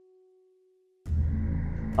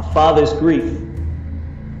a father's grief,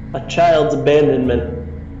 a child's abandonment,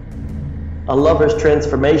 a lover's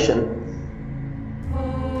transformation.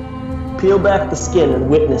 Peel back the skin and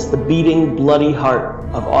witness the beating, bloody heart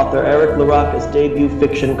of author Eric LaRocca's debut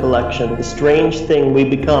fiction collection, The Strange Thing We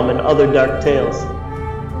Become and Other Dark Tales.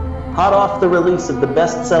 Hot off the release of the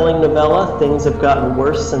best-selling novella, Things Have Gotten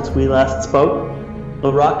Worse Since We Last Spoke,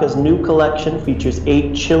 LaRocca's new collection features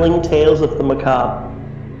 8 chilling tales of the macabre.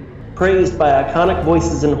 Praised by iconic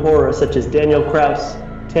voices in horror such as Daniel Krauss,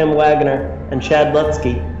 Tim Wagner, and Chad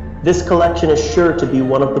Lutzke, this collection is sure to be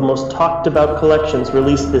one of the most talked-about collections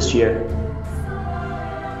released this year.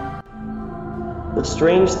 The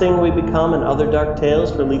Strange Thing We Become and Other Dark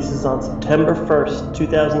Tales releases on September 1st,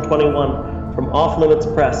 2021 from Off Limits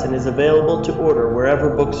Press and is available to order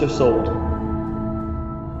wherever books are sold.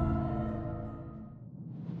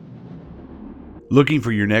 Looking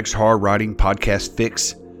for your next horror writing podcast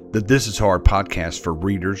fix? The This Is Horror podcast for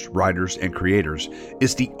readers, writers, and creators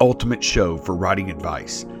is the ultimate show for writing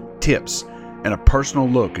advice, tips, and a personal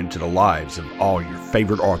look into the lives of all your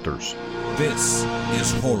favorite authors. This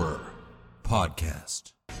is Horror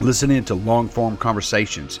Podcast. Listen in to long-form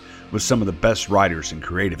conversations with some of the best writers and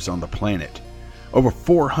creatives on the planet. Over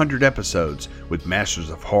 400 episodes with masters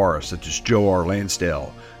of horror such as Joe R.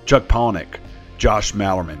 Lansdale, Chuck Palahniuk, Josh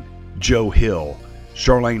Malerman, Joe Hill,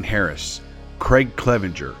 Charlaine Harris, Craig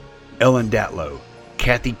Clevenger, Ellen Datlow,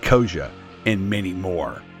 Kathy Koja, and many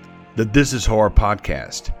more. The This Is Horror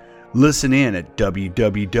podcast. Listen in at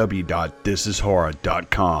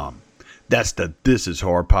www.thisishorror.com. That's the This Is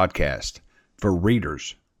Horror podcast for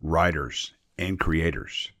readers, writers, and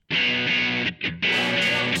creators.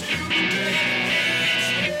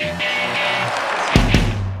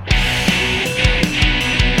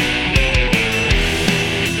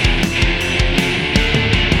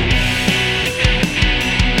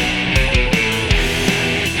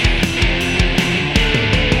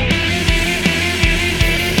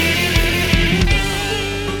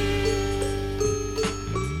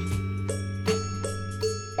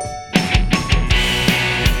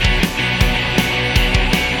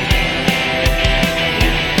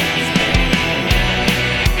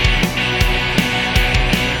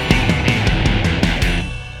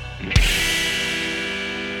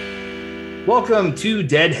 Welcome to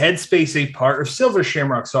Dead Headspace, a part of Silver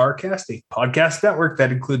Shamrock's Horrorcast, a podcast network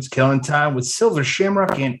that includes Killing Time with Silver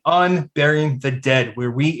Shamrock and Unburying the Dead,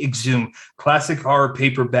 where we exhume classic horror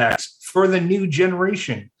paperbacks for the new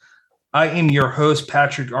generation. I am your host,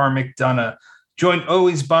 Patrick R. McDonough, joined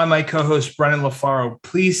always by my co-host, Brennan LaFaro.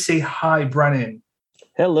 Please say hi, Brennan.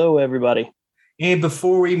 Hello, everybody. And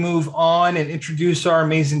before we move on and introduce our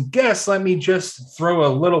amazing guests, let me just throw a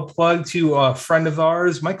little plug to a friend of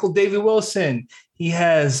ours, Michael David Wilson. He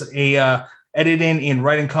has a editing and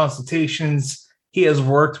writing consultations. He has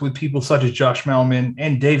worked with people such as Josh Malerman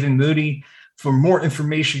and David Moody. For more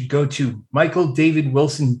information, go to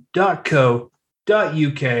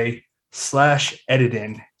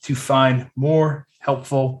michaeldavidwilson.co.uk/editing to find more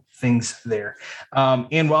helpful things there.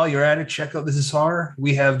 And while you're at it, check out This Is Horror.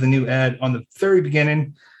 We have the new ad on the very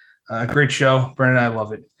beginning. Great show. Brennan and I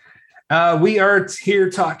love it. We are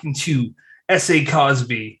here talking to S.A.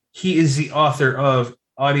 Cosby. He is the author of,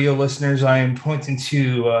 audio listeners, I am pointing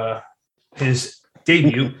to his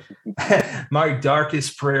debut, My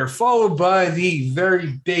Darkest Prayer, followed by the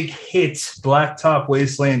very big hit Blacktop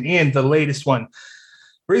Wasteland and the latest one,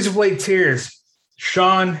 Razorblade Tears.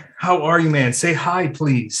 Shawn, how are you, man? Say hi,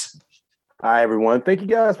 please. Hi, everyone. Thank you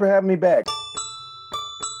guys for having me back.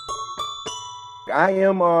 I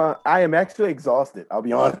am actually exhausted. I'll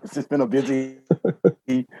be honest. It's been a busy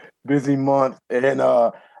month, and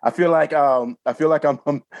I feel like I'm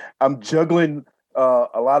juggling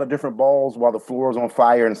a lot of different balls while the floor is on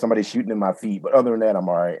fire and somebody's shooting in my feet. But other than that, I'm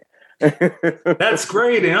all right. That's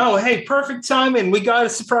great. And hey, perfect timing. We got a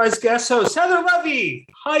surprise guest host, Heather Levy.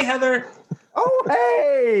 Hi, Heather. Oh,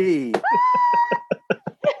 hey.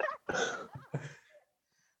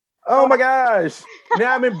 Oh my gosh.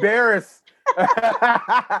 Now I'm embarrassed.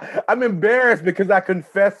 I'm embarrassed because I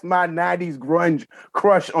confessed my 90s grunge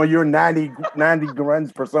crush on your 90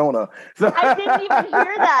 grunge persona. So I didn't even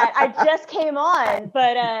hear that. I just came on,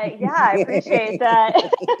 but yeah, I appreciate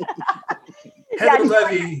that.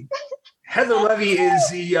 Heather Levy is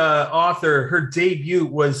the author. Her debut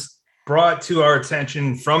was brought to our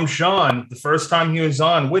attention from Shawn the first time he was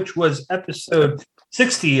on, which was episode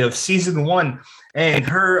 60 of season 1. And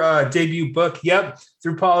her debut book,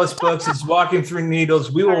 through Paulus Books, is Walking Through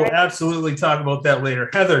Needles. We will absolutely talk about that later.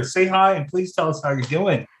 Heather, say hi and please tell us how you're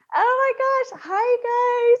doing. Oh my gosh. Hi,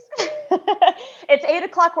 guys. It's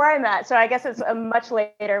 8:00 where I'm at, so I guess it's much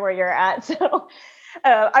later where you're at. So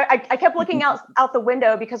I kept looking out the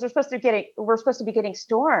window because we're supposed to be getting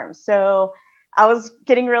storms. So I was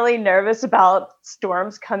getting really nervous about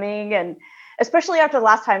storms coming, and especially after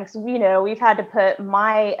last time, because we've had to put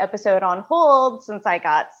my episode on hold since I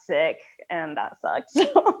got sick, and that sucked.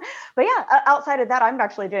 So, but yeah, outside of that, I'm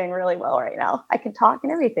actually doing really well right now. I can talk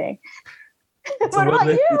and everything. What about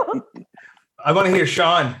you? I want to hear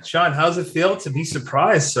Shawn. Shawn, how's it feel to be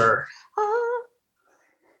surprised, sir?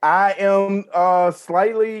 I am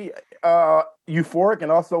slightly euphoric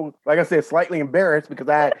and also, like I said, slightly embarrassed because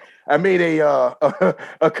I made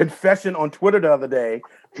a confession on Twitter the other day.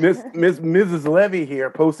 Mrs. Levy here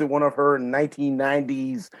posted one of her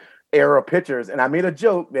 1990s era pictures, and I made a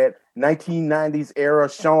joke that 1990s era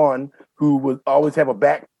Shawn, who would always have a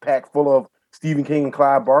backpack full of Stephen King and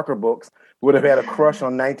Clive Barker books, would have had a crush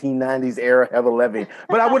on 1990s era Heather Levy.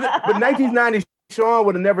 But 1990 Shawn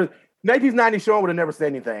would have never. 1990 Shawn would have never said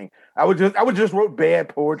anything. I would just wrote bad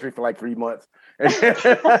poetry for like 3 months. do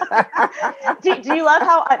you love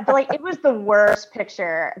how it was the worst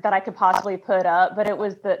picture that I could possibly put up, but it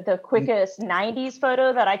was the quickest 90s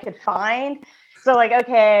photo that I could find. So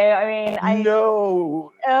okay, I mean, I don't know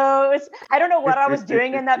what I was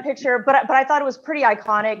doing in that picture, but I thought it was pretty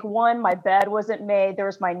iconic. One, my bed wasn't made. There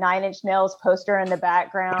was my Nine Inch Nails poster in the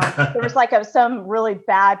background. There was some really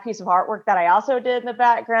bad piece of artwork that I also did in the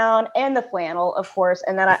background, and the flannel, of course.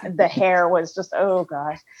 And then the hair was just, oh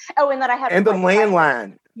gosh. Oh, and then I had the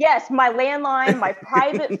landline. Yes, my landline, my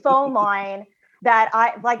private phone line. That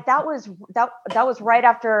was right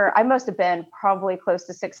after I must have been probably close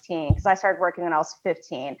to 16 because I started working when I was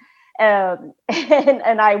 15. And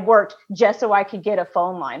I worked just so I could get a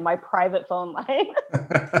phone line, my private phone line,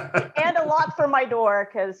 and a lock for my door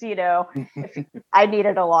because I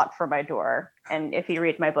needed a lock for my door. And if you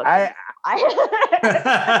read my book, I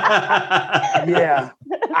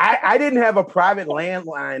didn't have a private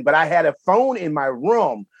landline, but I had a phone in my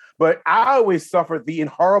room. But I always suffered the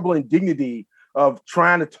horrible indignity of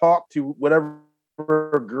trying to talk to whatever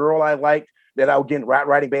girl I liked that I was getting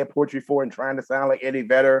writing bad poetry for and trying to sound like Eddie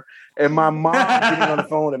Vedder, and my mom getting on the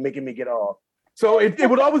phone and making me get off. So it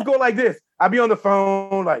would always go like this. I'd be on the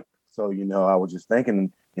phone like, so, I was just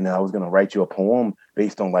thinking, I was going to write you a poem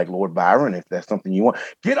based on like Lord Byron, if that's something you want.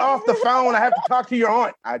 Get off the phone. I have to talk to your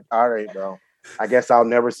aunt. All right, bro. I guess I'll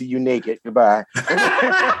never see you naked. Goodbye.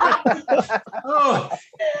 I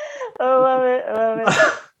love it.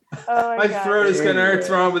 Oh my throat is going to hurt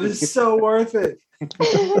tomorrow, but this is so worth it.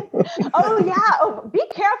 Oh, yeah. Oh, be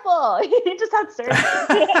careful. You just had surgery.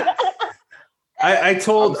 I'm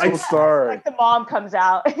sorry. Like the mom comes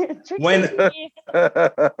out.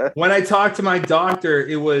 when I talked to my doctor,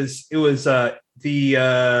 it was the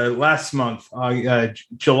last month,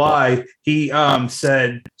 July. He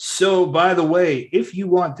said, so by the way, if you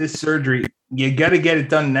want this surgery, you got to get it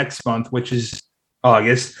done next month, which is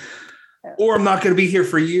August. Or I'm not going to be here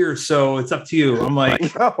for years, so it's up to you. I'm like,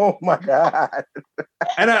 oh my God.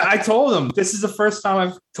 And I told him, this is the first time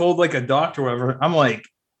I've told like a doctor or whatever. I'm like,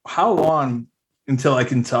 how long until I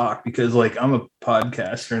can talk? Because I'm a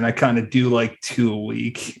podcaster and I kind of do like 2 a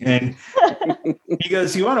week. And he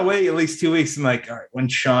goes, you want to wait at least 2 weeks? I'm like, all right, when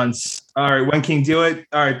can you do it?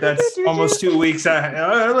 All right, that's almost 2 weeks.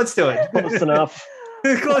 Let's do it. Close enough.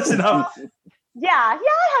 Close enough. Yeah,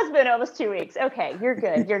 it has been almost 2 weeks. Okay, you're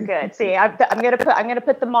good. See, I'm gonna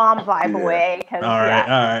put the mom vibe away. All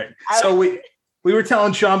right. So we were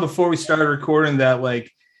telling Shawn before we started recording that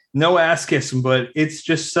no ass kissing, but it's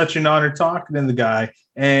just such an honor talking to the guy,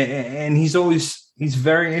 and he's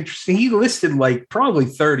very interesting. He listed probably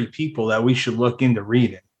 30 people that we should look into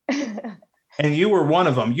reading, and you were one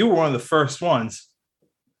of them. You were one of the first ones.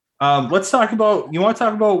 Let's talk about. You want to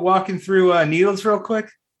talk about walking through needles real quick?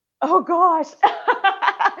 Oh gosh.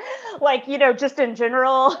 Just in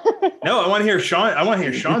general. No, I want to hear Shawn. I want to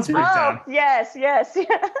hear Shawn's breakdown. Oh, yes.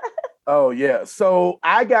 Oh yeah. So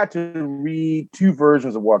I got to read 2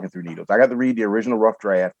 versions of Walking Through Needles. I got to read the original rough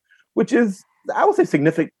draft, which is, I would say,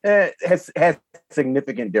 significant. Has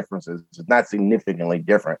significant differences. It's not significantly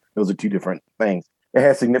different. Those are 2 different things. It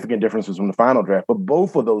has significant differences from the final draft. But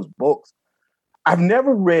both of those books, I've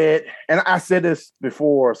never read, and I said this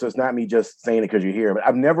before, so it's not me just saying it because you're here, but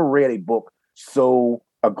I've never read a book so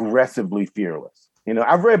aggressively fearless.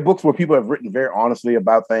 I've read books where people have written very honestly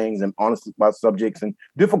about things and honestly about subjects and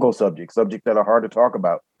difficult subjects that are hard to talk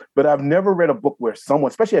about. But I've never read a book where someone,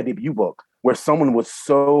 especially a debut book, where someone was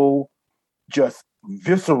so just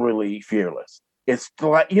viscerally fearless. It's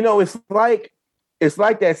like, it's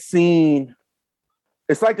like that scene.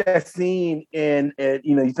 It's like that scene in,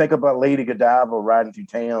 you think about Lady Godiva riding through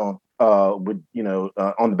town on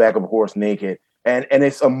the back of a horse naked, And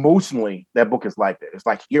it's emotionally, that book is like that. It's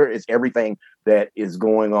like, here is everything that is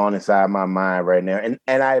going on inside my mind right now. And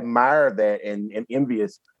I admire that and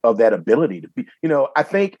envious of that ability to be, I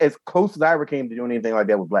think as close as I ever came to doing anything like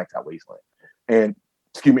that was Blacktop Wasteland. And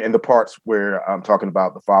and the parts where I'm talking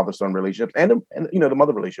about the father-son relationships and the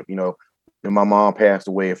mother relationship, and my mom passed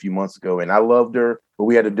away a few months ago, and I loved her, but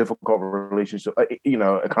we had a difficult relationship,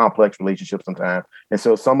 a complex relationship sometimes. And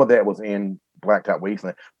so some of that was in Blacktop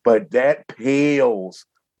Wasteland, but that pales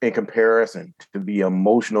in comparison to the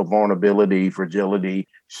emotional vulnerability, fragility,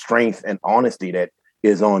 strength, and honesty that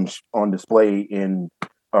is on display in,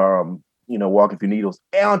 Walking Through Needles.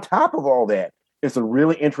 And on top of all that, it's a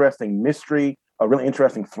really interesting mystery, a really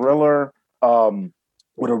interesting thriller,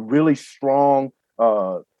 with a really strong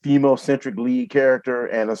female-centric lead character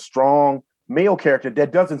and a strong male character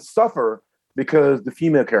that doesn't suffer because the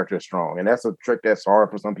female character is strong. And that's a trick that's hard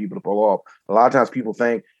for some people to pull off. A lot of times people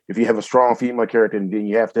think if you have a strong female character, then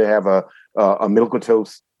you have to have a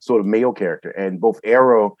milquetoast sort of male character. And both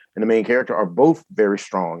Arrow and the main character are both very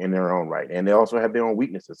strong in their own right. And they also have their own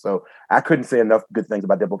weaknesses. So I couldn't say enough good things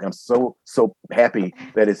about that book. I'm so happy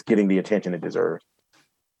that it's getting the attention it deserves.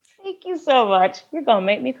 Thank you so much. You're going to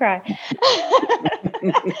make me cry.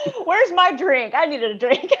 Where's my drink? I needed a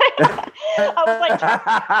drink.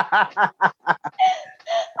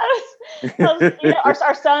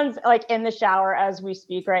 Our son's like in the shower as we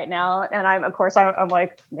speak right now. And I'm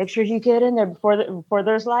like, make sure you get in there before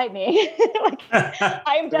there's lightning.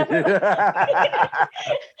 I'm definitely,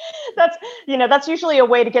 that's usually a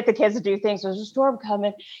way to get the kids to do things. There's a storm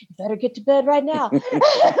coming. You better get to bed right now.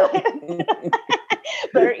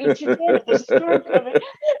 Better eat your dinner. There's a storm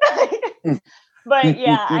coming. But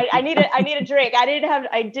yeah, I need a drink. I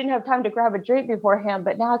didn't have time to grab a drink beforehand,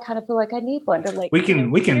 but now I kind of feel like I need one. To we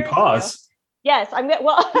can pause. Yes, I'm gonna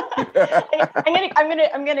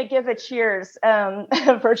give a cheers,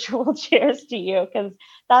 a virtual cheers to you, because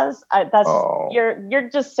that's you're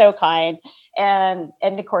just so kind, and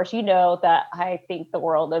of course that I think the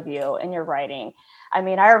world of you and your writing. I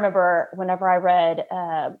mean, I remember whenever I read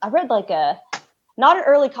like not an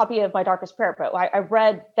early copy of My Darkest Prayer, but I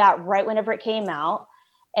read that right whenever it came out,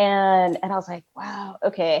 and I was like, wow,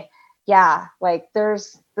 okay, yeah, like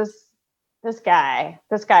there's this guy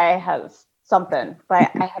has something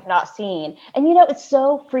that I have not seen. And it's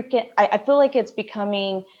so freaking, I feel like it's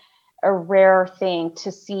becoming a rare thing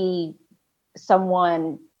to see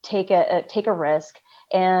someone take a risk,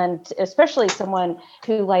 and especially someone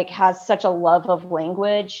who like has such a love of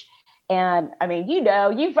language. And I mean,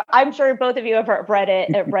 I'm sure both of you have read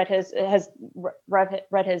his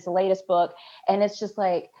latest book, and it's just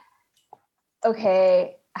like,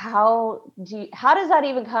 okay, how does that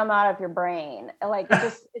even come out of your brain? Like it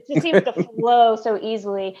just seems to flow so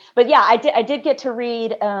easily. But yeah, I did get to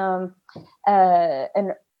read and I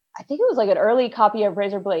think it was like an early copy of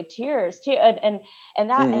Razorblade Tears too, and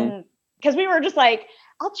that and because we were just like,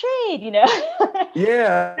 I'll trade,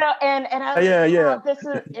 Yeah. And I was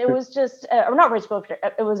it was just or not Razorblade,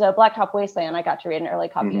 it was a Blacktop Wasteland. I got to read an early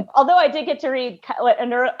copy of. Although I did get to read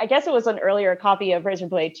I guess it was an earlier copy of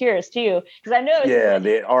Razorblade Tears too, because I know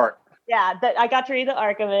the arc. Yeah, that I got to read the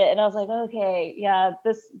arc of it, and I was like, okay, yeah,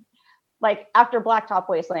 this, like after Blacktop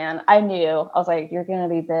Wasteland, I was like, you're gonna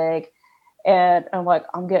be big, and I'm like,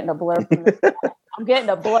 I'm getting a blurb from this guy. I'm getting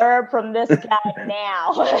a blurb from this guy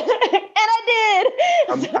now, and I did.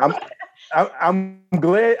 I'm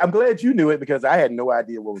glad you knew it, because I had no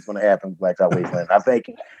idea what was going to happen with Blacktop Wasteland. I think,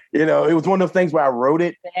 it was one of those things where I wrote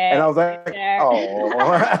it and I was like,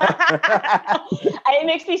 oh. It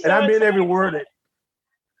makes me so. And I meant every word.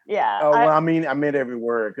 Yeah. Oh, well, I mean every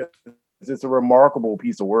word. It's a remarkable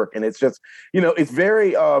piece of work, and it's just, it's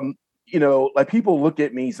very, like people look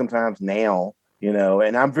at me sometimes now,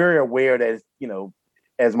 and I'm very aware that,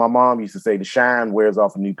 as my mom used to say, the shine wears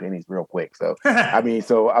off of new pennies real quick. So, but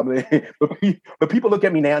people look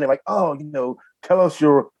at me now and they're like, oh, tell us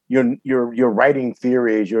your writing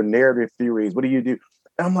theories, your narrative theories. What do you do?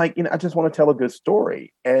 And I'm like, I just want to tell a good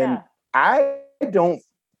story. And I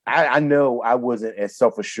know I wasn't as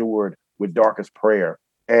self-assured with Darkest Prayer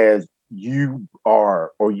as you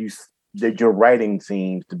are, or that your writing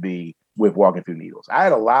seems to be with Walking Through Needles. I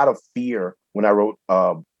had a lot of fear when I wrote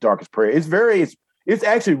Darkest Prayer. It's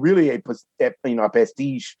actually really a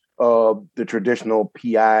pastiche of the traditional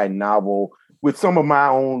PI novel with some of my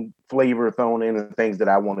own flavor thrown in and things that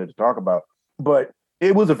I wanted to talk about. But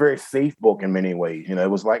it was a very safe book in many ways.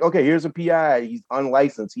 It was like, okay, here's a PI. He's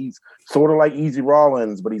unlicensed. He's sort of like Easy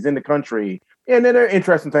Rawlins, but he's in the country. And then there are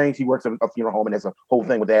interesting things. He works at a funeral home, and there's a whole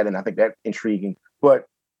thing with that. And I think that's intriguing. But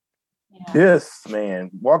this,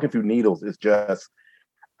 man, Walking Through Needles is just,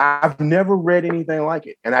 I've never read anything like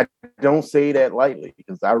it, and I don't say that lightly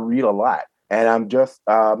because I read a lot, and I'm just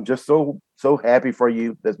so happy for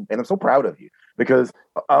you, and I'm so proud of you because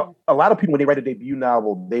a lot of people when they write a debut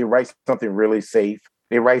novel, they write something really safe.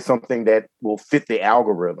 They write something that will fit the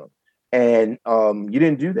algorithm, and you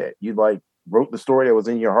didn't do that. You wrote the story that was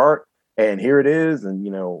in your heart, and here it is, and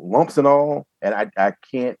lumps and all, and I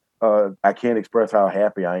can't express how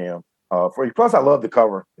happy I am. For you. Plus, I love the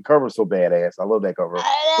cover. The cover is so badass. I love that cover.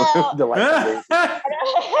 I know.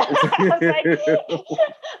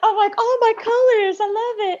 I'm like, oh, my colors. I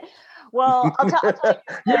love it. Well, I'll tell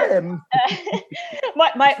you. Yeah.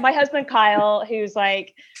 My husband Kyle, who's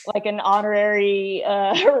like an honorary,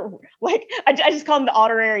 I just call him the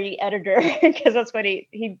honorary editor because that's what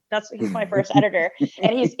he's my first editor,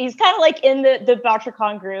 and he's kind of like in the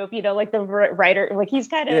Bouchercon group, like the writer, like he's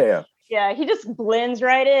kind of he just blends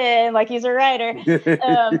right in like he's a writer.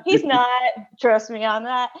 He's not, trust me on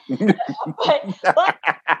that, but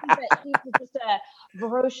he's just a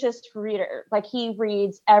voracious reader. Like he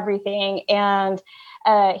reads everything, and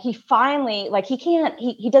he finally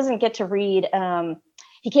he doesn't get to read.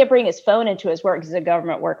 He can't bring his phone into his work because he's a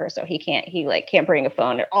government worker, so he can't bring a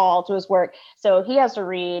phone at all to his work. So he has to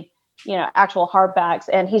read, actual hardbacks,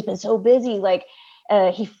 and he's been so busy.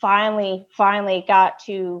 He finally got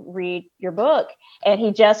to read your book, and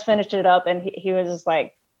he just finished it up, and he was just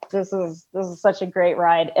like, this is such a great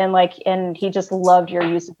ride. And he just loved your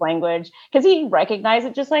use of language because he recognized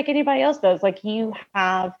it just like anybody else does. Like you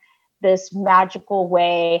have this magical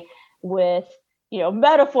way with,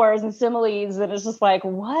 metaphors and similes. And it's just like,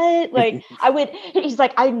 what? Like he's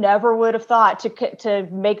like, I never would have thought to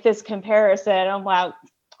make this comparison. I'm like,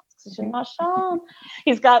 Shawn.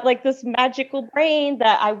 He's got like this magical brain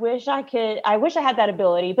that I wish I had that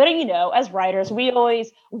ability. But as writers, we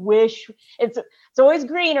always wish it's always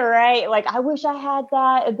greener, right? Like I wish I had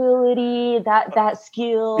that ability, that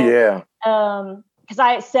skill. Yeah.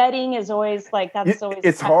 Because setting is always like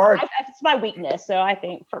it's hard. It's my weakness. So I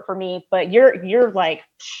think for me, but you're like,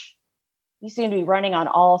 you seem to be running on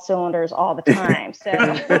all cylinders all the time. So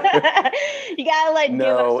you gotta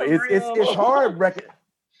no, give it some room. It's hard.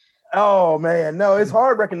 Oh man, no, it's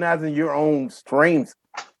hard recognizing your own strengths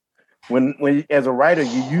when as a writer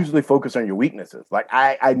you usually focus on your weaknesses. Like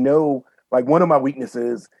I know, like one of my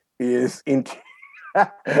weaknesses is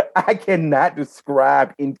I cannot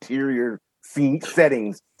describe interior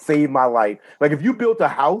settings save my life. Like if you built a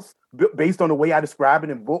house based on the way I describe it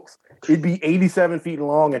in books, it'd be 87 feet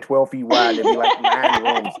long and 12 feet wide. There'd be like 9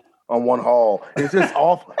 rooms on one hall. It's just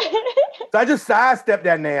awful. So I just sidestep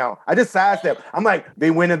that now. I'm like,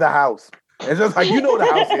 they went in the house. It's just like, the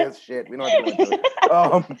house is shit. We don't have to go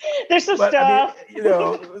into it. There's some stuff.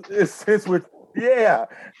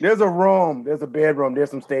 There's a room, there's a bedroom, there's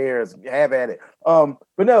some stairs. Have at it. But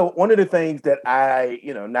no, one of the things that I,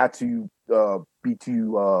 not to be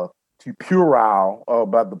too puerile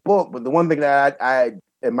about the book, but the one thing that I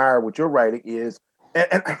admire with your writing is,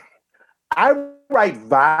 and I write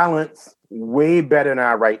violence way better than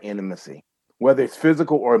I write intimacy, whether it's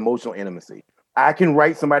physical or emotional intimacy. I can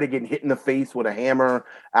write somebody getting hit in the face with a hammer.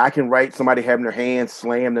 I can write somebody having their hands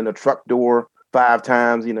slammed in a truck door 5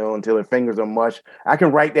 times, until their fingers are mush. I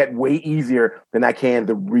can write that way easier than I can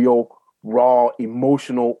the real, raw,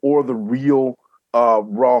 emotional, or the real,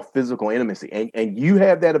 raw physical intimacy. And you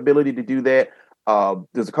have that ability to do that.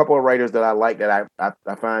 There's a couple of writers that I like that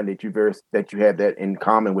I find that you have that in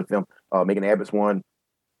common with them. Megan Abbott's one.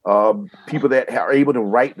 People that are able to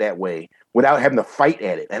write that way without having to fight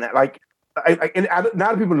at it. And not a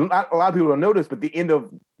lot of people don't know this, but the end of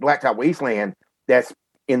Blacktop Wasteland that's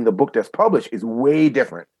in the book that's published is way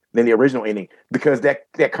different than the original ending because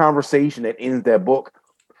that conversation that ends that book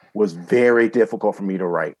was very difficult for me to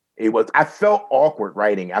write. I felt awkward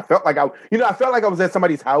writing. I felt like I was at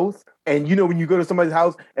somebody's house, and when you go to somebody's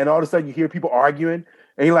house and all of a sudden you hear people arguing.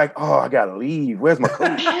 And you're like, oh, I gotta leave. Where's my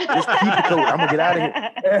coat? Just keep the coat. I'm gonna get out of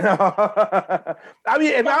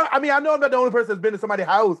here. And, I know I'm not the only person that's been to somebody's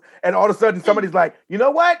house, and all of a sudden somebody's like, you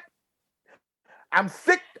know what? I'm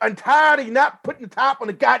sick and tired of you not putting the top on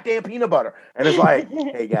the goddamn peanut butter. And it's like,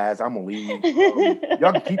 hey guys, I'm gonna leave.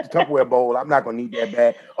 Y'all can keep the Tupperware bowl. I'm not gonna need that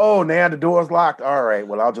bag. Oh, now the door's locked. All right,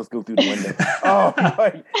 well, I'll just go through the window.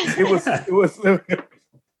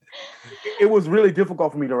 It was really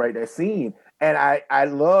difficult for me to write that scene. And I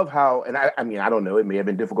love how, and I don't know, it may have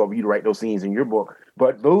been difficult for you to write those scenes in your book,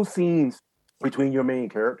 but those scenes between your main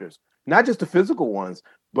characters, not just the physical ones,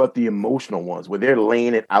 but the emotional ones, where they're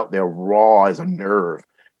laying it out there raw as a nerve,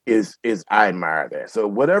 is I admire that. So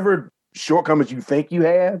whatever shortcomings you think you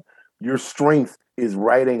have, your strength is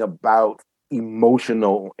writing about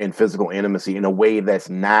emotional and physical intimacy in a way that's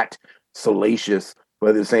not salacious, but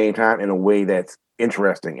at the same time in a way that's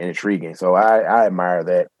interesting and intriguing. So I admire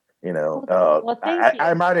that. I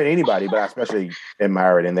admire it in anybody, but I especially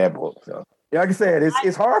admire it in that book. So yeah, like I said,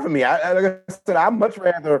 it's hard for me. Like I said, I'd much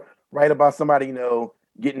rather write about somebody,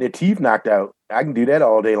 getting their teeth knocked out. I can do that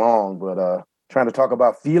all day long, but trying to talk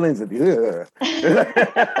about feelings and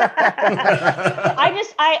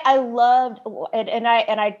I loved and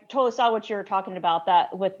I totally saw what you were talking about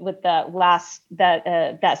that with that last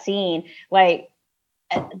that scene, like,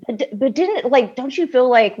 but didn't, like, don't you feel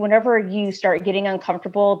like whenever you start getting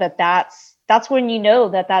uncomfortable that's when you know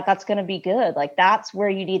that's going to be good, like that's where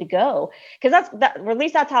you need to go, because or at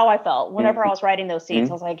least that's how I felt whenever I was writing those scenes.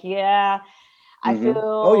 I was like, yeah, I feel.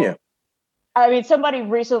 Oh yeah. I mean, somebody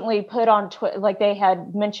recently put on Twitter, like they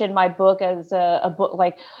had mentioned my book as a book,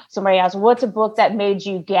 like somebody asked, what's a book that made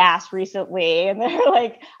you gasp recently? And they're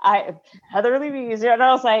like, Heather Levy's. And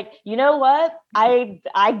I was like, you know what? I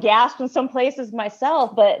gasped in some places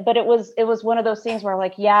myself, but it was one of those things where,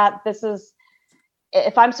 like, yeah, this is,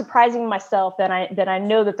 if I'm surprising myself, then I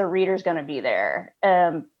know that the reader's going to be there.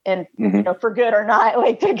 And for good or not,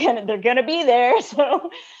 like they're going to be there. So,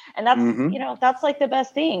 and that's, that's like the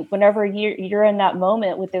best thing whenever you're in that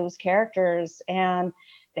moment with those characters and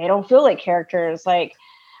they don't feel like characters. Like,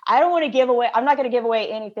 I don't want to give away, I'm not going to give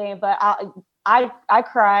away anything, but I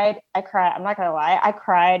cried. I'm not going to lie. I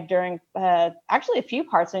cried during, actually a few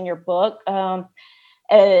parts in your book,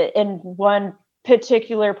 in one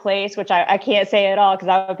particular place, which I can't say at all because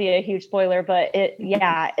that would be a huge spoiler, but and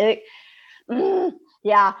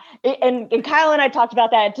Kyle and I talked about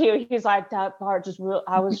that too. He's like, that part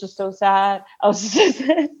I was just so sad. I was just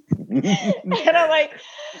and I'm like,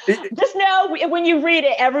 just know when you read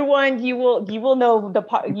it, everyone, you will know the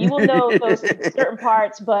part, you will know those certain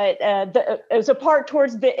parts, but there's a part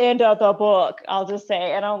towards the end of the book, I'll just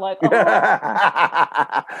say, and I'm like, oh.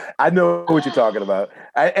 I know what you're talking about,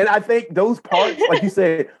 and I think those parts, like you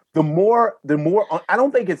said, the more I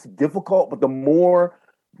don't think it's difficult, but the more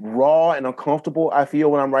raw and uncomfortable I feel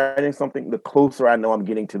when I'm writing something, the closer I know I'm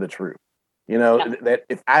getting to the truth. That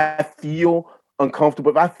if I feel uncomfortable,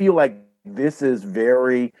 if I feel like this is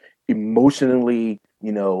very emotionally,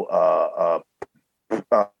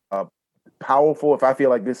 powerful, if I feel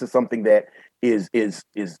like this is something that is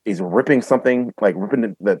ripping something, like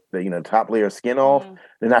ripping the top layer of skin off,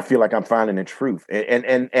 then I feel like I'm finding the truth.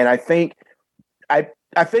 And I think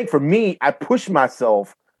for me, I push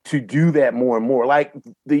myself to do that more and more. Like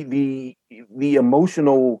the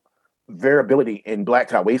emotional variability in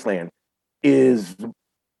Blacktop Wasteland is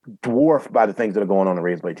dwarfed by the things that are going on in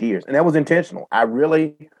Razorblade Tears. And that was intentional.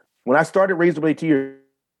 When I started Razorblade Tears,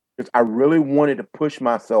 I really wanted to push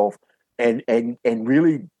myself and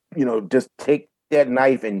really, just take that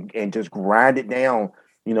knife and just grind it down,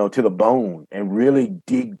 to the bone and really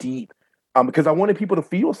dig deep. Because I wanted people to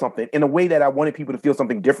feel something in a way that I wanted people to feel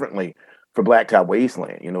something differently for Blacktop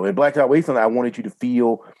Wasteland. In Blacktop Wasteland, I wanted you to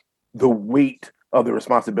feel the weight of the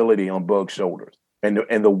responsibility on Bug's shoulders and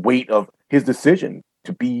the weight of his decision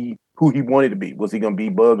to be who he wanted to be. Was he going to be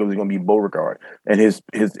Bug or was he going to be Beauregard? And his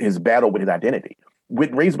battle with his identity.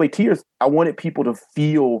 With Razorblade Tears, I wanted people to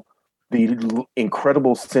feel the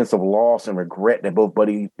incredible sense of loss and regret that both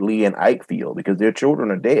Buddy Lee and Ike feel because their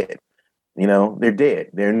children are dead. They're dead.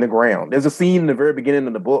 They're in the ground. There's a scene in the very beginning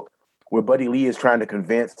of the book where Buddy Lee is trying to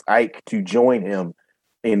convince Ike to join him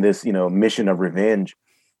in this, mission of revenge.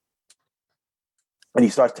 And he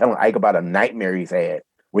starts telling Ike about a nightmare he's had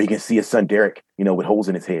where he can see his son Derek, with holes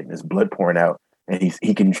in his head and his blood pouring out. And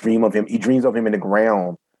he can dream of him. He dreams of him in the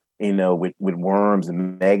ground, with worms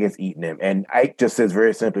and maggots eating him. And Ike just says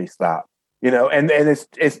very simply, stop. And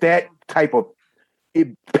it's that type of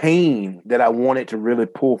pain that I wanted to really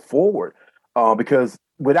pull forward. Because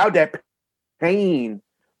without that pain,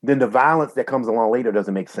 then the violence that comes along later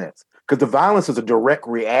doesn't make sense. Because the violence is a direct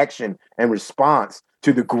reaction and response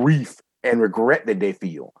to the grief and regret that they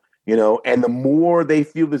feel. And the more they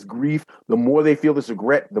feel this grief, the more they feel this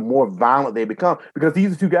regret, the more violent they become. Because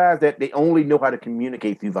these are two guys that they only know how to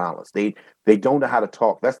communicate through violence. They don't know how to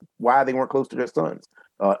talk. That's why they weren't close to their sons,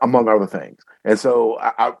 among other things. And so,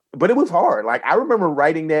 but it was hard. Like, I remember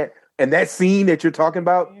writing that, and that scene that you're talking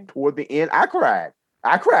about toward the end, I cried.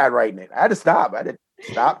 I cried writing it. I had to stop. I had to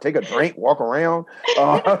stop, take a drink, walk around,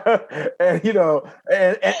 and I didn't know.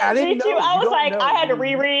 Me too. I was like, I had to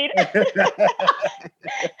reread. I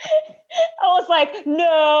was like,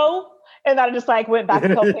 no. And I just like went back a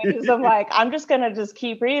couple pages. I'm like, I'm just gonna just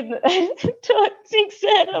keep reading until it sinks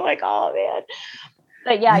in. I'm like, oh man.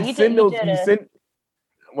 But yeah, you did.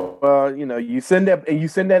 Well, you send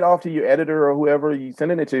that off to your editor or whoever you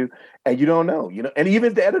sending it to, and you don't know, and even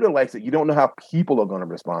if the editor likes it, you don't know how people are going to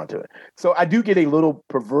respond to it. So I do get a little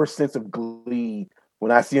perverse sense of glee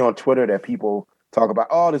when I see on Twitter that people talk about,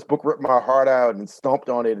 oh, this book ripped my heart out and stomped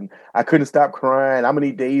on it, and I couldn't stop crying. How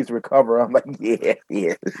many days to recover? I'm like, yeah.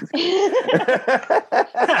 Like,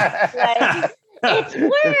 it's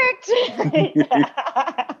worked.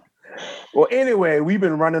 Well, anyway, we've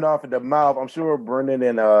been running off at the mouth. I'm sure Brendan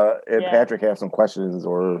and Patrick have some questions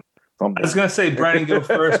or something. I was going to say Brendan go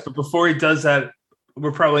first, but before he does that,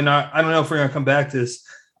 we're probably not. I don't know if we're going to come back to this.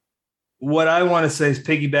 What I want to say is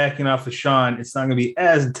piggybacking off of Shawn, it's not going to be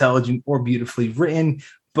as intelligent or beautifully written,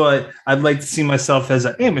 but I'd like to see myself as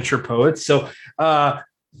an amateur poet. So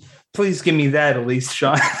please give me that at least,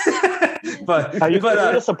 Shawn. Are you going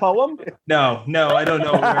to this a poem? No, I don't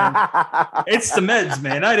know. It's the meds,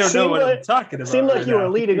 man. I don't know what I'm talking about. Seemed like you were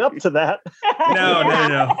leading up to that.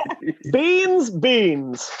 No. Beans.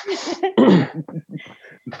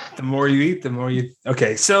 The more you eat, the more you.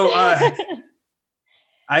 Okay, so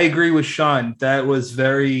I agree with Shawn. That was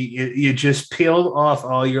you just peeled off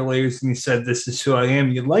all your layers and you said, "This is who I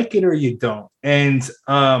am." You like it or you don't. And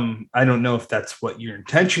I don't know if that's what your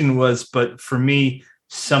intention was, but for me,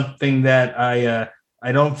 something that I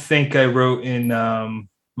don't think I wrote in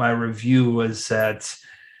my review was that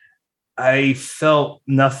I felt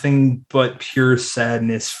nothing but pure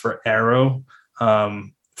sadness for Arrow,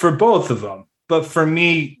 for both of them. But for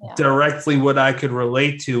me, directly what I could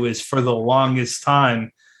relate to is for the longest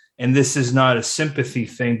time, and this is not a sympathy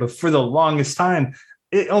thing, but for the longest time,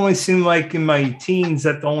 it only seemed like in my teens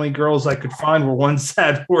that the only girls I could find were ones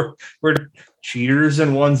that were cheaters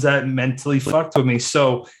and ones that mentally fucked with me.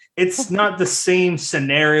 So it's not the same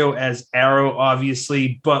scenario as Arrow,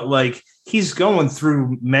 obviously, but like he's going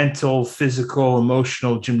through mental, physical,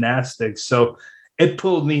 emotional gymnastics. So it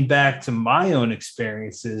pulled me back to my own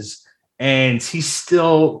experiences. And he's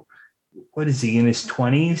still, what is he, in his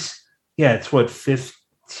 20s? Yeah, it's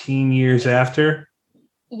 15 years after?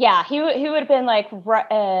 Yeah, he would have been like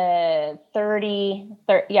 30.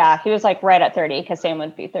 Yeah, he was like right at 30 because Sam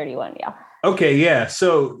would be 31. Yeah. Okay, yeah.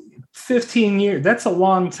 So 15 years, that's a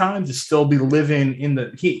long time to still be living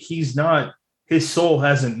in he's not, his soul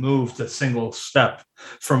hasn't moved a single step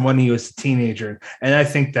from when he was a teenager. And I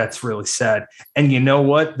think that's really sad. And you know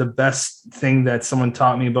what? The best thing that someone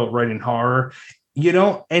taught me about writing horror, you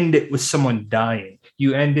don't end it with someone dying.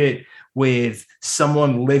 You end it with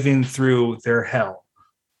someone living through their hell.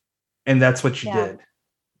 And that's what you did.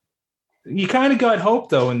 You kind of got Hope,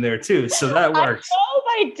 though, in there, too. So that works.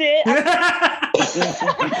 I did.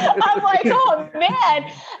 I'm like, oh,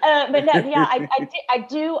 man. But no, yeah, I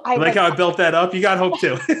do. I like how I built that up. You got Hope,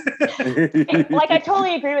 too. Like, I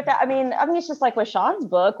totally agree with that. I mean, it's just like with Shawn's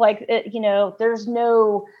book, like, there's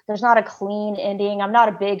not a clean ending. I'm not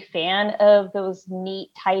a big fan of those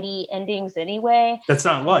neat, tidy endings anyway. That's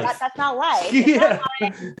not life. That's not life. Yeah. Not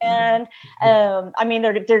life. And, I mean,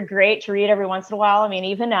 they're great to read every once in a while. I mean,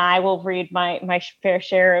 even I will read my fair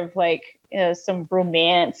share of like, some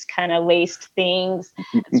romance kind of laced things.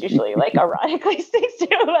 It's usually like erotic laced things too.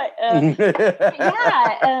 But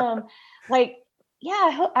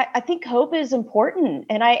I think hope is important,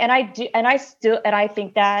 and I think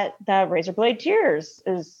that Razorblade Tears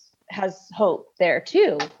has hope there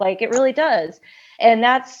too. Like it really does, and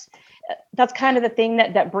that's kind of the thing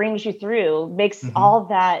that brings you through, makes all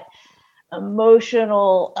that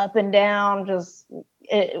emotional up and down just.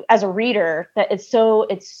 As a reader, that it's so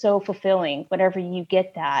fulfilling whenever you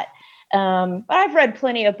get that. But I've read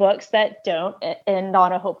plenty of books that don't end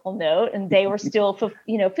on a hopeful note, and they were still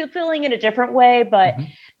fulfilling in a different way. But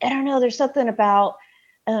I don't know, there's something about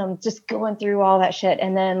just going through all that shit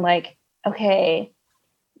and then like, okay,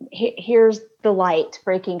 here's the light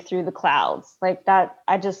breaking through the clouds like that.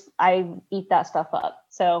 I eat that stuff up.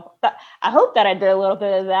 So I hope that I did a little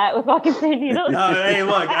bit of that with Walking Sand Needles. Hey,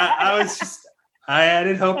 look, I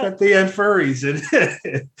added hope at the end furries. And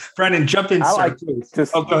Brendan, jump in, sir, please.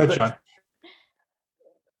 Go ahead, Shawn.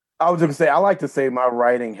 I was going to say, I like to say my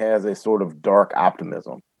writing has a sort of dark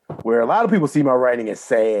optimism, where a lot of people see my writing as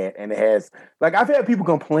sad, and it has, like, I've had people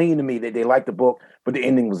complain to me that they liked the book, but the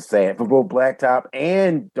ending was sad for both Blacktop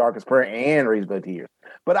and Darkest Prayer and Razorblade Tears.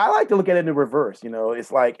 But I like to look at it in reverse.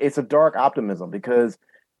 It's like, it's a dark optimism because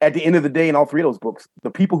at the end of the day, in all three of those books,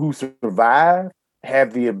 the people who survive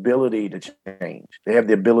have the ability to change. They have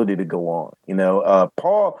the ability to go on.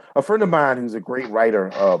 Paul, a friend of mine who's a great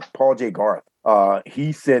writer, Paul J. Garth,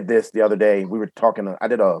 he said this the other day. We were talking. I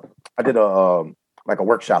did a like a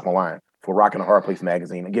workshop online for Rock and a Hard Place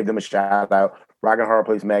magazine, and give them a shout out. Rock and a Hard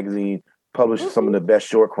Place magazine publishes some of the best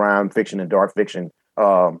short crime fiction and dark fiction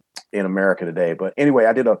in America today. But anyway,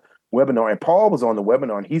 I did a webinar, and Paul was on the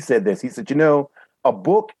webinar, and he said this. He said, a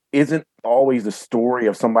book isn't always the story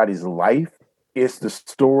of somebody's life. It's the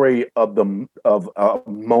story of a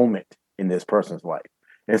moment in this person's life.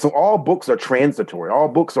 And so all books are transitory. All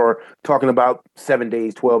books are talking about 7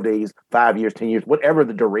 days, 12 days, 5 years, 10 years, whatever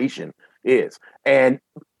the duration is. And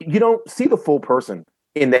you don't see the full person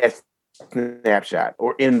in that snapshot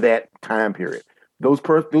or in that time period. Those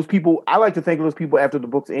people, I like to think of those people after the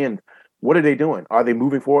books end. What are they doing? Are they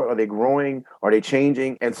moving forward? Are they growing? Are they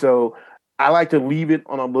changing? And so I like to leave it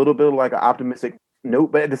on a little bit of like an optimistic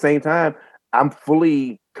note, but at the same time, I'm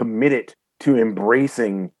fully committed to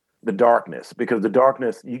embracing the darkness, because the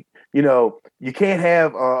darkness, you can't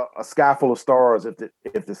have a sky full of stars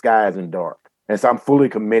if the sky isn't dark. And so I'm fully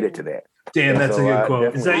committed to that. Damn, that's a good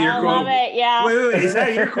quote. Is that your quote? I love it. Yeah. Wait. Is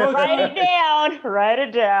that your quote? Write it down. Write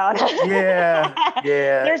it down.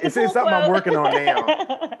 Yeah. It's something quote. I'm working on now.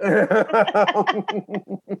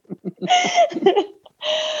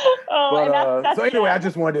 So anyway, I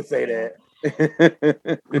just wanted to say that.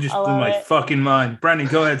 You just blew my fucking mind. Brandon,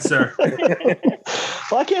 go ahead, sir.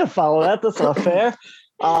 Well, I can't follow that. That's not fair.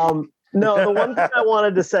 No, the one thing I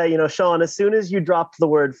wanted to say, Shawn, as soon as you dropped the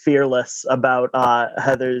word fearless about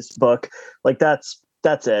Heather's book, like that's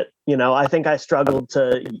it. I think I struggled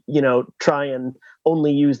to, try and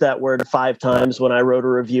only use that word 5 times when I wrote a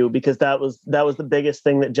review, because that was the biggest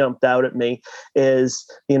thing that jumped out at me is,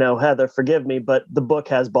 Heather, forgive me, but the book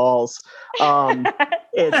has balls.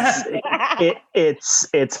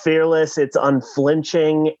 It's fearless, it's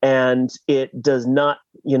unflinching, and it does not,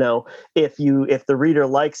 if the reader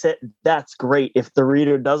likes it, that's great. If the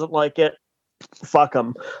reader doesn't like it, fuck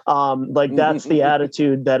them. That's the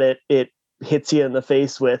attitude that it hits you in the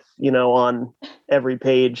face with, on every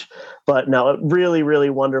page. But no, a really, really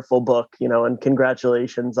wonderful book, and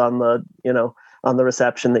congratulations on the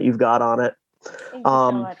reception that you've got on it. Thank you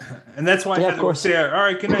so much. And that's why Heather was there. All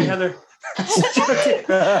right, good night, Heather.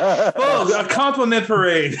 Oh, a compliment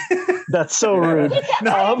parade. That's so rude. I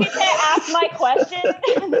get to ask my question.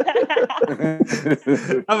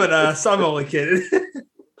 I'm only kidding.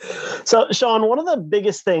 So, Shawn, one of the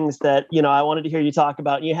biggest things that, I wanted to hear you talk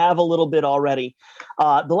about, and you have a little bit already.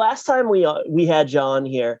 The last time we had John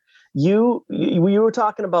here, you were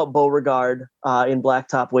talking about Beauregard in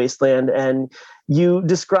Blacktop Wasteland, and you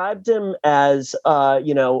described him as,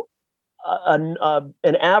 an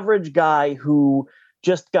average guy who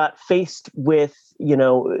just got faced with,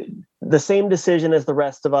 the same decision as the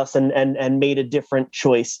rest of us and made a different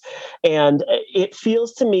choice. And it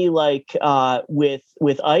feels to me like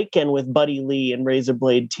with Ike and with Buddy Lee and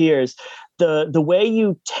Razorblade Tears, the way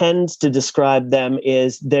you tend to describe them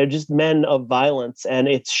is they're just men of violence, and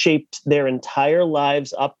it's shaped their entire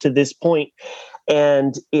lives up to this point,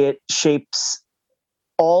 and it shapes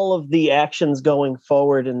all of the actions going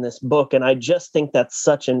forward in this book. And I just think that's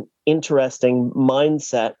such an interesting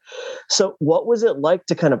mindset. So what was it like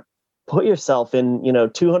to kind of put yourself in,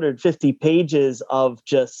 250 pages of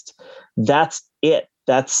just, that's it.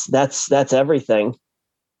 That's everything.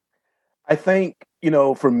 I think,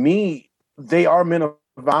 for me, they are men of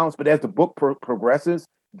violence, but as the book progresses,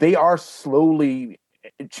 they are slowly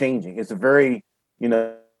changing. It's a very,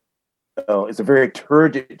 it's a very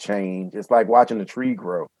turgid change. It's like watching the tree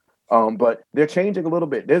grow. But they're changing a little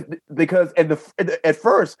bit. Because at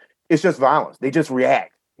first it's just violence. They just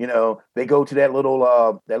react. They go to that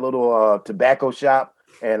little tobacco shop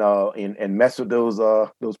and mess with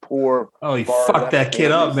those poor. Oh, you fucked that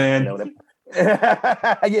kid up, man.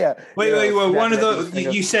 Yeah. Wait. One of those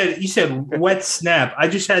you said wet snap. I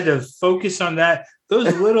just had to focus on that.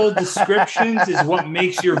 Those little descriptions is what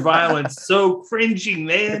makes your violence so cringy,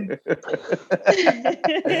 man.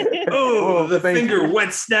 Oh, the finger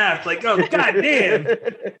wet snapped. Like, oh, goddamn.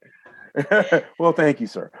 Well, thank you,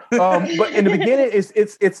 sir. But in the beginning,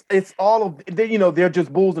 it's all of they're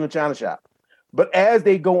just bulls in a china shop. But as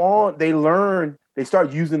they go on, they learn. They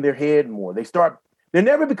start using their head more. They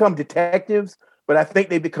never become detectives, but I think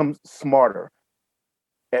they become smarter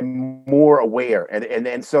and more aware.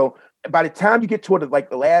 And so by the time you get toward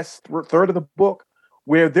the last third of the book,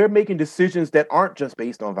 where they're making decisions that aren't just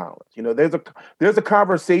based on violence, there's a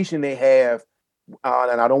conversation they have,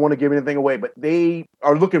 and I don't want to give anything away, but they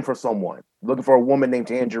are looking for a woman named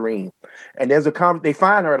Tangerine, and they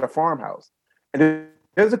find her at a farmhouse, and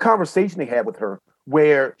there's a conversation they have with her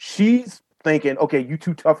where she's thinking, okay, you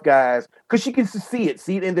two tough guys, because she can see it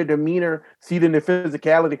in their demeanor, see it in their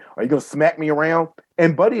physicality. Are you going to smack me around?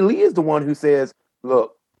 And Buddy Lee is the one who says,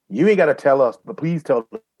 look, you ain't got to tell us, but please tell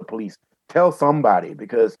the police. Tell somebody,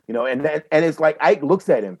 because, and it's like Ike looks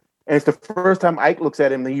at him, and it's the first time Ike looks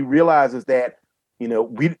at him that he realizes that,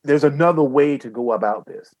 there's another way to go about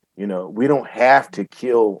this. We don't have to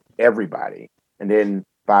kill everybody, and then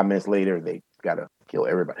 5 minutes later they gotta kill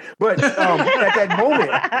everybody. But at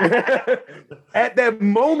that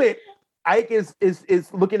moment, Ike is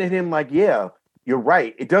looking at him like, yeah, you're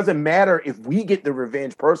right. It doesn't matter if we get the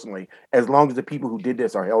revenge personally, as long as the people who did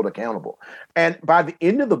this are held accountable. And by the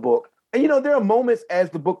end of the book, and there are moments as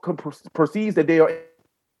the book proceeds that they are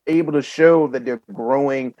able to show that they're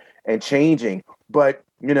growing and changing, but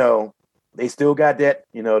they still got that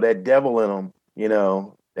that devil in them,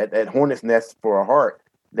 that hornet's nest for a heart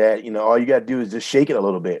that all you got to do is just shake it a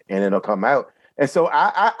little bit and it'll come out. And so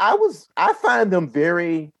I find them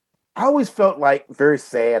I always felt like very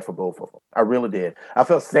sad for both of them. I really did. I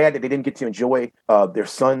felt sad that they didn't get to enjoy their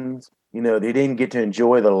sons. They didn't get to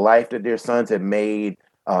enjoy the life that their sons had made.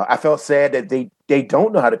 I felt sad that they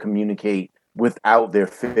don't know how to communicate without their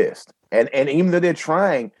fist. And even though they're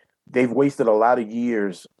trying, they've wasted a lot of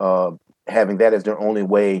years having that as their only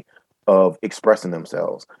way of expressing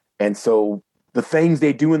themselves. And so the things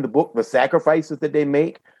they do in the book, the sacrifices that they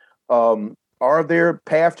make, are their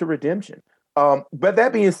path to redemption. But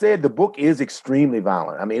that being said, the book is extremely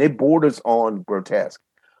violent. I mean, it borders on grotesque.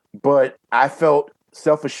 But I felt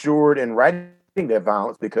self-assured in writing that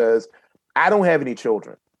violence because I don't have any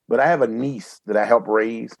children, but I have a niece that I help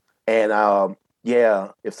raise. And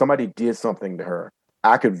if somebody did something to her,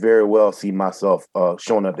 I could very well see myself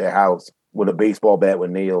showing up their house with a baseball bat with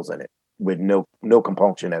nails in it, with no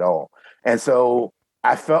compunction at all. And so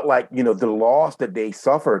I felt like, the loss that they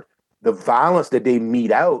suffered, the violence that they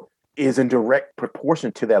mete out is in direct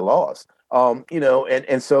proportion to that loss.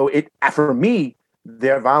 And so for me,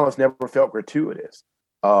 their violence never felt gratuitous.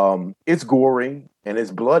 It's gory and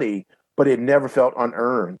it's bloody, but it never felt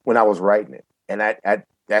unearned when I was writing it. And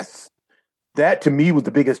that to me was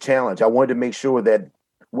the biggest challenge. I wanted to make sure that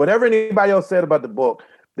whatever anybody else said about the book,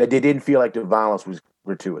 that they didn't feel like the violence was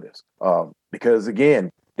gratuitous. Because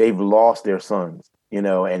again, they've lost their sons,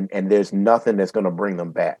 and there's nothing that's going to bring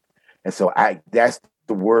them back. And so that's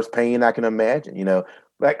the worst pain I can imagine,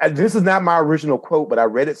 this is not my original quote, but I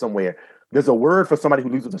read it somewhere. There's a word for somebody who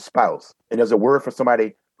loses a spouse, and there's a word for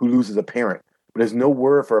somebody who loses a parent, but there's no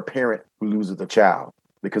word for a parent who loses a child,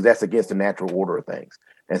 because that's against the natural order of things.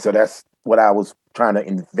 And so that's what I was trying to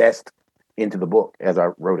invest into the book as I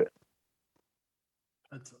wrote it.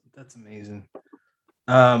 That's amazing.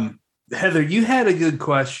 Heather, you had a good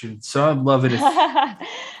question, so I'd love it if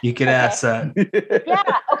you could ask that. Yeah.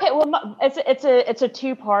 Okay. Well, it's a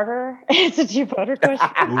two-parter. It's a two-parter question.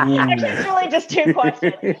 Actually, it's really just two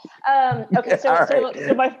questions. Okay. So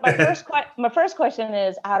my first question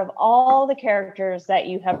is: out of all the characters that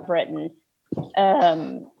you have written,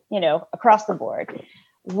 across the board,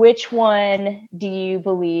 which one do you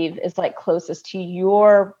believe is closest to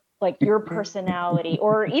your personality,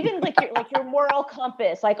 or even your moral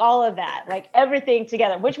compass, all of that, everything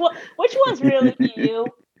together? Which one's really you?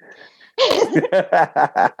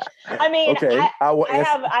 I mean, okay,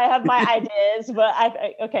 I have my ideas, but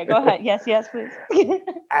okay, go ahead. Yes, please.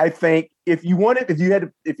 I think if you had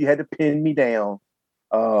to pin me down,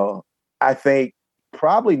 I think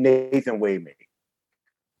probably Nathan Waymaker.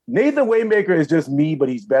 Nathan Waymaker is just me, but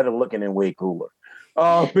he's better looking and way cooler.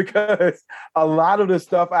 Because a lot of the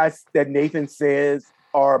stuff that Nathan says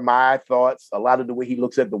are my thoughts. A lot of the way he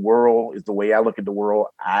looks at the world is the way I look at the world.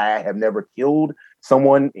 I have never killed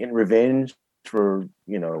someone in revenge for,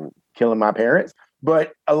 killing my parents.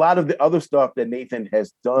 But a lot of the other stuff that Nathan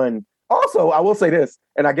has done. Also, I will say this,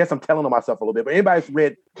 and I guess I'm telling on myself a little bit, but anybody's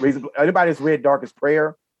read Darkest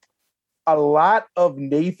Prayer, a lot of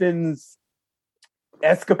Nathan's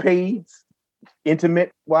escapades,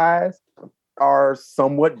 intimate-wise, are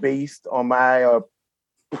somewhat based on my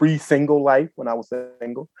pre-single life when I was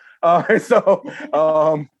single.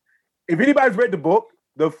 If anybody's read the book,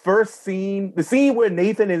 the scene where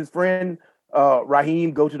Nathan and his friend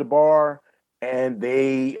Raheem go to the bar and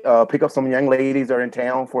they pick up some young ladies that are in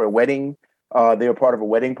town for a wedding. They are part of a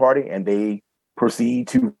wedding party and they proceed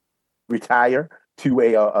to retire to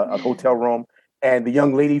a hotel room, and the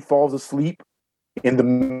young lady falls asleep in the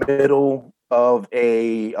middle of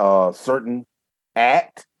a certain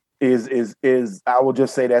act is I will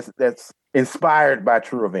just say that's inspired by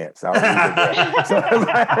true events. So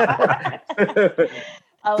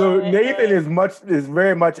Nathan is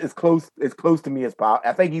very much as close to me as possible.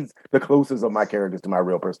 I think he's the closest of my characters to my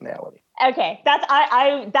real personality. Okay,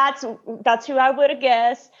 that's who I would have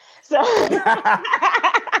guessed. So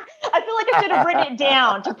I feel like I should have written it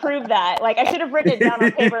down to prove that. I should have written it down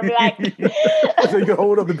on paper and be like, so you can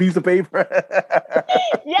hold up the piece of paper.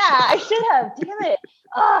 Yeah, I should have. Damn it.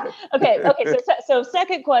 Okay. So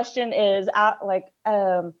second question is out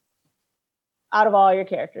of all your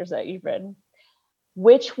characters that you've written,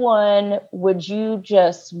 which one would you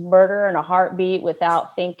just murder in a heartbeat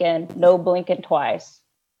without thinking, no blinking twice?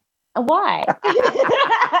 And why?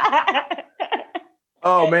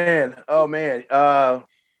 Oh man.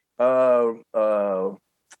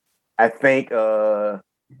 I think the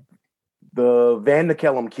Van de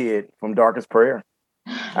Kellum kid from Darkest Prayer.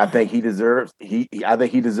 I think he deserves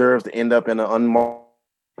to end up in an unmarked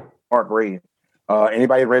grave.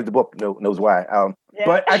 Anybody who read the book knows why.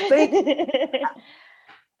 But I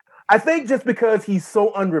think just because he's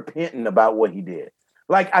so unrepentant about what he did.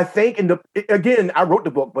 Like I think I wrote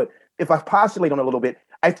the book, but if I postulate on it a little bit,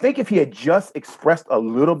 I think if he had just expressed a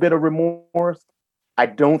little bit of remorse, I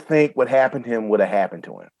don't think what happened to him would have happened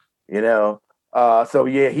to him. So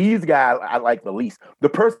yeah, he's the guy I like the least. The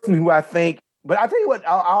person who I think, but I'll tell you what,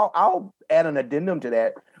 I'll add an addendum to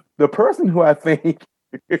that. The person who I think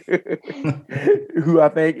is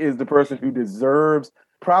the person who deserves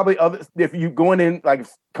probably if you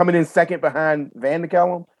coming in second behind Van de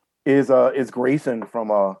Kellum is Grayson from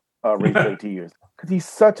Razorblade Tears, because he's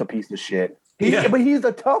such a piece of shit. But he's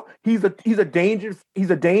a dangerous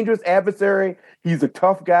adversary. He's a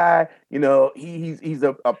tough guy. He's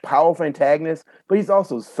a powerful antagonist, but he's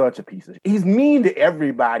also such a piece of shit. He's mean to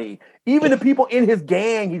everybody, even the people in his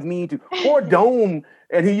gang. He's mean to. Poor Dome,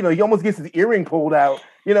 and he almost gets his earring pulled out.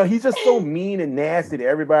 He's just so mean and nasty to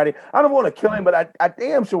everybody. I don't want to kill him, but I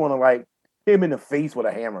damn sure want to hit him in the face with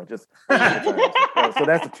a hammer. Just so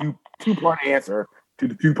that's a two-part answer to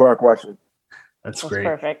the two-part question. That's great.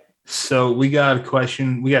 Perfect. So we got a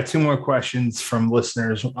question. We got two more questions from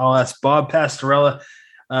listeners. I'll ask Bob Pastorella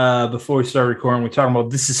before we start recording. We're talking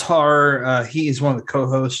about This Is Horror. He is one of the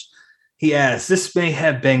co-hosts. He asks, this may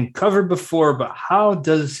have been covered before, but how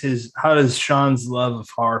does Shawn's love of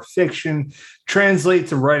horror fiction translate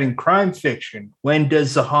to writing crime fiction? When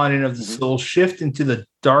does the haunting of the soul shift into the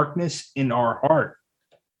darkness in our heart?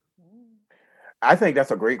 I think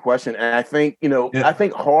that's a great question. And I think, I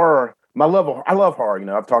think horror, I love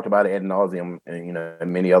horror. I've talked about it ad nauseum and,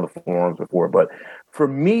 in many other forums before. But for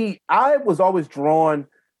me, I was always drawn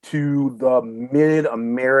to the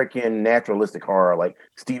mid-American naturalistic horror, like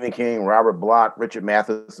Stephen King, Robert Bloch, Richard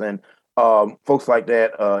Matheson, folks like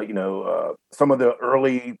that. Some of the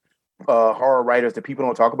early horror writers that people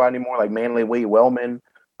don't talk about anymore, like Manly Wade Wellman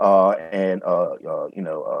and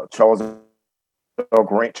Charles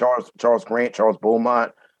Grant, Charles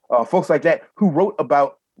Beaumont, folks like that who wrote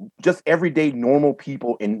about just everyday normal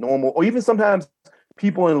people in normal, or even sometimes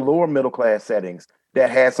people in lower middle class settings that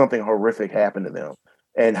had something horrific happen to them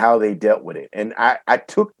and how they dealt with it. And I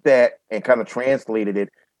took that and kind of translated it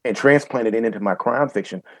and transplanted it into my crime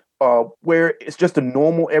fiction, where it's just a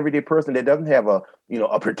normal everyday person that doesn't have a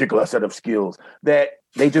particular set of skills, that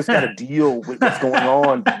they just got to deal with what's going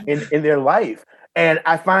on in their life. And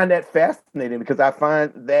I find that fascinating because I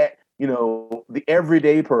find that, the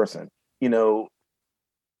everyday person,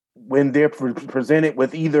 when they're presented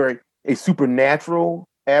with either a supernatural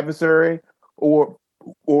adversary or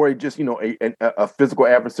just a physical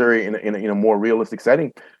adversary in a more realistic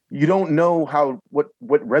setting, you don't know what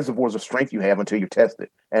reservoirs of strength you have until you test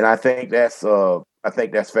it. And I think that's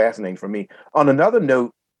fascinating for me. On another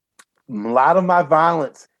note, a lot of my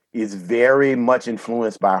violence is very much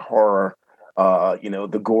influenced by horror.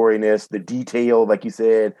 The goriness, the detail, like you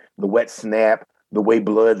said, the wet snap, the way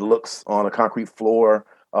blood looks on a concrete floor.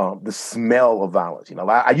 The smell of violence.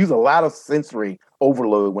 I use a lot of sensory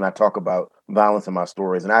overload when I talk about violence in my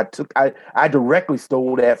stories, and I directly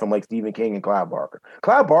stole that from like Stephen King and Clive Barker.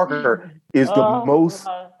 Clive Barker is the most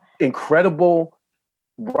incredible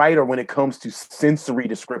writer when it comes to sensory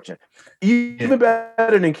description, even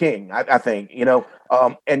better than King, I think.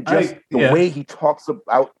 And just the way he talks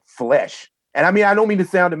about flesh. And I mean, I don't mean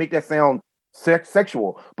to make that sound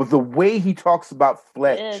sexual, but the way he talks about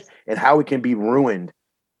flesh and how it can be ruined.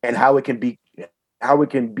 And how it can be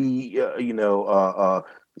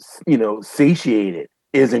satiated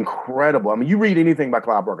is incredible. I mean, you read anything by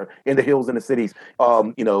Clive Barker, In the Hills and the Cities,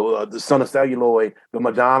 The Son of Celluloid, The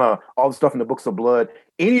Madonna, all the stuff in the Books of Blood,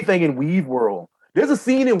 anything in Weave World. There's a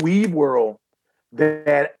scene in Weave World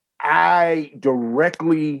that I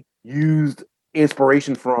directly used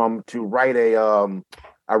inspiration from to write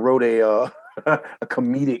I wrote a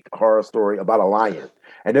comedic horror story about a lion.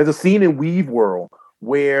 And there's a scene in Weave World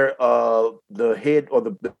where the head or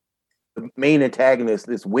the main antagonist,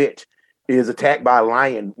 this witch, is attacked by a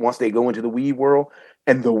lion once they go into the Weave World.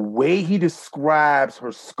 And the way he describes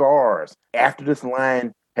her scars after this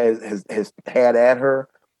lion has had at her,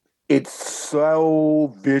 it's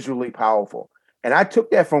so visually powerful. And I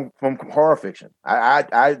took that from horror fiction.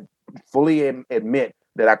 I fully admit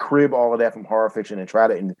that I crib all of that from horror fiction and try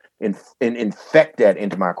to infect that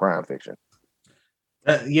into my crime fiction.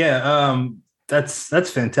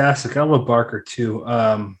 That's fantastic. I love Barker too.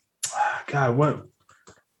 God, what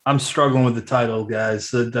I'm struggling with the title, guys.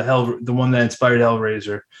 The one that inspired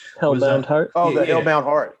Hellraiser. Hellbound Heart. Oh, the Hellbound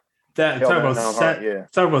Heart. Talk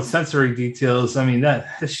about sensory details. I mean,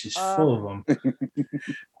 that's just full of them.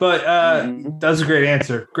 But that was a great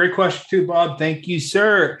answer. Great question too, Bob. Thank you,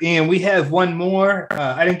 sir. And we have one more.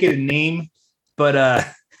 I didn't get a name, but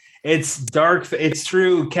it's Dark. It's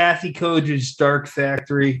through Kathy Koja's Dark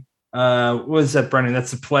Factory. What is that, Brennan?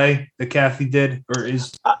 That's a play that Kathy did, or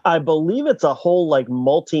is? I believe it's a whole like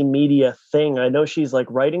multimedia thing. I know she's like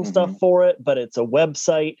writing stuff for it, but it's a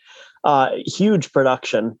website. Huge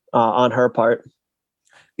production on her part.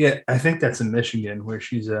 Yeah, I think that's in Michigan where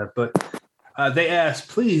she's at. But they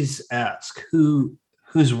please ask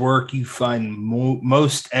whose work you find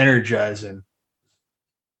most energizing.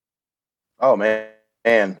 Oh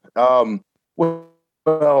man.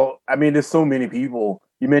 Well, I mean, there's so many people.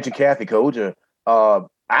 You mentioned Kathy Koja.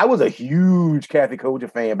 I was a huge Kathy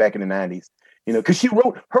Koja fan back in the 90s, because she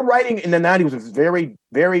wrote her writing in the 90s was very,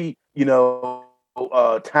 very,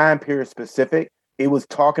 time period specific. It was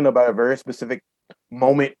talking about a very specific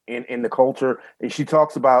moment in the culture. And she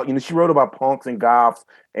talks about, she wrote about punks and goths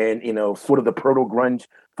and, sort of the proto grunge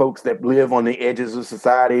folks that live on the edges of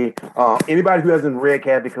society. Anybody who hasn't read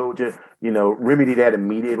Kathy Koja, remedy that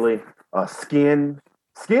immediately. Skin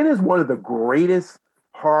is one of the greatest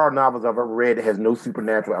horror novels I've ever read that has no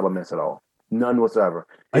supernatural elements at all. None whatsoever.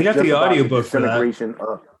 I got the audiobook for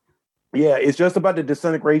that. It's just about the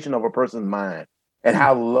disintegration of a person's mind and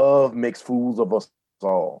how love makes fools of us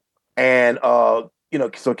all. And,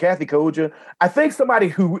 so Kathy Koja, I think somebody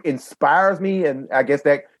who inspires me, and I guess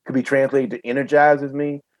that could be translated to energizes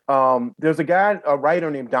me. There's a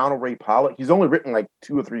writer named Donald Ray Pollock. He's only written like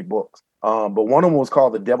 2 or 3 books, but one of them was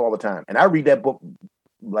called The Devil All the Time. And I read that book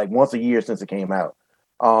like once a year since it came out.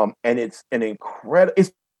 And it's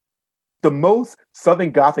it's the most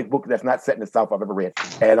Southern Gothic book that's not set in the South I've ever read.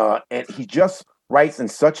 And he just writes in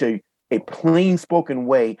such a plain spoken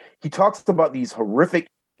way. He talks about these horrific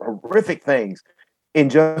things in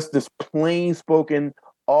just this plain spoken,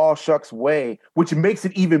 all shucks way, which makes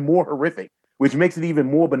it even more horrific, which makes it even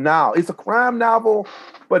more banal. It's a crime novel,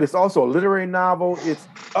 but it's also a literary novel.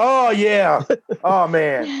 Oh man.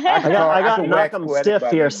 I got Knock'em Stiff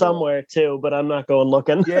here somewhere too, but I'm not going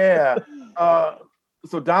looking. Yeah.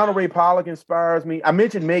 So Donald Ray Pollock inspires me. I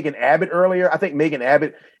mentioned Megan Abbott earlier. I think Megan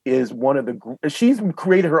Abbott is she's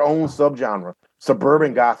created her own subgenre,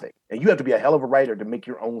 suburban gothic. And you have to be a hell of a writer to make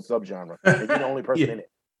your own subgenre. And you're the only person in it.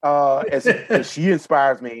 As she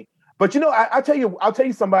inspires me. But I'll tell you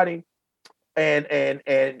somebody, and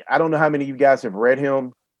I don't know how many of you guys have read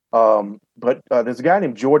him, but there's a guy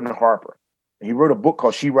named Jordan Harper. He wrote a book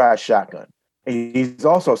called She Rides Shotgun. And he's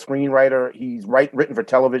also a screenwriter. He's written for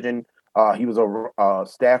television. He was a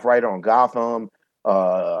staff writer on Gotham.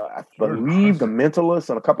 I believe The Mentalist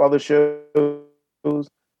and a couple other shows.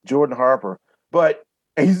 Jordan Harper, but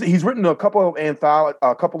he's written a couple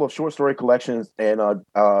of short story collections, and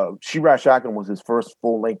She Rides Shotgun was his first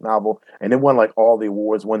full length novel, and it won like all the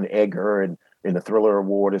awards, won the Edgar and the Thriller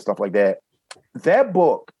Award and stuff like that. That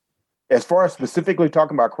book, as far as specifically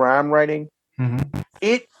talking about crime writing,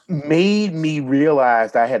 it made me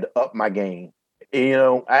realize I had to up my game.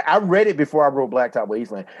 I read it before I wrote Blacktop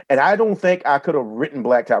Wasteland, and I don't think I could have written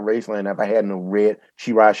Blacktop Wasteland if I hadn't read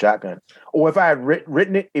She Rides Shotgun. Or if I had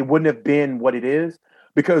written it, it wouldn't have been what it is,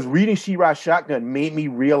 because reading She Rides Shotgun made me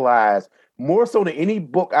realize, more so than any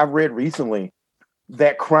book I've read recently,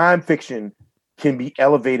 that crime fiction can be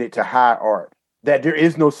elevated to high art, that there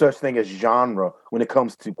is no such thing as genre when it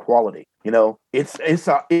comes to quality. It's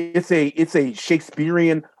a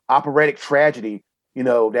Shakespearean operatic tragedy,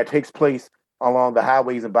 that takes place along the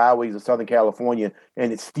highways and byways of Southern California,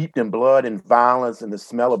 and it's steeped in blood and violence and the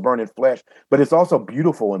smell of burning flesh, but it's also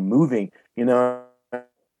beautiful and moving, and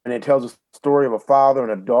it tells a story of a father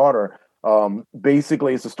and a daughter.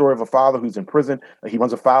 Basically, it's a story of a father who's in prison. He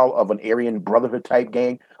runs afoul of an Aryan Brotherhood type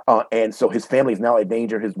gang, and so his family is now in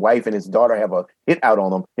danger. His wife and his daughter have a hit out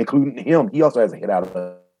on him, including him. He also has a hit out of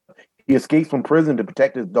them. He escapes from prison to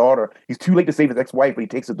protect his daughter. He's too late to save his ex-wife, but he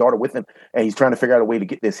takes his daughter with him, and he's trying to figure out a way to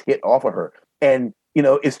get this hit off of her. And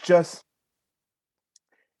it's just,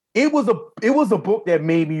 it was a book that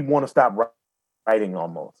made me want to stop writing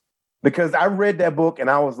almost, because I read that book and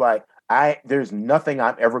I was like, there's nothing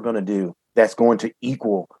I'm ever going to do that's going to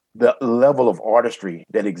equal the level of artistry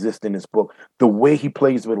that exists in this book, the way he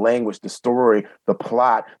plays with language, the story, the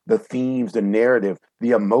plot, the themes, the narrative,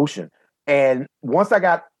 the emotion. And once I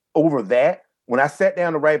got over that, when I sat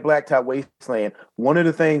down to write Blacktop Wasteland, one of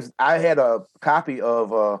the things, I had a copy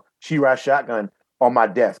of She Rides Shotgun on my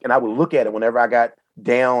desk, and I would look at it whenever I got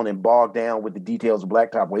down and bogged down with the details of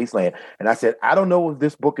Blacktop Wasteland. And I said, I don't know if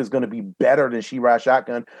this book is going to be better than She Rides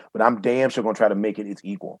Shotgun, but I'm damn sure going to try to make it its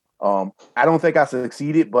equal. I don't think I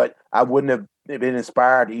succeeded, but I wouldn't have been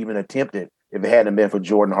inspired to even attempt it if it hadn't been for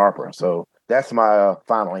Jordan Harper. So that's my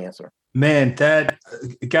final answer. Man, that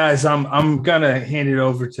guys, I'm gonna hand it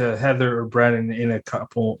over to Heather or Brennan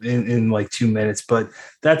in like 2 minutes, but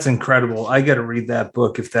that's incredible. I got to read that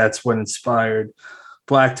book if that's what inspired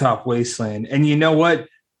Blacktop Wasteland. And you know what?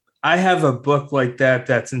 I have a book like that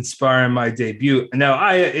that's inspiring my debut.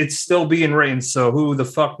 Now, it's still being written, so who the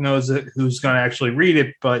fuck knows who's going to actually read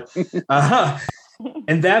it? But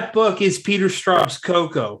and that book is Peter Straub's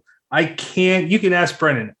Coco. You can ask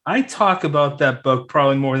Brennan. I talk about that book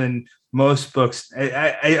probably more than most books.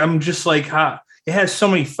 I'm just like, it has so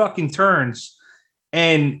many fucking turns,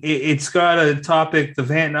 and it's got a topic, the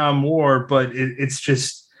Vietnam War, but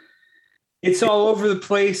it's all over the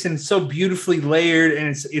place, and it's so beautifully layered,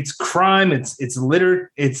 and it's crime, it's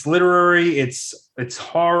literary, it's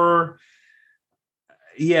horror.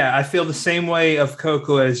 Yeah, I feel the same way of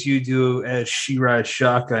Coco as you do as She Rides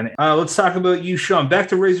Shotgun. Let's talk about you, Shawn. Back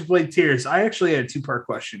to Razorblade Tears. I actually had a 2-part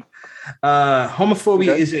question.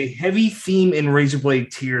 Homophobia is a heavy theme in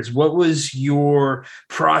Razorblade Tears. What was your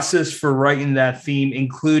process for writing that theme,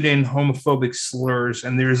 including homophobic slurs?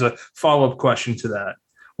 And there's a follow-up question to that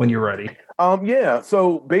when you're ready. Yeah.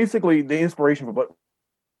 So basically, the inspiration for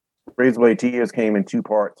Razorblade Tears came in 2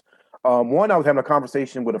 parts. One, I was having a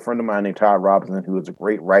conversation with a friend of mine named Todd Robinson, who is a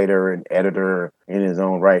great writer and editor in his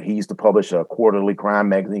own right. He used to publish a quarterly crime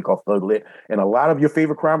magazine called Thug Lit, and a lot of your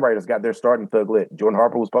favorite crime writers got their start in Thug Lit. Jordan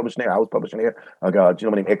Harper was publishing there. I was publishing there. A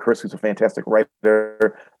gentleman named Ed Kurtz, who's a fantastic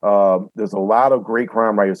writer. There's a lot of great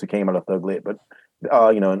crime writers who came out of Thug Lit, but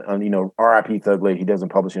R.I.P. Thug Lit. He doesn't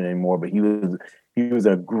publish it anymore, but he was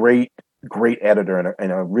a great editor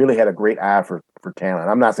and really had a great eye for talent.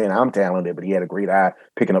 I'm not saying I'm talented, but he had a great eye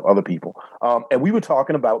picking up other people. And we were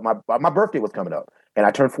talking about my birthday was coming up, and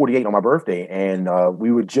I turned 48 on my birthday, and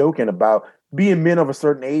we were joking about being men of a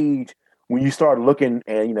certain age when you start looking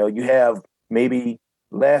and you have maybe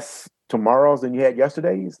less tomorrows than you had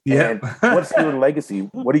yesterdays. Yeah. And what's your legacy?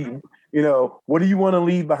 What do you want to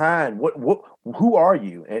leave behind? Who are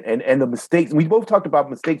you? And the mistakes. We both talked about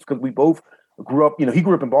mistakes because we both grew up, he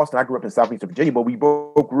grew up in Boston, I grew up in Southeastern Virginia, but we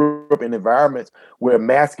both grew up in environments where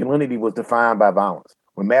masculinity was defined by violence.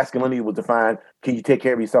 When masculinity was defined, can you take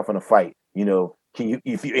care of yourself in a fight?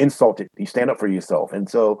 If you're insulted, you stand up for yourself. And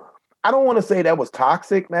so I don't want to say that was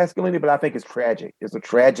toxic masculinity, but I think it's tragic. It's a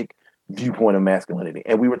tragic viewpoint of masculinity.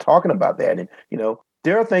 And we were talking about that. And,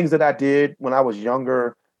 there are things that I did when I was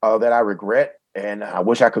younger that I regret, and I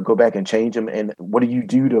wish I could go back and change them. And what do you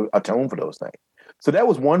do to atone for those things? So that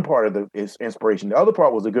was one part of the inspiration. The other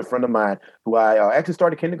part was a good friend of mine who I actually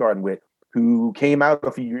started kindergarten with, who came out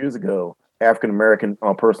a few years ago, African-American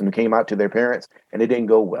person who came out to their parents, and it didn't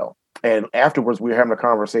go well. And afterwards, we were having a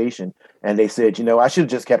conversation, and they said, I should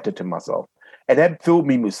have just kept it to myself. And that filled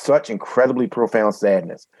me with such incredibly profound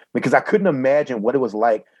sadness, because I couldn't imagine what it was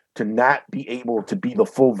like to not be able to be the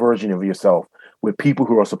full version of yourself with people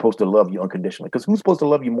who are supposed to love you unconditionally. Because who's supposed to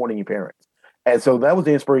love you more than your parents? And so that was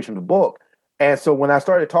the inspiration of the book. And so when I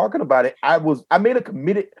started talking about it, I made a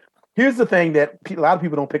committed. Here's the thing that a lot of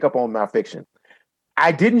people don't pick up on my fiction.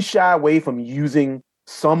 I didn't shy away from using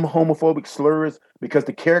some homophobic slurs because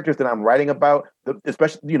the characters that I'm writing about,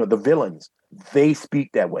 especially, the villains, they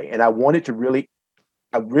speak that way. And I really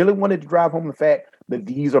wanted to drive home the fact that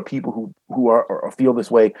these are people who are or feel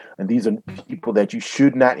this way. And these are people that you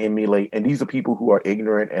should not emulate. And these are people who are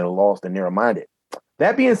ignorant and lost and narrow-minded.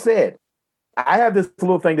 That being said, I have this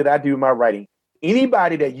little thing that I do in my writing.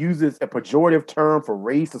 Anybody that uses a pejorative term for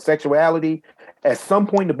race or sexuality, at some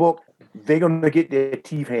point in the book, they're going to get their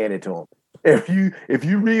teeth handed to them. If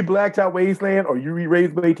you read Blacktop Wasteland or you read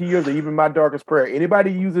Razorblade Tears or even My Darkest Prayer,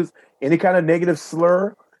 anybody uses any kind of negative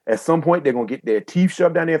slur, at some point they're going to get their teeth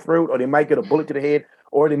shoved down their throat, or they might get a bullet to the head,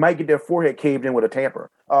 or they might get their forehead caved in with a tamper.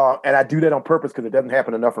 And I do that on purpose because it doesn't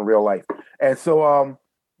happen enough in real life. And so,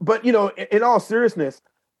 but in all seriousness,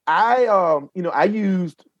 I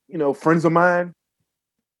used friends of mine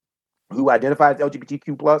who identify as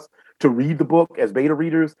LGBTQ+ to read the book as beta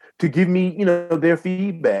readers to give me, their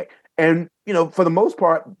feedback. And, for the most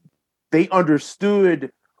part, they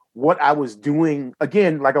understood what I was doing.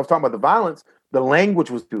 Again, like I was talking about the violence, The language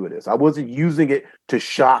was gratuitous. I wasn't using it to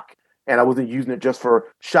shock, and I wasn't using it just for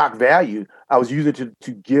shock value. I was using it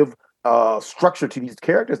to give structure to these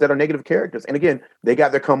characters that are negative characters. And again, they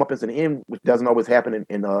got their comeuppance in the end, which doesn't always happen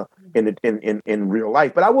in real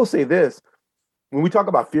life. But I will say this: when we talk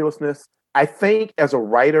about fearlessness, I think as a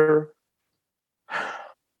writer,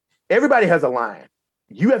 everybody has a line.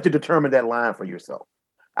 You have to determine that line for yourself.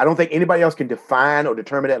 I don't think anybody else can define or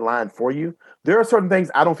determine that line for you. There are certain things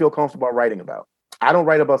I don't feel comfortable writing about. I don't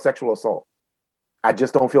write about sexual assault. I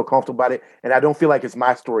just don't feel comfortable about it, and I don't feel like it's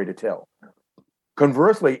my story to tell.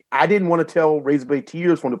 Conversely, I didn't want to tell Razorblade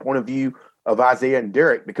Tears from the point of view of Isaiah and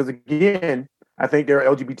Derek, because again, I think there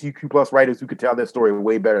are LGBTQ plus writers who could tell that story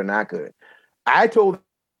way better than I could. I told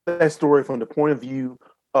that story from the point of view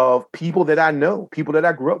of people that I know, people that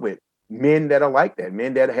I grew up with, men that are like that,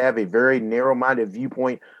 men that have a very narrow-minded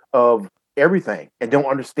viewpoint of everything and don't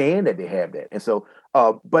understand that they have that. And so,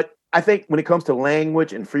 but I think when it comes to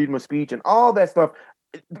language and freedom of speech and all that stuff,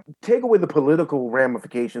 take away the political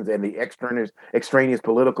ramifications and the extraneous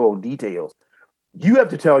political details. You have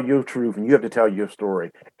to tell your truth and you have to tell your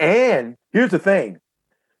story. And here's the thing.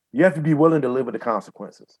 You have to be willing to live with the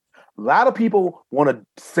consequences. A lot of people want to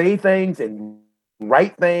say things and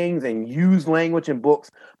write things and use language in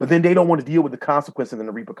books, but then they don't want to deal with the consequences and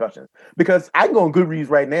the repercussions. Because I can go on Goodreads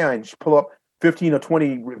right now and pull up 15 or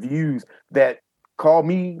 20 reviews that call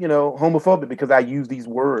me, homophobic because I use these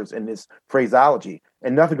words and this phraseology,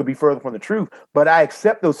 and nothing could be further from the truth. But I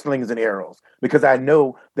accept those slings and arrows because I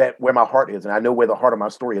know that where my heart is, and I know where the heart of my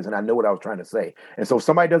story is, and I know what I was trying to say. And so if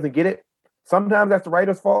somebody doesn't get it, sometimes that's the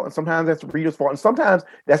writer's fault, and sometimes that's the reader's fault, and sometimes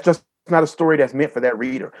that's just not a story that's meant for that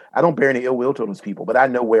reader. I don't bear any ill will to those people, but I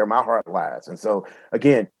know where my heart lies. And so,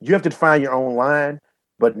 again, you have to define your own line,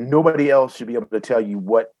 but nobody else should be able to tell you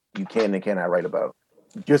what you can and cannot write about.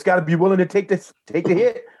 You just got to be willing to take the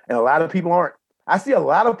hit, and a lot of people aren't. I see a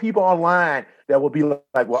lot of people online that will be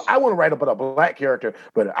like, well, I want to write about a black character,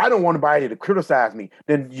 but I don't want anybody to criticize me.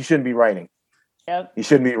 Then you shouldn't be writing. Yep. You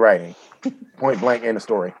shouldn't be writing. Point blank, end of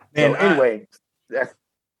story. And so anyway, that's...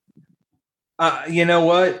 you know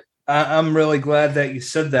what? I'm really glad that you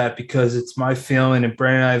said that, because it's my feeling, and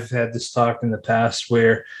Brandon and I have had this talk in the past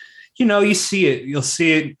where, you see it, you'll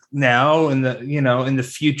see it now in the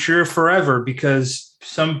future forever, because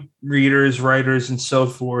some readers, writers, and so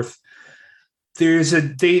forth,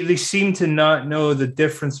 they seem to not know the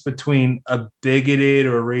difference between a bigoted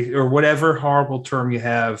or whatever horrible term you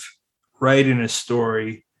have writing a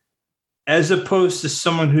story, as opposed to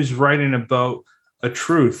someone who's writing about a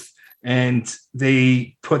truth. And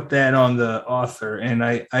they put that on the author. And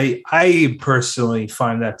I personally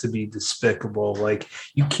find that to be despicable. Like,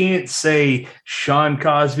 you can't say Shawn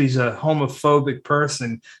Cosby's a homophobic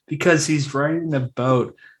person because he's writing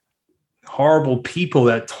about horrible people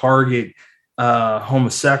that target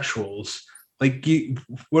homosexuals. Like,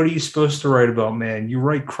 what are you supposed to write about, man? You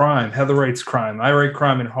write crime. Heather writes crime. I write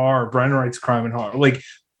crime and horror. Brandon writes crime and horror. Like,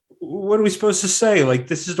 what are we supposed to say? Like,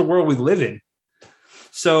 this is the world we live in.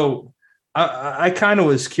 So I kind of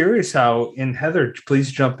was curious how, and Heather,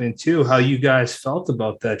 please jump in too, how you guys felt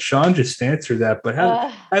about that. Shawn just answered that, but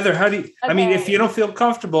Heather, how do you, okay. I mean, if you don't feel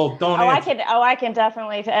comfortable, don't answer. I can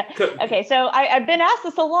definitely. Okay. So I've been asked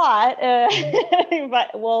this a lot,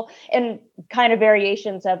 but and kind of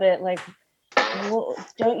variations of it. Like,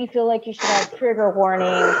 don't you feel like you should have trigger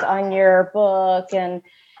warnings on your book? And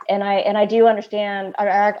I do understand.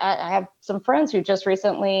 I have some friends who just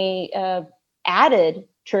recently added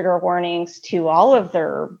trigger warnings to all of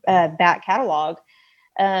their back catalog,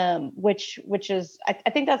 which is I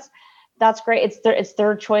think that's great. It's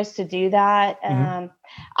their choice to do that. Mm-hmm.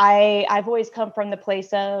 I've always come from the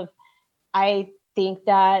place of, I think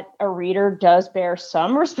that a reader does bear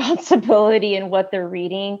some responsibility in what they're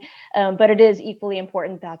reading, but it is equally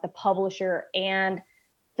important that the publisher and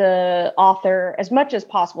the author, as much as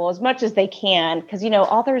possible, as much as they can, because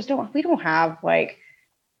authors don't have like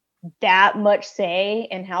that much say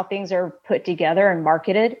in how things are put together and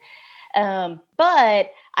marketed.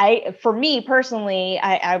 But for me personally,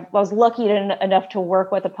 I was lucky enough to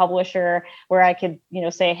work with a publisher where I could,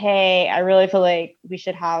 say, hey, I really feel like we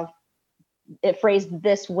should have it phrased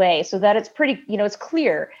this way so that it's pretty, it's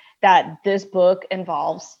clear that this book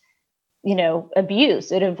involves,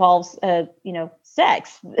 abuse. It involves,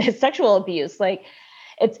 sex, sexual abuse. Like,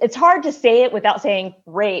 it's hard to say it without saying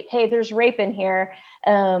rape. Hey, there's rape in here.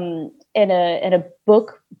 In a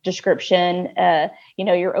book description,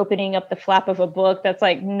 you're opening up the flap of a book. That's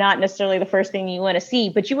like not necessarily the first thing you want to see,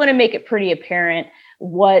 but you want to make it pretty apparent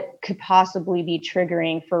what could possibly be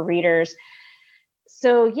triggering for readers.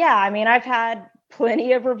 So yeah, I mean, I've had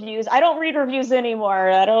plenty of reviews. I don't read reviews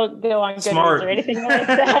anymore. I don't go on Goodreads or anything like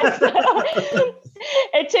that. So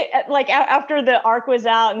it took, like, after the arc was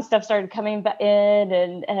out and stuff started coming in,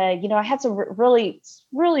 and I had some really,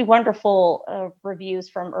 really wonderful reviews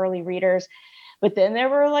from early readers. But then there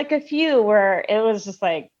were like a few where it was just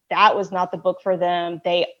like, that was not the book for them.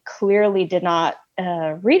 They clearly did not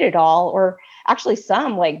read it all, or actually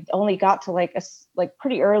some like only got to like a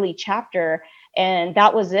pretty early chapter, and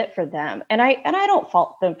that was it for them. And I don't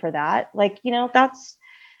fault them for that. Like, that's,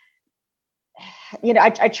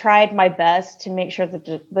 I tried my best to make sure that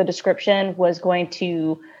the description was going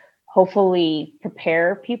to hopefully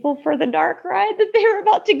prepare people for the dark ride that they were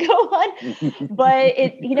about to go on. But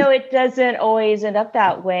it doesn't always end up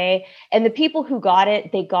that way. And the people who got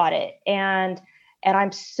it, they got it. And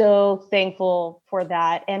I'm so thankful for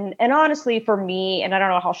that. And honestly, for me, and I don't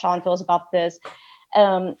know how Shawn feels about this,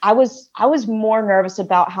 I was more nervous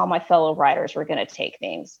about how my fellow writers were going to take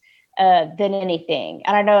things than anything.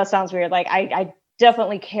 And I know it sounds weird. Like, I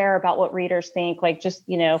definitely care about what readers think, like, just,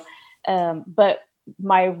 but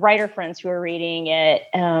my writer friends who are reading it,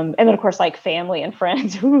 and then of course like family and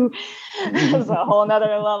friends who is a whole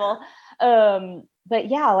nother level. But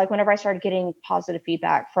yeah, like whenever I started getting positive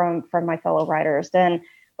feedback from my fellow writers, then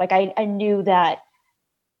like I knew that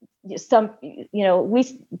some,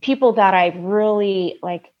 people that I really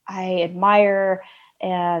like, I admire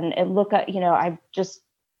and look at,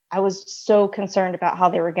 I was so concerned about how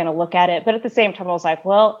they were going to look at it. But at the same time, I was like,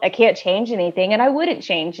 well, I can't change anything, and I wouldn't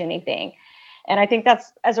change anything. And I think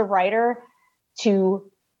that's, as a writer, to,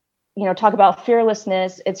 talk about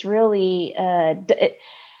fearlessness, it's really,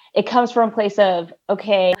 it comes from a place of,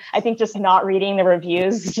 okay, I think just not reading the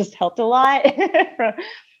reviews just helped a lot,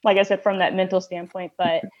 like I said, from that mental standpoint.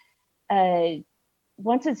 But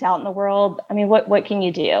once it's out in the world, I mean, what can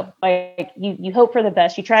you do? Like, you hope for the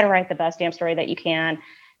best. You try to write the best damn story that you can.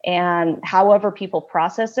 And however people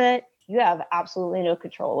process it, you have absolutely no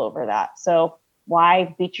control over that. So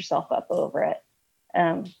why beat yourself up over it?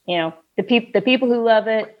 The people who love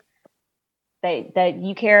it, that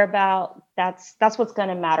you care about, that's what's going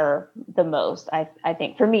to matter the most. I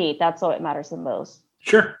think for me, that's what matters the most.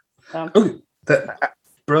 Sure. Okay.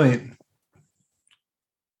 Brilliant.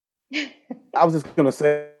 I was just going to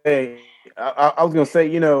say,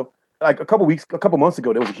 like a couple months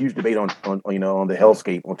ago, there was a huge debate on the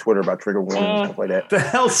hellscape on Twitter about trigger warning and stuff like that. The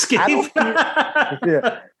hellscape.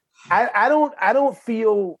 I don't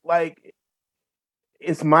feel like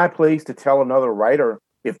it's my place to tell another writer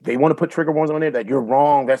if they want to put trigger warnings on there that you're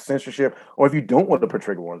wrong, that's censorship, or if you don't want to put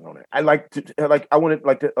trigger warnings on it.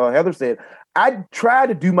 Heather said, I try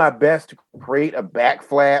to do my best to create a back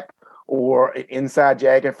flap or an inside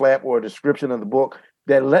jacket flap or a description of the book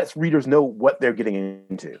that lets readers know what they're getting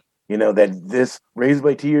into. That this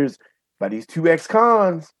Razorblade Tears by these two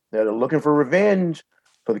ex-cons that are looking for revenge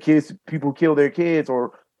for the people who kill their kids,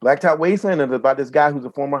 or Blacktop Wasteland is about this guy who's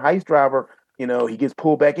a former heist driver. He gets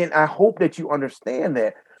pulled back in. I hope that you understand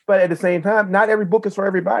that. But at the same time, not every book is for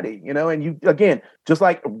everybody, and you, again, just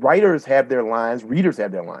like writers have their lines, readers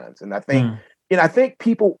have their lines. And I think, I think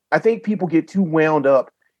people get too wound up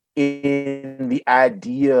in the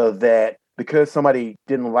idea that because somebody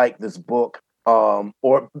didn't like this book,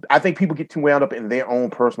 or I think people get too wound up in their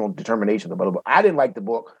own personal determination about a book. I didn't like the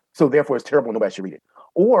book, so therefore it's terrible. Nobody should read it.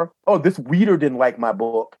 Or, this reader didn't like my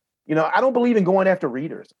book. I don't believe in going after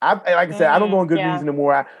readers. Like I said, I don't go on Goodreads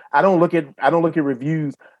anymore. I don't look at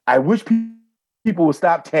reviews. I wish people would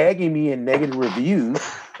stop tagging me in negative reviews.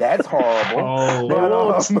 That's horrible.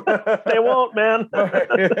 They won't, man.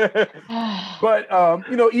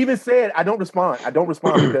 But even said, I don't respond.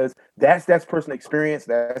 Because that's personal experience.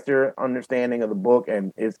 That's their understanding of the book,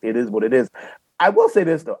 and it is what it is. I will say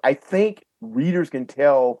this though. I think readers can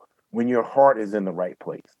tell when your heart is in the right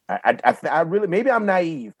place. I really, maybe I'm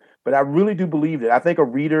naive, but I really do believe that. I think a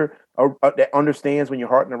reader that understands when your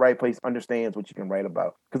heart in the right place understands what you can write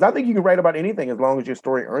about. Because I think you can write about anything as long as your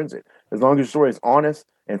story earns it. As long as your story is honest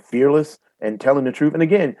and fearless and telling the truth. And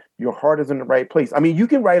again, your heart is in the right place. I mean, you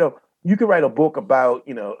can write a book about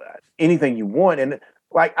anything you want. And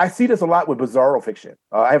like I see this a lot with bizarro fiction.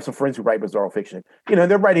 I have some friends who write bizarro fiction.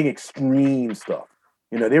 They're writing extreme stuff.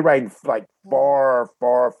 They're writing like far,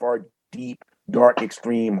 far, far deep, dark,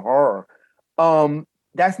 extreme horror.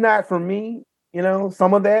 That's not for me.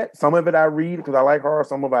 Some of it I read because I like horror.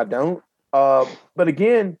 Some of it I don't. But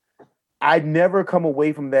again, I'd never come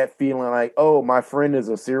away from that feeling like, oh, my friend is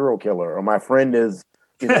a serial killer, or my friend is,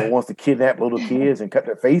 wants to kidnap little kids and cut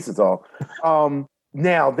their faces off.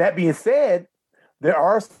 Now that being said, there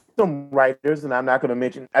are some writers, and I'm not going to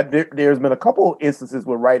mention, there's been a couple instances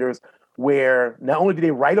with writers where not only did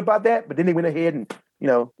they write about that, but then they went ahead and,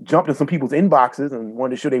 jumped in some people's inboxes and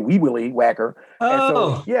wanted to show their wee willy whacker.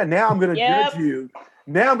 Oh. And so, now I'm going to judge you.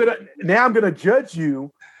 Now I'm going to judge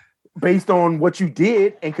you based on what you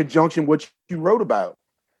did in conjunction with what you wrote about.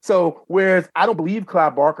 So, whereas I don't believe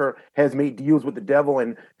Clive Barker has made deals with the devil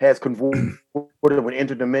and has convorted with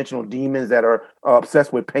interdimensional demons that are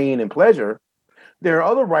obsessed with pain and pleasure, there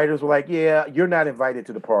are other writers who are like, yeah, you're not invited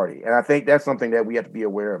to the party. And I think that's something that we have to be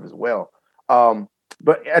aware of as well.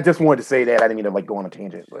 But I just wanted to say that. I didn't mean to go on a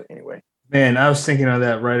tangent, but anyway. Man, I was thinking of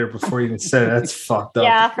that writer before you even said it. That's fucked up.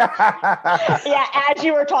 Yeah, as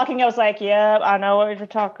you were talking, I was like, yeah, I know what you're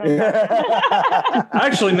talking about.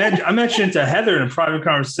 I mentioned to Heather in a private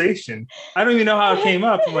conversation. I don't even know how it came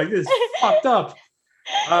up. I'm like, this is fucked up.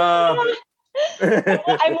 I'm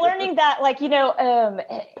learning that,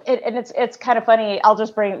 and it's kind of funny. I'll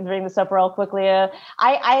just bring this up real quickly.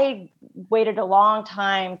 I waited a long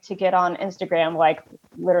time to get on Instagram, like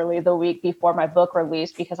literally the week before my book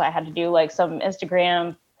released, because I had to do like some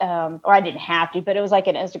Instagram, or I didn't have to, but it was like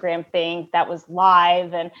an Instagram thing that was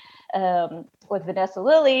live and with Vanessa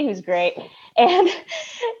Lilly, who's great. And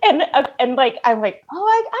like, I'm like, oh,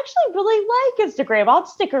 I actually really like Instagram. I'll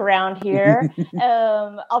stick around here.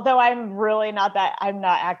 Although I'm not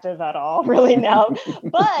active at all really now,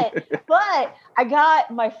 but I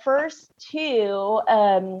got my first two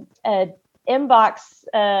inbox,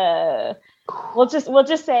 we'll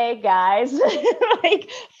just say guys like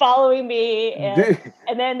following me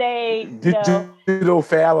and then they digital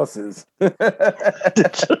phalluses.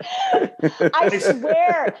 I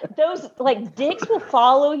swear those like dicks will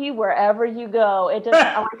follow you wherever you go. It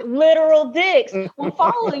doesn't like literal dicks will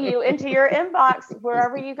follow you into your inbox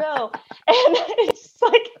wherever you go. And it's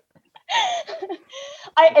like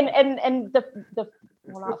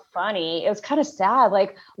well, not funny. It was kind of sad.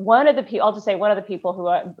 Like one of the people, I'll just say one of the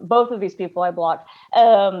people both of these people I blocked.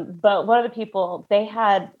 But one of the people, they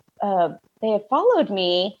had followed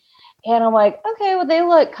me, and I'm like, okay, well, they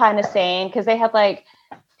look kind of sane because they had like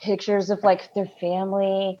pictures of like their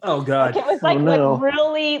family. Oh God. Like, it was like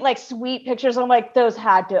really like sweet pictures. I'm like, those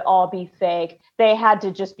had to all be fake. They had to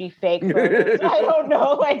just be fake photos. I don't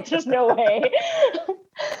know. Like, just no way.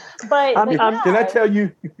 But can I tell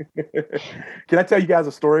you? Can I tell you guys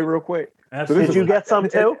a story real quick? So did you get some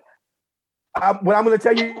too? I'm going to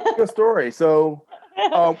tell you a story. So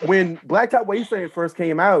when Blacktop Wasteland first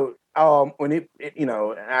came out, when it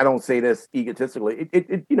I don't say this egotistically,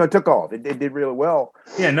 it took off. It did really well.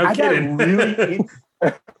 Yeah, no kidding.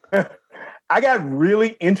 I got really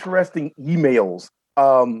interesting emails,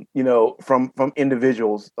 from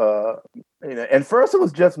individuals, and first it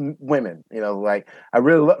was just women, like I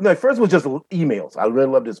really first it was just emails. I really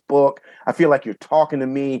love this book. I feel like you're talking to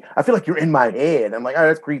me. I feel like you're in my head. I'm like, oh,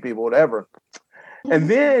 that's creepy, but whatever. And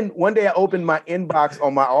then one day I opened my inbox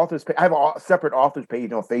on my author's page. I have a separate author's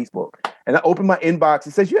page on Facebook. And I opened my inbox.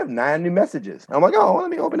 It says, you have 9 new messages. I'm like, oh,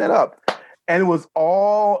 let me open that up. And it was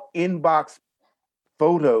all inbox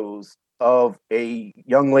photos of a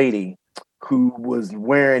young lady who was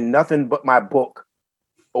wearing nothing but my book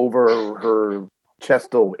over her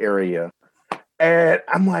chesto area. And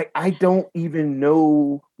I'm like, I don't even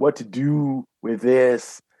know what to do with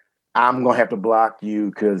this. I'm going to have to block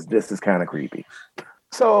you because this is kind of creepy.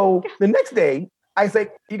 So the next day, I say,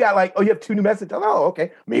 you got you have 2 new messages. Oh,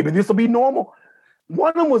 okay. Maybe this will be normal.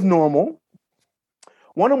 One of them was normal.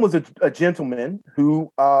 One of them was a gentleman who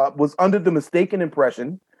was under the mistaken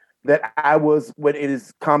impression that I was what it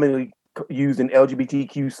is commonly used in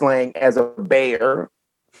LGBTQ slang as a bear.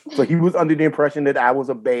 So he was under the impression that I was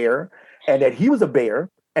a bear and that he was a bear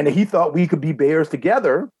and that he thought we could be bears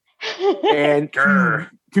together. And to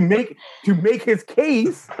make his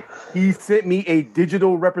case, he sent me a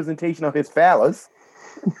digital representation of his phallus,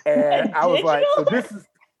 and I was like, "So this is."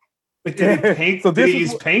 But did he paint? So did he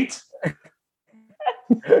use paint?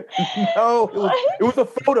 No, it was a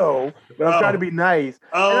photo, but I'm trying to be nice.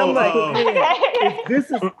 And I'm like, man,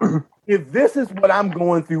 if this is what I'm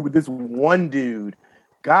going through with this one dude,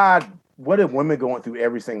 God, what are women going through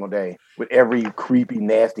every single day with every creepy,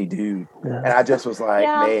 nasty dude? Yeah. And I just was like,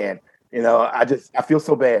 man, I feel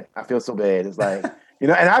so bad. I feel so bad. It's like,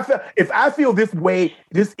 and if I feel this way,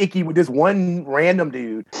 this icky with this one random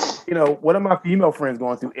dude, what are my female friends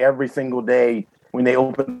going through every single day when they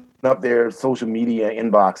open up their social media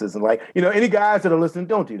inboxes and like, any guys that are listening,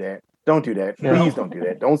 don't do that. Don't do that. No. Please don't do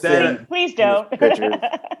that. Don't send please don't. Pictures.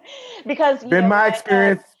 Because been my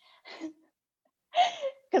experience.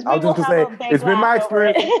 I was just gonna say, it's been my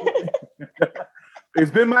experience.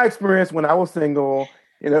 It's been my experience when I was single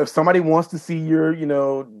if somebody wants to see your,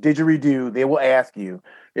 didgeridoo, they will ask you,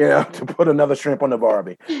 to put another shrimp on the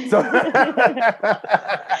Barbie. So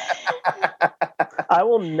I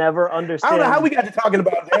will never understand. I don't know how we got to talking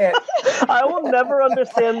about that. I will never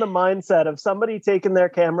understand the mindset of somebody taking their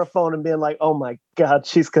camera phone and being like, "Oh my God,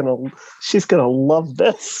 she's gonna love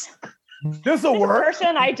this. This'll work."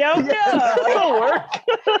 Person I don't know. This'll work."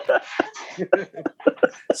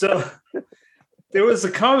 So there was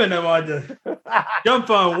a comment I wanted to jump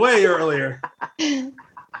on way earlier.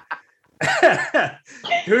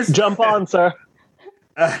 Jump on, sir.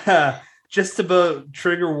 Just about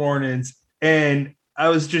trigger warnings. And I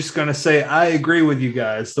was just going to say, I agree with you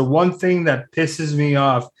guys. The one thing that pisses me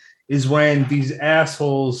off is when these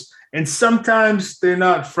assholes, and sometimes they're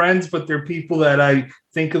not friends, but they're people that I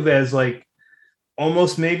think of as like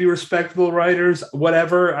almost maybe respectable writers,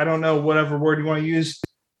 whatever. I don't know, whatever word you want to use,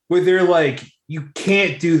 where they're like, you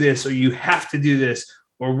can't do this or you have to do this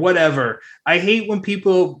or whatever. I hate when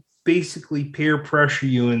people basically peer pressure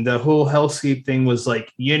you, and the whole hellscape thing was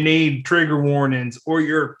like, you need trigger warnings or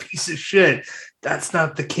you're a piece of shit. That's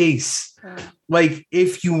not the case. Like,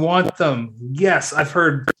 if you want them, yes, I've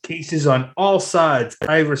heard cases on all sides.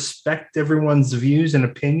 I respect everyone's views and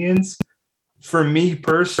opinions. For me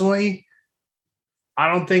personally,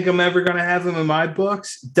 I don't think I'm ever going to have them in my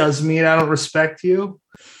books. Doesn't mean I don't respect you.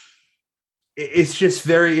 It's just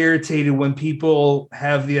very irritating when people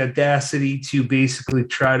have the audacity to basically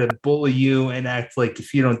try to bully you and act like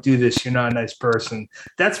if you don't do this, you're not a nice person.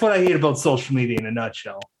 That's what I hate about social media in a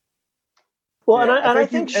nutshell. Well, yeah, and I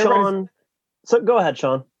think Shawn. So go ahead,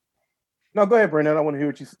 Shawn. No, go ahead, Brandon. I want to hear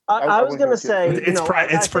what you. I was going to say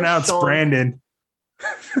it's pronounced Shawn, Brandon.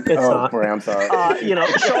 It's not. I'm sorry.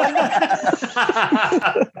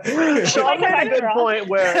 Shawn made a good point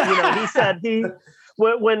where he said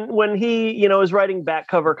when he is writing back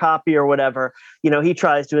cover copy or whatever, he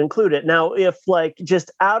tries to include it. Now, if like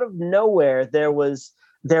just out of nowhere there was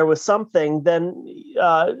something, then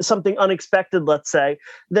something unexpected, let's say,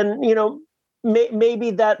 then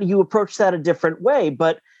maybe that you approach that a different way.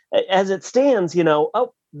 But as it stands,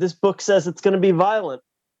 this book says it's going to be violent.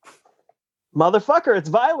 Motherfucker, it's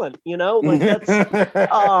violent, like that's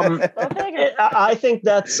I think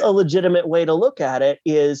that's a legitimate way to look at it,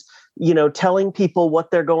 is telling people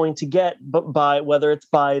what they're going to get, but by whether it's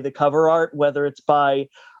by the cover art, whether it's by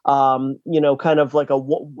kind of like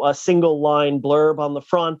a single line blurb on the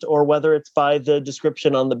front, or whether it's by the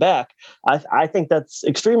description on the back. I think that's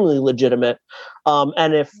extremely legitimate.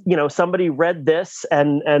 And if somebody read this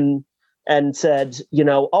and said,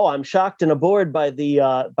 oh, I'm shocked and abhorred by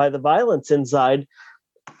the violence inside,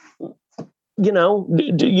 you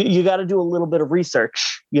got to do a little bit of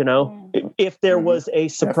research, if there was a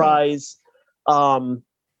surprise,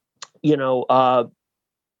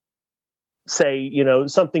 say,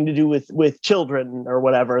 something to do with children or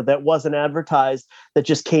whatever that wasn't advertised, that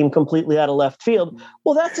just came completely out of left field.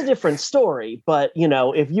 Well, that's a different story. But,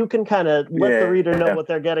 if you can kind of let the reader know what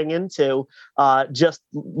they're getting into, just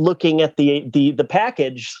looking at the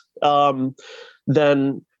package,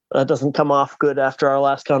 then that doesn't come off good after our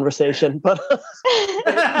last conversation. But,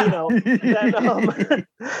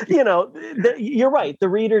 you're right. The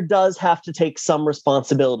reader does have to take some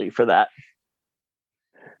responsibility for that.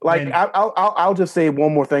 Like, I'll just say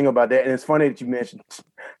one more thing about that. And it's funny that you mentioned,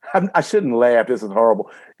 I shouldn't laugh. This is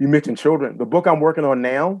horrible. You mentioned children. The book I'm working on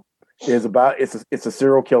now is about, it's a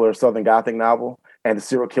serial killer Southern Gothic novel. And the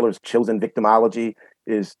serial killer's chosen victimology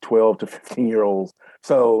is 12 to 15-year-olds.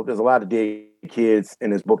 So there's a lot of dead kids in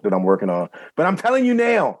this book that I'm working on. But I'm telling you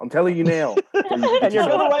now. And you're going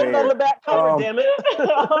to write it on the back cover, damn it.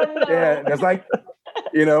 Oh, no. Yeah, that's like,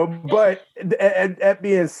 but that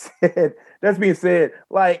being said,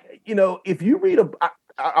 like, if you read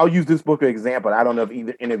I'll use this book as an example. I don't know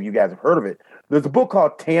if any of you guys have heard of it. There's a book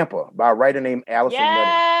called Tampa by a writer named Allison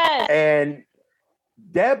Nutting. And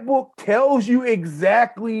that book tells you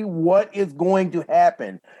exactly what is going to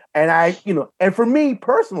happen. And and for me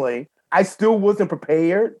personally, I still wasn't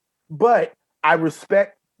prepared, but I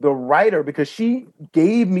respect the writer because she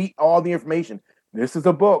gave me all the information. This is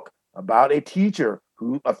a book about a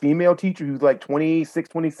female teacher who's like 26,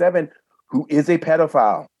 27, who is a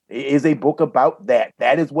pedophile. It is a book about that.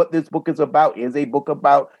 That is what this book is about. It is a book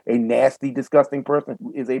about a nasty, disgusting person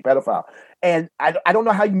who is a pedophile. And I don't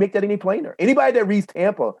know how you make that any plainer. Anybody that reads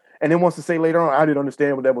Tampa and then wants to say later on, I didn't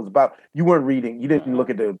understand what that was about, you weren't reading. You didn't look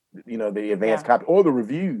at the advanced copy or the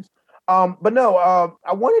reviews. But no,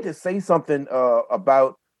 I wanted to say something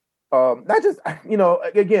about not just,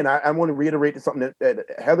 again, I want to reiterate something that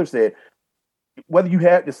Heather said. whether you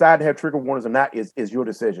decide to have trigger warnings or not is your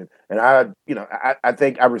decision. And I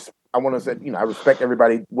think I want to say, I respect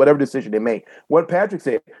everybody, whatever decision they make. What Patrick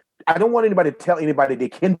said, I don't want anybody to tell anybody they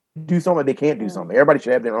can do something, they can't do something. Everybody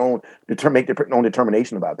should have their own make their own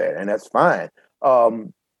determination about that, and that's fine.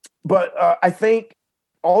 But I think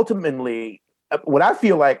ultimately, what I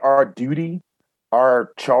feel like our duty,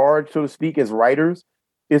 our charge, so to speak, as writers,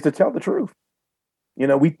 is to tell the truth.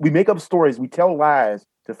 We make up stories, we tell lies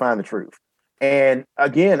to find the truth. And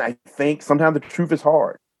again, I think sometimes the truth is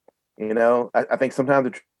hard. I think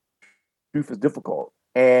sometimes the truth is difficult.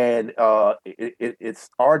 And it's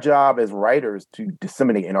our job as writers to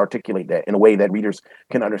disseminate and articulate that in a way that readers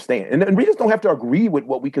can understand. And readers don't have to agree with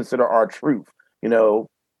what we consider our truth. There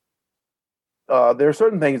are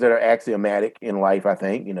certain things that are axiomatic in life, I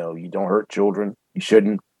think. You don't hurt children. You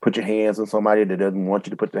shouldn't put your hands on somebody that doesn't want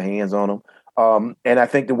you to put their hands on them. And I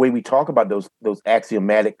think the way we talk about those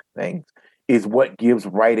axiomatic things is what gives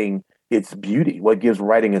writing its beauty, what gives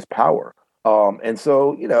writing its power. And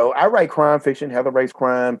so, I write crime fiction. Heather writes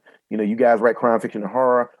crime. You guys write crime fiction and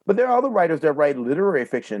horror. But there are other writers that write literary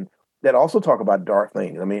fiction that also talk about dark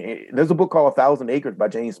things. I mean, there's a book called 1,000 Acres by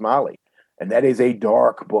James Smiley, and that is a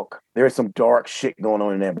dark book. There is some dark shit going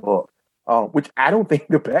on in that book, which I don't think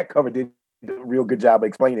the back cover did a real good job of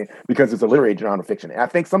explaining because it's a literary genre fiction. And I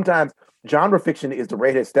think sometimes genre fiction is the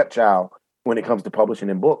redhead stepchild when it comes to publishing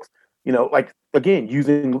in books. Like, again,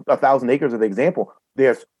 using 1,000 Acres as an example,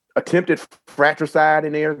 there's attempted fratricide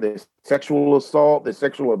in there, there's sexual assault, there's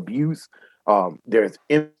sexual abuse, there's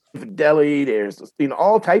infidelity, there's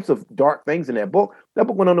all types of dark things in that book. That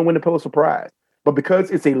book went on to win the Pulitzer Prize. But because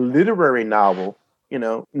it's a literary novel,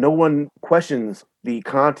 no one questions the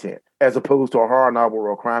content as opposed to a horror novel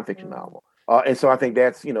or a crime fiction novel. And so I think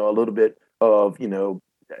that's, a little bit of,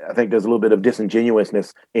 I think there's a little bit of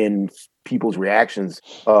disingenuousness in people's reactions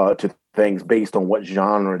to things based on what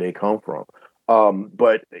genre they come from.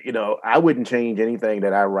 But I wouldn't change anything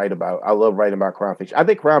that I write about. I love writing about crime fiction. I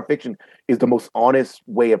think crime fiction is the most honest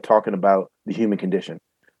way of talking about the human condition,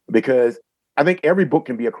 because I think every book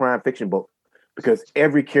can be a crime fiction book, because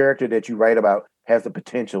every character that you write about has the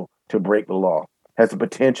potential to break the law, has the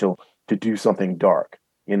potential to do something dark,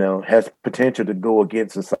 has potential to go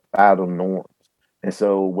against societal norms. And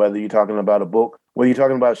so whether you're talking about a book, whether you're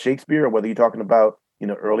talking about Shakespeare, or whether you're talking about,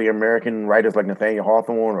 early American writers like Nathaniel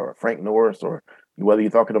Hawthorne or Frank Norris, or whether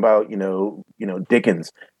you're talking about,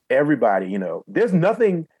 Dickens, everybody, there's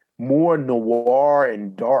nothing more noir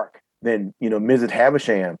and dark than, Mrs.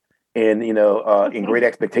 Havisham and, in Great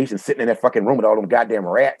Expectations, sitting in that fucking room with all them goddamn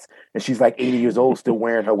rats. And she's like 80 years old, still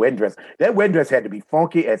wearing her wedding dress. That wedding dress had to be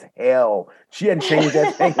funky as hell. She hadn't changed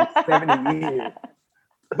that thing in 70 years.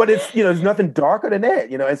 But it's, there's nothing darker than that,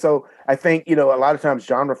 and so I think, a lot of times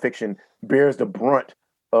genre fiction bears the brunt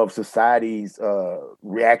of society's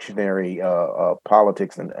reactionary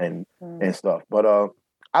politics and stuff. But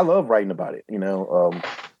I love writing about it.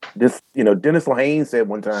 Dennis Lehane said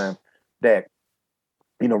one time that,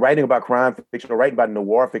 writing about crime fiction or writing about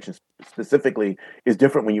noir fiction specifically is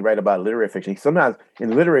different when you write about literary fiction. Sometimes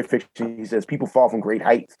in literary fiction, he says people fall from great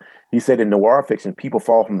heights. He said in noir fiction, people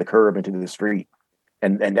fall from the curb into the street.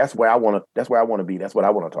 And that's where I want to be. That's what I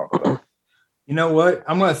want to talk about. You know what?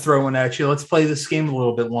 I'm going to throw one at you. Let's play this game a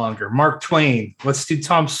little bit longer. Mark Twain. Let's do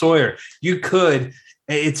Tom Sawyer. You could.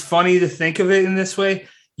 It's funny to think of it in this way.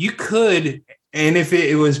 You could, and if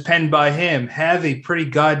it was penned by him, have a pretty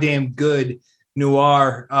goddamn good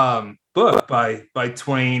noir book by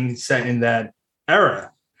Twain set in that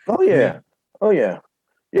era. Oh yeah.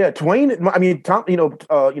 Yeah. Twain. I mean, Tom.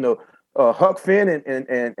 Huck Finn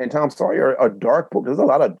and Tom Sawyer are dark books. There's a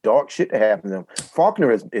lot of dark shit that happens in them.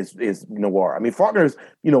 Faulkner is noir. I mean, Faulkner is,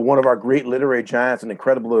 one of our great literary giants, an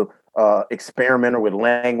incredible experimenter with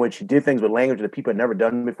language. He did things with language that people had never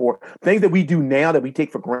done before. Things that we do now that we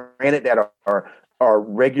take for granted that are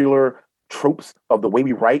regular tropes of the way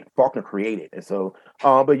we write, Faulkner created. And so,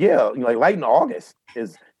 but yeah, like Light in August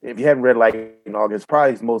is, if you haven't read Light in August,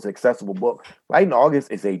 probably his most accessible book. Light in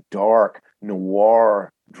August is a dark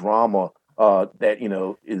noir drama that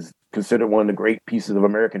is considered one of the great pieces of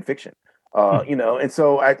American fiction. And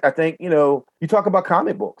so I think you talk about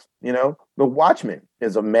comic books. The Watchmen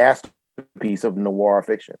is a masterpiece of noir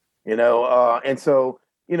fiction. And so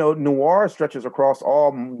noir stretches across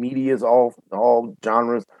all medias, all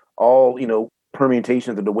genres, all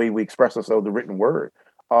permutations of the way we express ourselves, the written word,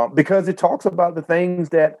 because it talks about the things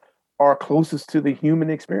that are closest to the human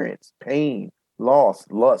experience: pain, loss,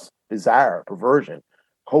 lust, desire, perversion,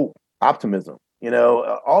 hope, optimism.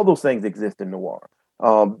 All those things exist in noir.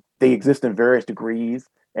 They exist in various degrees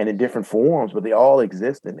and in different forms, but they all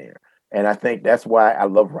exist in there. And I think that's why I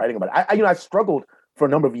love writing about it. I struggled for a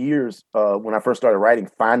number of years when I first started writing,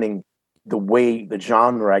 finding the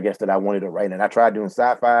genre, I guess, that I wanted to write. And I tried doing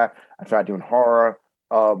sci-fi, I tried doing horror,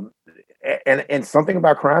 and something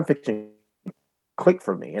about crime fiction clicked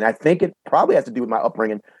for me. And I think it probably has to do with my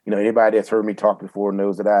upbringing. Anybody that's heard me talk before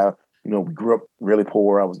knows that we grew up really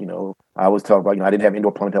poor. I always talk about, I didn't have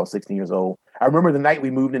indoor plumbing until I was 16 years old. I remember the night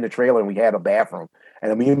we moved in the trailer and we had a bathroom,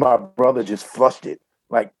 and me and my brother just flushed it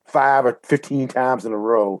like 5 or 15 times in a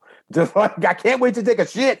row. Just like, I can't wait to take a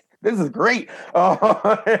shit. This is great.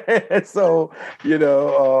 So,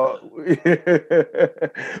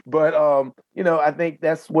 but, I think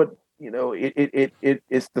that's what,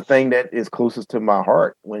 it's the thing that is closest to my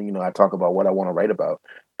heart when, I talk about what I want to write about.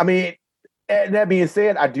 I mean, and that being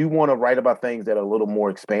said, I do want to write about things that are a little more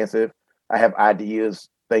expansive. I have ideas,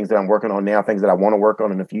 things that I'm working on now, things that I want to work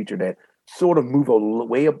on in the future that sort of move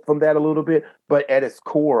away from that a little bit. But at its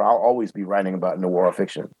core, I'll always be writing about noir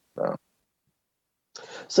fiction.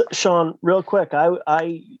 So, Shawn, real quick,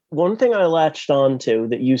 I one thing I latched on to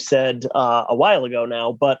that you said a while ago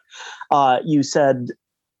now, but you said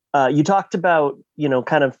you talked about,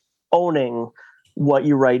 kind of owning what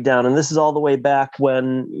you write down. And this is all the way back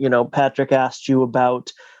when, Patrick asked you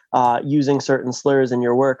about using certain slurs in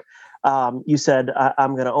your work. You said,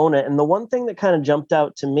 I'm going to own it. And the one thing that kind of jumped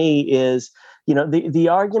out to me is, the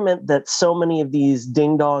argument that so many of these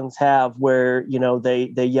ding-dongs have where,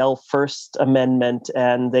 they yell First Amendment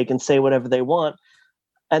and they can say whatever they want.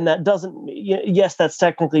 And that doesn't, yes, that's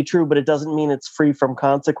technically true, but it doesn't mean it's free from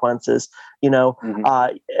consequences, Mm-hmm.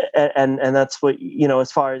 And that's what,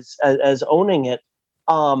 as far as owning it,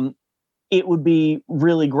 it would be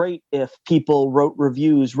really great if people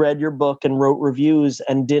read your book and wrote reviews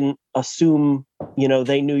and didn't assume,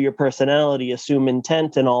 they knew your personality, assume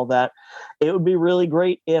intent and all that. It would be really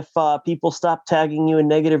great if people stopped tagging you in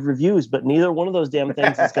negative reviews, but neither one of those damn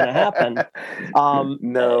things is going to happen.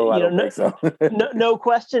 No, I don't think so. no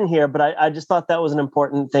question here, but I just thought that was an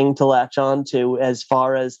important thing to latch on to as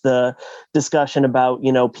far as the discussion about,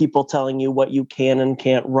 people telling you what you can and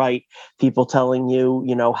can't write, people telling you,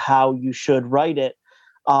 how you should write it.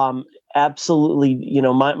 Absolutely,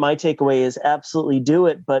 my takeaway is absolutely do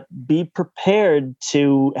it, but be prepared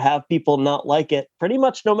to have people not like it pretty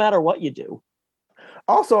much no matter what you do.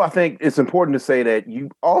 Also, I think it's important to say that you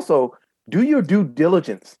also do your due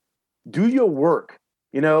diligence, do your work.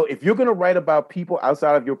 If you're going to write about people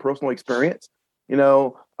outside of your personal experience,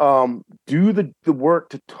 do the work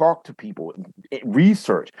to talk to people,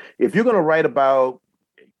 research. If you're going to write about,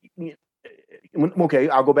 okay,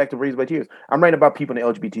 I'll go back to Razorblade Tears. I'm writing about people in the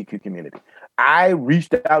LGBTQ community. I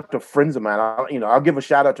reached out to friends of mine. I'll give a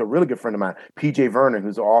shout out to a really good friend of mine, PJ Vernon,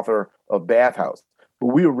 who's the author of Bathhouse. But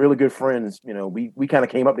we were really good friends. We kind of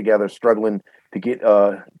came up together, struggling to get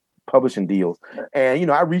publishing deals. And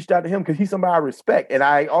I reached out to him because he's somebody I respect, and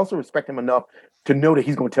I also respect him enough to know that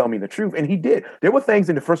he's going to tell me the truth. And he did. There were things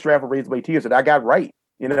in the first draft of Razorblade Tears that I got right,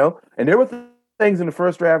 and there were things in the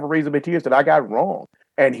first draft of Razorblade Tears that I got wrong.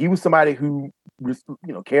 And he was somebody who,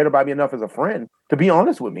 cared about me enough as a friend to be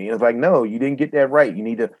honest with me. And it's like, no, you didn't get that right. You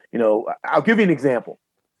need to, I'll give you an example.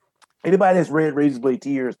 Anybody that's read Razorblade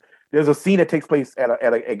Tears, there's a scene that takes place at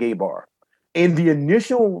a gay bar. In the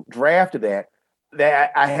initial draft of that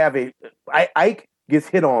I have Ike gets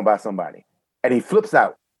hit on by somebody and he flips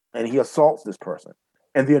out and he assaults this person.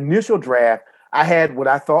 And the initial draft, I had what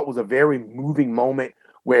I thought was a very moving moment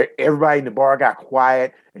where everybody in the bar got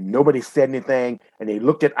quiet and nobody said anything. And they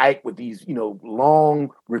looked at Ike with these,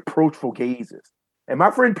 long, reproachful gazes. And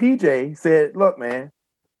my friend PJ said, look, man,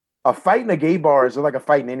 a fight in a gay bar is just like a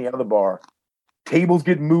fight in any other bar. Tables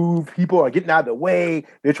get moved. People are getting out of the way.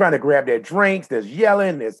 They're trying to grab their drinks. There's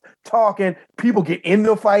yelling. There's talking. People get in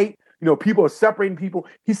the fight. People are separating people.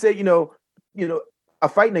 He said, a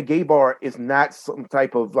fight in a gay bar is not some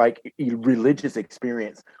type of like religious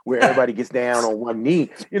experience where everybody gets down on one knee,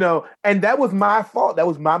 and that was my fault. That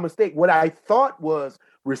was my mistake. What I thought was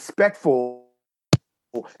respectful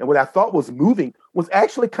and what I thought was moving was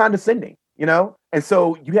actually condescending, And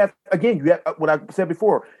so you have what I said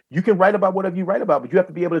before, you can write about whatever you write about, but you have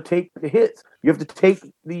to be able to take the hits. You have to take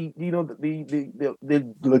the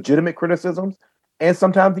legitimate criticisms and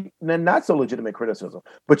sometimes the not so legitimate criticism,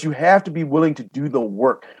 but you have to be willing to do the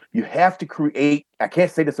work. You have to create, I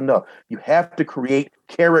can't say this enough, you have to create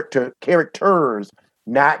characters,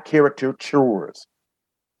 not caricatures.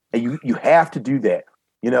 And you have to do that.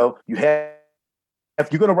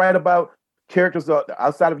 If you're going to write about characters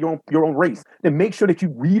outside of your own race, then make sure that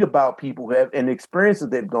you read about people who have and experiences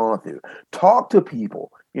they've gone through. Talk to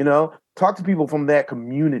people. Talk to people from that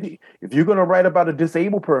community. If you're going to write about a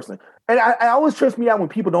disabled person, and I always trust me out when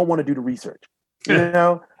people don't want to do the research.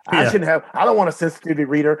 I don't want a sensitivity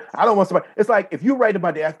reader. I don't want somebody. It's like if you write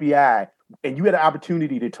about the FBI and you had an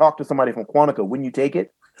opportunity to talk to somebody from Quantico, wouldn't you take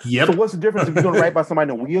it? Yep. So what's the difference if you're going to write about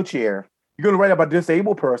somebody in a wheelchair? You're going to write about a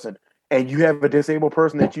disabled person, and you have a disabled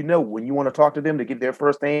person that when you want to talk to them to get their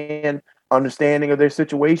firsthand understanding of their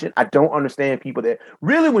situation. I don't understand people that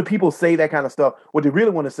really, when people say that kind of stuff, what they're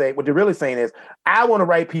really saying is, I want to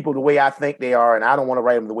write people the way I think they are, and I don't want to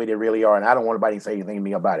write them the way they really are, and I don't want anybody to say anything to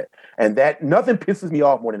me about it. And that nothing pisses me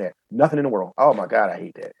off more than that. Nothing in the world. Oh my God, I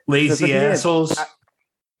hate that. Lazy assholes.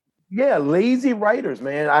 Lazy writers,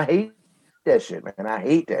 man. I hate that shit, man. I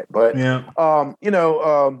hate that. But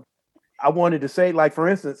I wanted to say, like, for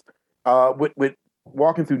instance, with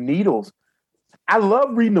Walking Through Needles, I love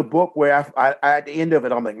reading a book where I at the end of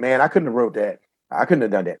it, I'm like, man, I couldn't have wrote that. I couldn't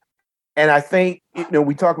have done that. And I think,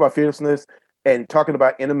 we talk about fearlessness and talking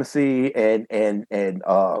about intimacy and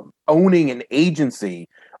owning an agency,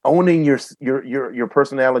 owning your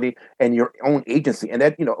personality and your own agency. And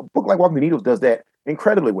that, a book like Walking the Needles does that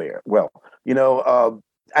incredibly well.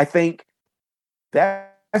 I think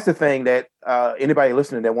that's the thing that anybody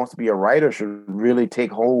listening that wants to be a writer should really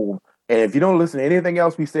take hold. And if you don't listen to anything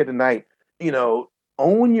else we said tonight,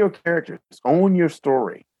 own your characters, own your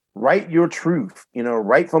story, write your truth,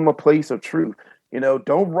 write from a place of truth.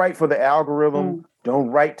 Don't write for the algorithm. Don't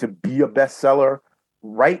write to be a bestseller.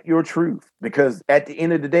 Write your truth, because at the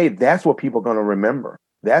end of the day, that's what people are going to remember.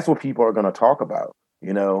 That's what people are going to talk about,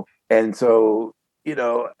 And so,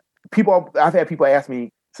 I've had people ask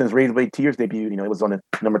me since Razorblade Tears debuted, it was on the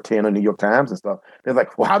number 10 on New York Times and stuff. They're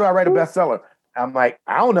like, well, how do I write a bestseller? I'm like,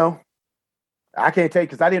 I don't know. I can't tell you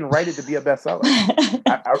because I didn't write it to be a bestseller.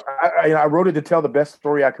 I wrote it to tell the best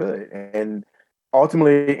story I could. And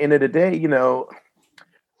ultimately, at the end of the day,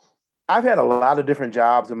 I've had a lot of different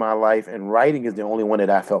jobs in my life, and writing is the only one that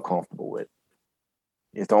I felt comfortable with.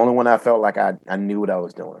 It's the only one I felt like I knew what I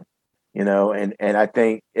was doing, and I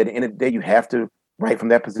think at the end of the day, you have to write from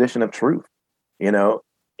that position of truth.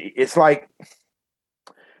 It's like,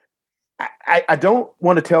 I don't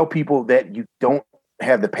want to tell people that you don't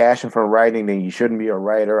have the passion for writing, then you shouldn't be a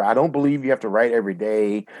writer. I don't believe you have to write every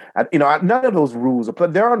day. None of those rules apply.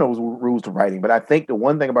 There are no rules to writing, but I think the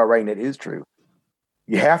one thing about writing that is true,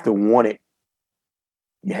 you have to want it.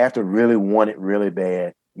 You have to really want it really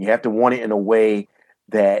bad. You have to want it in a way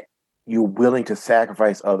that you're willing to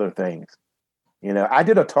sacrifice other things. I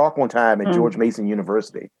did a talk one time at George Mason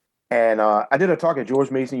University. And I did a talk at George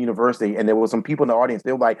Mason University, and there were some people in the audience.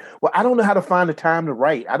 They were like, well, I don't know how to find the time to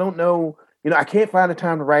write. I don't know. I can't find the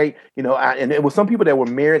time to write, and there were some people that were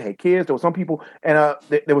married, had kids. There were some people, and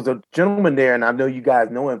there was a gentleman there, and I know you guys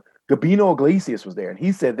know him. Gabino Iglesias was there, and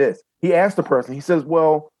he said this. He asked the person, he says,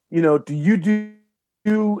 well, do you do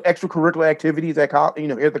extracurricular activities at college,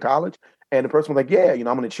 here at the college? And the person was like, yeah, I'm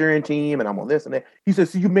on a cheering team, and I'm on this and that. He says,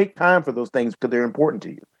 so you make time for those things because they're important to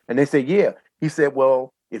you. And they say, yeah. He said,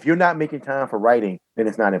 well, if you're not making time for writing, then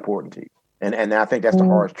it's not important to you. And I think that's the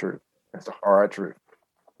hard truth. That's the hard truth.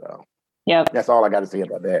 So. Yeah, that's all I got to say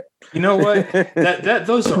about that. You know what?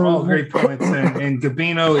 Those are all great points. And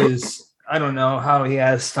Gabino is, I don't know how he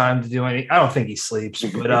has time to do anything. I don't think he sleeps,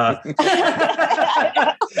 but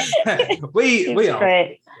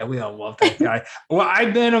we all love that guy. Well, I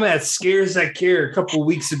met him at Scares That Care a couple of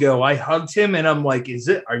weeks ago. I hugged him and I'm like,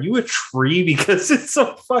 are you a tree? Because it's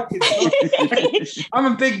so fucking I'm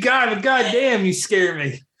a big guy, but goddamn, you scare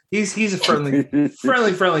me. He's a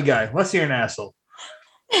friendly guy. Unless you're an asshole.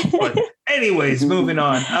 But anyways, moving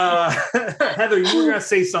on. Heather, you were gonna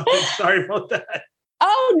say something. Sorry about that.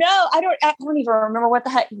 Oh no, I don't even remember what the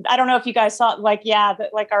heck. I don't know if you guys saw we had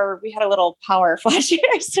a little power flash here.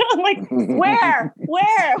 So I'm like, where?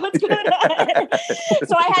 What's going on?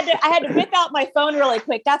 So I had to whip out my phone really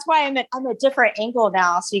quick. That's why I'm a different angle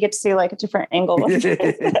now. So you get to see like a different angle.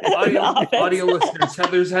 audio listeners,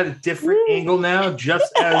 Heather's had a different angle now,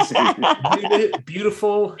 just as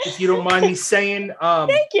beautiful, if you don't mind me saying.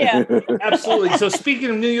 Thank you. Absolutely. So speaking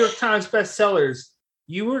of New York Times bestsellers,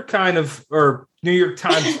 you were or New York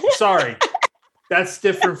Times, sorry. That's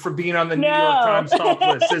different for being on the New York Times top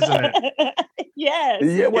list, isn't it? Yes.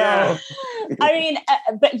 Yeah, well. I mean,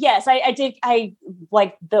 but yes, I did. I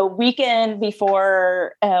like the weekend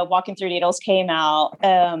before Walking Through Needles came out.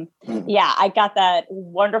 I got that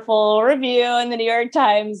wonderful review in the New York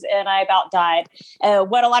Times and I about died.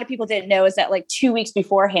 What a lot of people didn't know is that like 2 weeks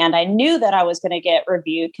beforehand, I knew that I was going to get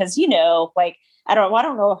reviewed because, I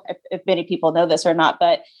don't know if many people know this or not,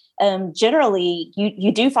 but generally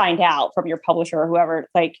you do find out from your publisher or whoever,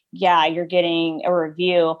 you're getting a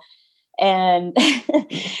review. And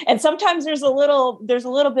and sometimes there's a little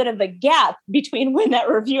bit of a gap between when that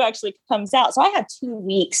review actually comes out. So I had 2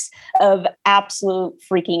 weeks of absolute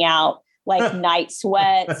freaking out, like night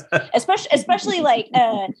sweats, especially like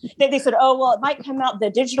they said, oh well, it might come out,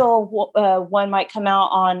 the digital one might come out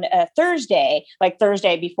on Thursday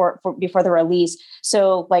before the release.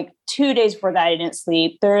 So like 2 days before that, I didn't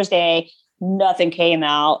sleep. Thursday, nothing came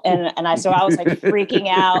out. And I was like freaking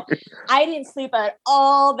out. I didn't sleep at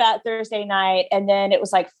all that Thursday night. And then it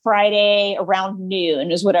was like Friday around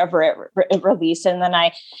noon is whatever it released. And then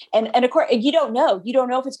and of course, you don't know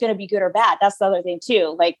if it's going to be good or bad. That's the other thing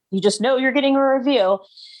too. Like you just know you're getting a review.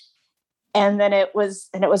 And then it was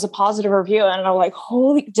a positive review. And I'm like,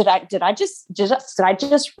 holy, did I just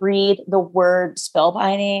read the word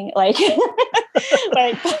spellbinding? Like,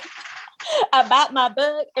 like, about my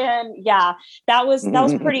book. And yeah, that was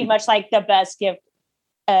pretty much like the best gift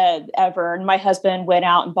ever. And my husband went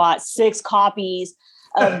out and bought 6 copies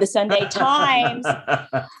of the Sunday Times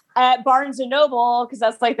at Barnes and Noble, because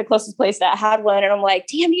that's like the closest place that had one. And I'm like,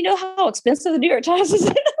 damn, you know how expensive the New York Times is?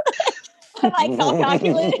 I'm like, I'll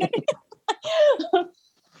calculate it.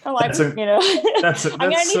 I'm like, I'm gonna need so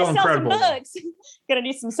to sell incredible. some books. Gonna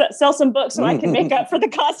need sell some books so I can make up for the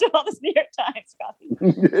cost of all this New York Times copy.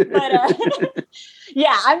 But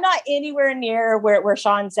yeah, I'm not anywhere near where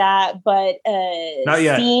Shawn's at, but not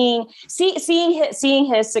yet. Seeing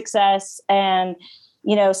his success, and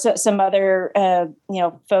some other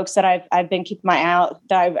folks that I've been keeping my eye out,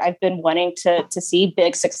 that I've been wanting to see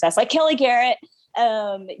big success, like Kelly Garrett.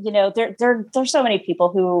 There's so many people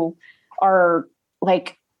who are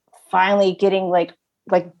like finally getting like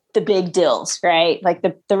the big deals, right? Like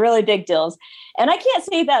the really big deals. And I can't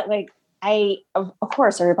say that like of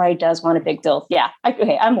course everybody does want a big deal. Yeah.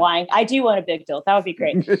 Okay. I'm lying. I do want a big deal. That would be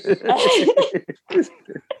great.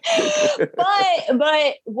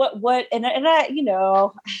 but what, and I,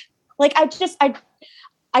 like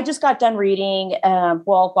I just got done reading, a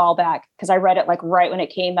while back, because I read it like right when it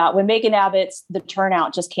came out, when Megan Abbott's The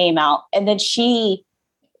Turnout just came out. And then she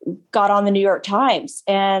got on the New York Times,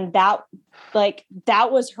 and that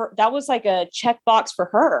was like a checkbox for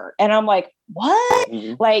her. And I'm like, what?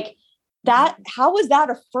 Mm-hmm. Like that, how was that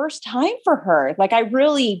a first time for her? Like, I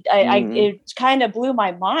really, it kind of blew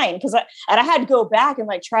my mind, because I had to go back and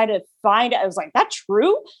like try to find it. I was like, that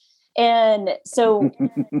true? And so,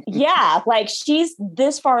 yeah, like she's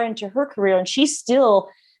this far into her career, and she's still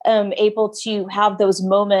able to have those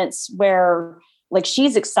moments where like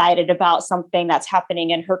she's excited about something that's happening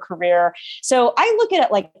in her career. So I look at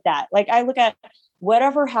it like that. Like I look at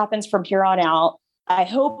whatever happens from here on out, I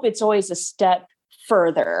hope it's always a step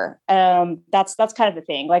further. That's kind of the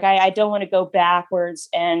thing. Like I don't want to go backwards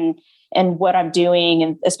and what I'm doing,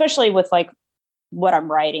 and especially with like what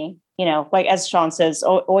I'm writing, like as Shawn says,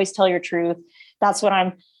 always tell your truth. That's what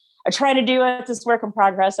I'm trying to do at this work in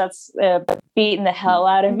progress. That's beating the hell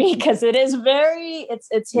out of me, because it is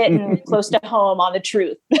it's hitting close to home on the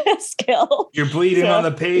truth skill. You're bleeding on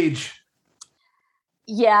the page.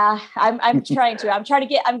 Yeah, I'm getting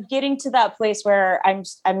to that place where I'm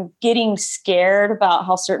getting scared about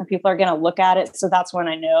how certain people are going to look at it. So that's when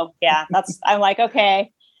I know, I'm like,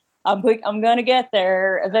 okay, I'm going to get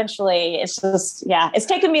there eventually. It's just, it's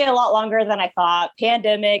taken me a lot longer than I thought.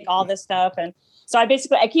 Pandemic, all this stuff. And so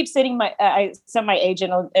I keep sending I sent my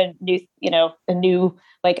agent a new,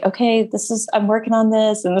 like, okay, I'm working on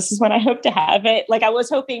this, and this is when I hope to have it. Like I was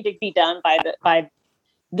hoping to be done by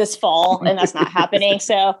this fall, and that's not happening.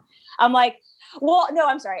 So I'm like, well, no,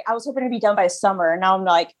 I'm sorry. I was hoping to be done by summer. Now I'm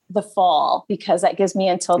like the fall, because that gives me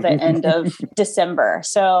until the end of December.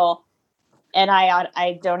 So, and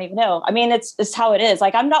I don't even know. I mean, it's how it is.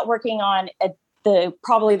 Like I'm not working on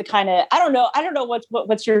probably the kind of, I don't know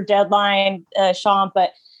what's your deadline, Shawn,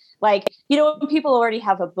 but like, when people already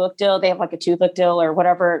have a book deal, they have like a 2-book deal or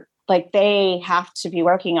whatever, like they have to be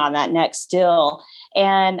working on that next deal.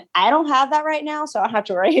 And I don't have that right now, so I don't have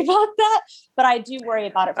to worry about that. But I do worry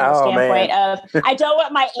about it from the standpoint of, I don't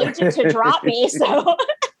want my agent to drop me. So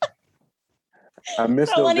I miss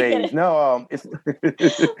those days. No,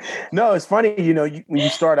 it's funny, when you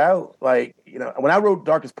start out, like, when I wrote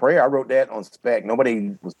Darkest Prayer, I wrote that on spec.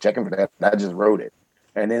 Nobody was checking for that. I just wrote it.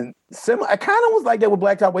 And then I kind of was like that with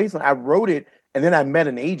Blacktop Wasteland. I wrote it, and then I met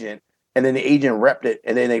an agent, and then the agent repped it,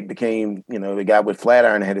 and then they became, the guy with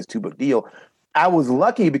Flatiron had his 2-book deal. I was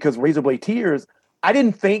lucky because Razorblade Tears, I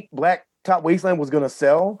didn't think Blacktop Wasteland was going to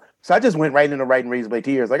sell. So I just went right into writing Razorblade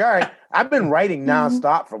Tears. Like, all right, I've been writing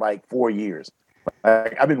nonstop for like 4 years.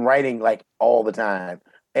 Like, I've been writing like all the time.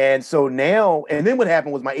 And so now, and then what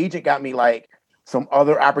happened was my agent got me like some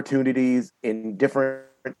other opportunities in different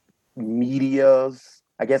medias.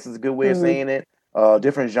 I guess is a good way of saying it.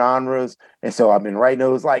 Different genres. And so I've been writing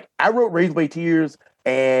those. Like I wrote Razorblade Tears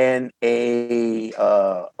and a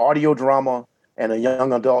audio drama and a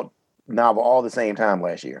young adult novel all the same time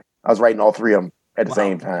last year. I was writing all three of them at the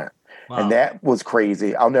same time. Wow. And that was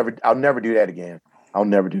crazy. I'll never do that again. I'll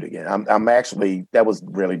never do it again. I'm actually, that was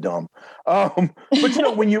really dumb. But you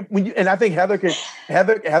know, when you and I think Heather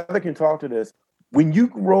can talk to this. When you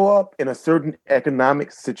grow up in a certain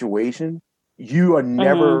economic situation, you are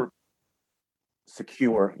never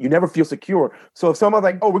secure. You never feel secure. So if someone's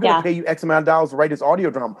like, "Oh, we're going to pay you X amount of dollars to write this audio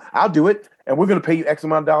drama," I'll do it. And we're going to pay you X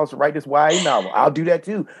amount of dollars to write this YA novel. I'll do that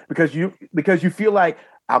too, because you feel like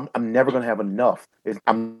I'm never going to have enough.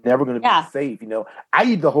 I'm never going to be safe. You know, I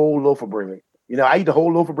eat the whole loaf of bread. You know, I eat the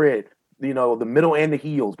whole loaf of bread. You know, the middle and the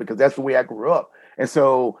heels, because that's the way I grew up. And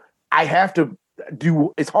so I have to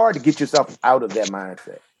it's hard to get yourself out of that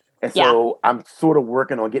mindset. And so I'm sort of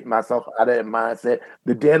working on getting myself out of that mindset.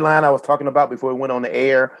 The deadline I was talking about before we went on the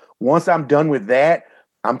air, once I'm done with that,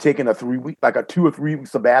 I'm taking a 2 or 3 week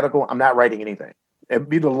sabbatical. I'm not writing anything. It'd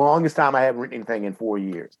be the longest time I haven't written anything in 4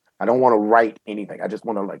 years. I don't want to write anything. I just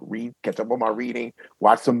want to like read, catch up on my reading,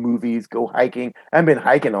 watch some movies, go hiking. I've been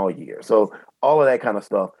hiking all year. So all of that kind of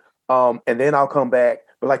stuff. And then I'll come back.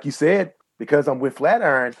 But like you said, because I'm with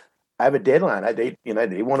Flatiron, I have a deadline. They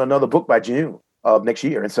want another book by June of next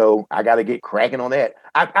year. And so I got to get cracking on that.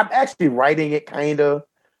 I'm actually writing it kind of,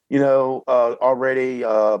 already.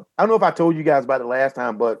 I don't know if I told you guys about it last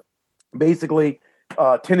time, but basically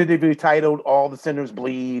tentatively titled All the Sinners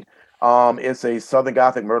Bleed. It's a Southern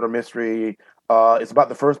Gothic murder mystery. It's about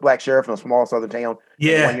the first black sheriff in a small Southern town.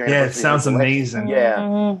 Yeah, it sounds amazing.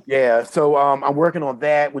 Yeah. So I'm working on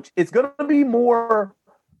that, which it's going to be more,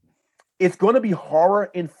 it's going to be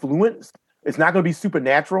horror influenced. It's not going to be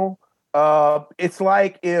supernatural. It's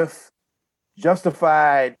like if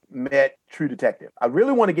Justified met True Detective. I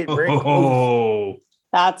really want to get very close.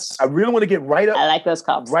 I really want to get right up. I like those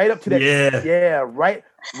comps. Right up to that.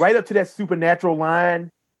 Right up to that supernatural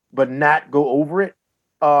line, but not go over it.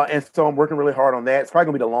 And so I'm working really hard on that. It's probably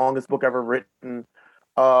gonna be the longest book I've ever written.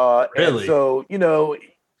 Really? And so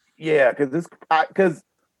because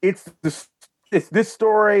it's this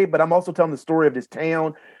story, but I'm also telling the story of this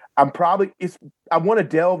town. I want to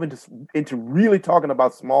delve into really talking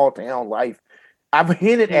about small town life. I've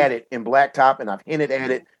hinted at it in Blacktop and I've hinted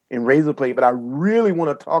at it in Razorblade, but I really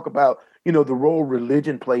want to talk about, the role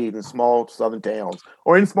religion plays in small Southern towns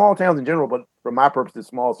or in small towns in general, but for my purposes,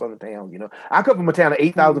 small Southern towns. I come from a town of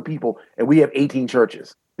 8,000 people and we have 18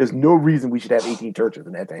 churches. There's no reason we should have 18 churches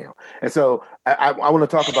in that town. And so I want to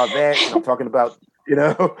talk about that. And I'm talking about,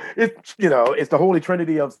 it's the holy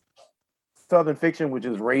trinity of Southern fiction, which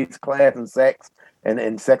is race, class, and sex.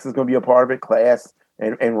 And sex is going to be a part of it. Class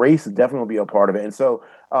and race is definitely going to be a part of it. And so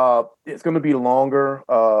it's going to be longer.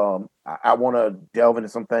 I want to delve into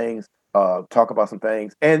some things, talk about some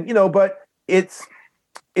things. And, but it's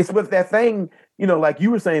with that thing, like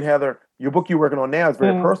you were saying, Heather, your book you're working on now is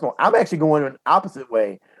very personal. I'm actually going an opposite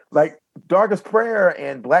way. Like Darkest Prayer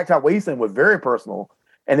and Blacktop Wasteland were very personal.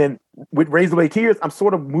 And then with Razorblade Tears, I'm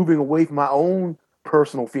sort of moving away from my own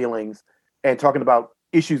personal feelings and talking about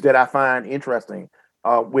issues that I find interesting.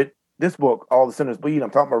 With this book, All the Sinners Bleed, I'm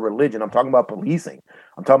talking about religion. I'm talking about policing.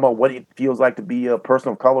 I'm talking about what it feels like to be a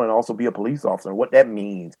person of color and also be a police officer, what that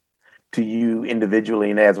means to you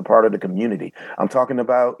individually and as a part of the community. I'm talking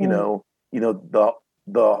about,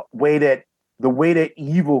 the way that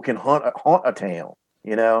evil can haunt a town.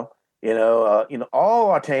 All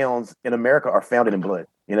our towns in America are founded in blood.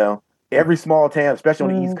 Every small town,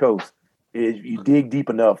 especially on the East Coast, you dig deep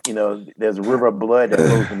enough, there's a river of blood that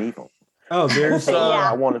flows beneath them. Oh, there's.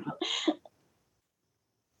 I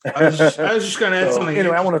was just going to add something.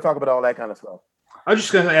 Anyway, I want to talk about all that kind of stuff. I was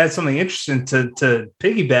just going to add something interesting to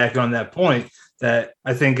piggyback on that point that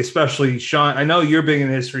I think, especially Shawn, I know you're big in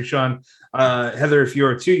history, Shawn. Heather, if you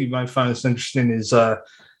are too, you might find this interesting. Is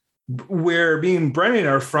where me and Brennan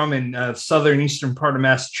are from in southern eastern part of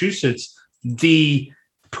Massachusetts. The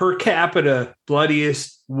per capita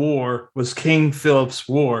bloodiest war was King Philip's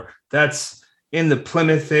War. That's in the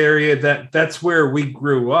Plymouth area. That's where we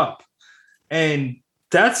grew up. And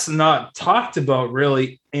that's not talked about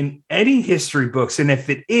really in any history books. And if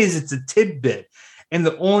it is, it's a tidbit. And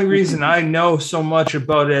the only reason I know so much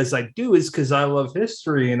about it as I do is because I love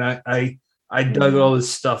history and I dug all this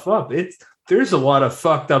stuff up. There's a lot of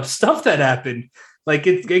fucked up stuff that happened. Like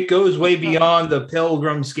it goes way beyond the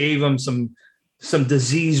Pilgrims gave them some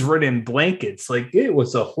disease-ridden blankets. Like it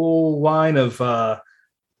was a whole line of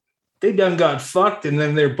they done got fucked, and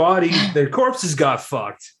then their corpses got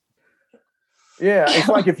fucked. Yeah, it's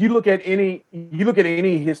like if you look at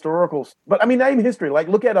any historical, but I mean not even history. Like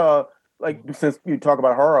look at like since you talk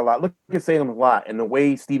about horror a lot, look at Salem's Lot and the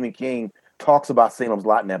way Stephen King talks about Salem's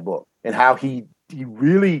Lot in that book and how he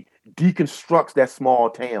really deconstructs that small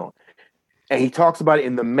town, and he talks about it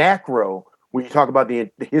in the macro when you talk about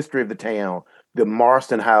the history of the town, the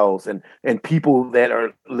Marston House, and people that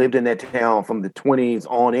are lived in that town from the 20s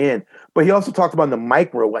on in. But he also talks about in the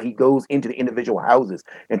micro where he goes into the individual houses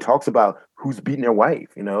and talks about who's beating their wife,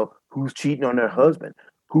 who's cheating on their husband,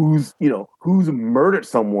 who's murdered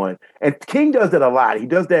someone. And King does that a lot. He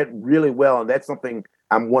does that really well, and that's something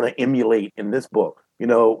I want to emulate in this book.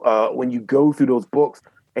 When you go through those books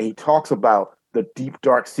and he talks about the deep,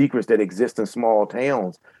 dark secrets that exist in small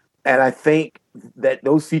towns. And I think that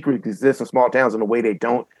those secrets exist in small towns in a way they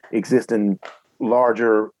don't exist in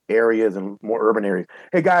larger areas and more urban areas.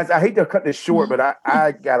 Hey guys, I hate to cut this short, but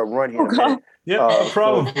I gotta run here. Okay. Yeah, no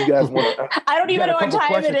problem. So if you guys want to? I don't even know what time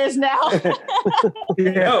questions? It is now.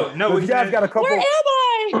 Yeah. No. If you guys got a couple. Where am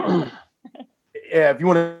I? Yeah, if you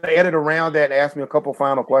want to edit around that and ask me a couple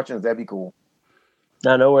final questions, that'd be cool.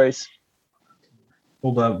 No worries.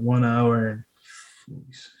 Hold up, 1 hour and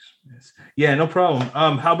 46 minutes. Yeah, no problem.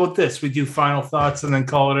 How about this? We do final thoughts and then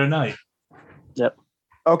call it a night. Yep.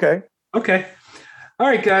 Okay. All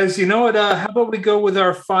right, guys. You know what? How about we go with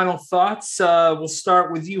our final thoughts? We'll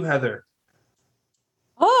start with you, Heather.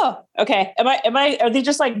 Oh, okay. Are they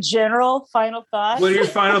just like general final thoughts? What are your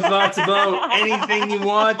final thoughts about anything you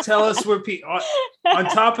want? Tell us where on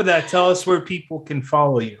top of that, tell us where people can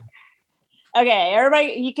follow you. Okay,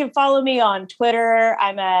 everybody, you can follow me on Twitter.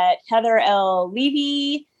 I'm at Heather L.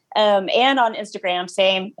 Levy, and on Instagram,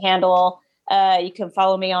 same handle. You can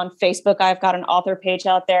follow me on Facebook. I've got an author page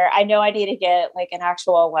out there. I know I need to get like an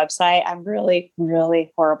actual website. I'm really,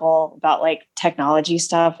 really horrible about like technology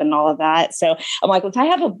stuff and all of that. So I'm like, if I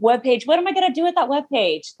have a web page, what am I going to do with that web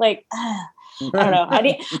page? Like, I don't know.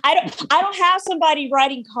 I don't have somebody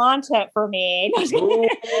writing content for me. No, it's fine.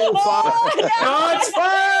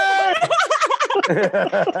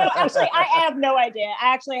 No, actually, I have no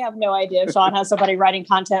idea. If Shawn has somebody writing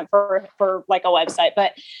content for like a website,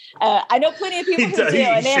 but I know plenty of people who do,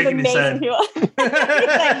 and they have amazing people.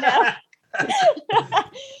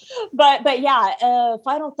 But yeah,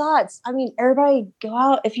 final thoughts. I mean, everybody go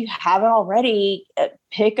out if you haven't already.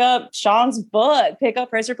 Pick up Shawn's book. Pick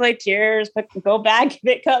up Razorblade Tears. Go back,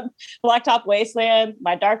 pick up Blacktop Wasteland,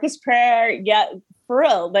 My Darkest Prayer. Yeah, for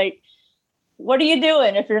real. Like, what are you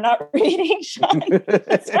doing if you're not reading, Shawn?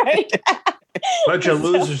 That's right. Bunch of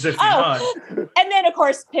losers if you're not. And then, of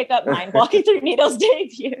course, pick up Mind Walking Through Needles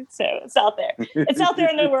debut. So it's out there. It's out there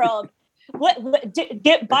in the world.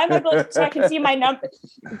 Buy my book so I can see my number,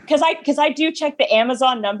 because I do check the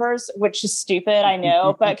Amazon numbers, which is stupid, I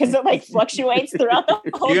know, but because it like fluctuates throughout the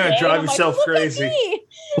whole day. You're gonna drive yourself crazy.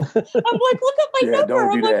 I'm like, look at my number.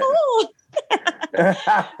 I'm like, oh.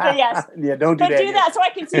 But yes, yeah, don't do that. Do that so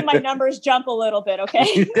I can see my numbers jump a little bit. Okay,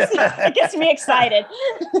 it gets me excited.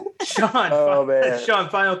 Shawn,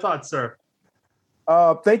 final thoughts, sir.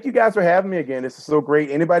 Thank you guys for having me again. This is so great.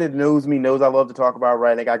 Anybody that knows me knows I love to talk about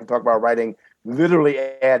writing. I can talk about writing literally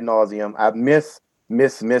ad nauseum. I miss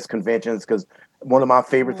conventions because one of my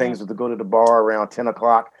favorite things was to go to the bar around 10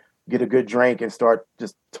 o'clock, get a good drink, and start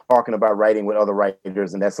just talking about writing with other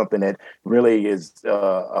writers. And that's something that really is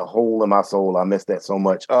a hole in my soul. I miss that so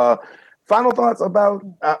much. Final thoughts about,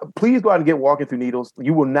 please go out and get Walking Through Needles.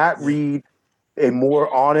 You will not read a more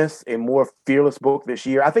honest and more fearless book this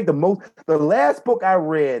year. I think the last book I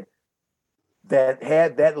read that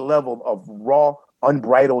had that level of raw,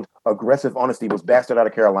 unbridled, aggressive honesty was Bastard Out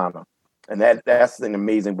of Carolina. And that's an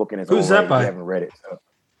amazing book in its own right. Who's that by? I haven't read it. So.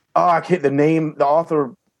 I can't, the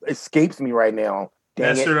author escapes me right now.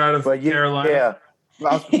 Bastard Out of Carolina? Yeah.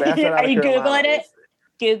 Are you Googling it?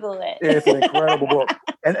 Google it. It's an incredible book.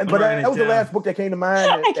 But that was the last book that came to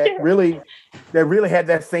mind that really had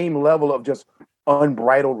that same level of just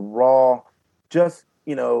unbridled, raw, just,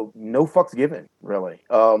 no fucks given, really.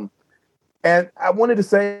 And I wanted to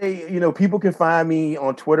say, people can find me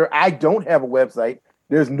on Twitter. I don't have a website.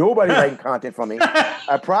 There's nobody writing content for me.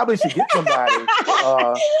 I probably should get somebody.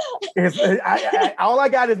 All I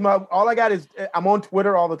got is I'm on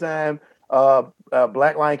Twitter all the time.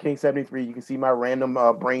 Black Lion King 73. You can see my random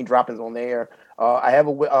brain droppings on there. I have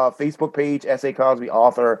a Facebook page, S.A. Cosby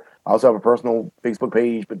author. I also have a personal Facebook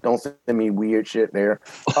page, but don't send me weird shit there.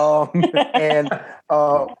 And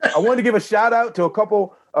I wanted to give a shout out to a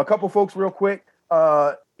couple folks real quick.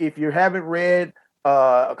 If you haven't read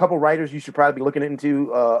a couple writers you should probably be looking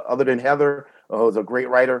into, other than Heather, who's a great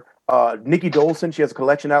writer. Nikki Dolson, she has a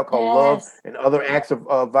collection out called Love and Other Acts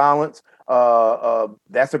of Violence.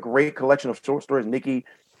 That's a great collection of short stories. Nikki,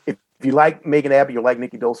 if you like Megan Abbott, you'll like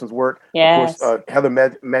Nikki Dolson's work. Yes. Of course, Heather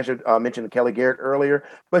mentioned Kelly Garrett earlier.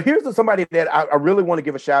 But here's somebody that I really want to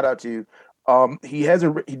give a shout out to. He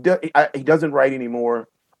doesn't write anymore,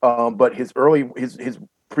 but his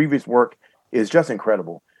previous work is just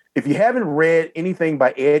incredible. If you haven't read anything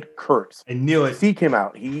by Ed Kurtz, I knew it. Seek him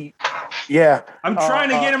out. I'm trying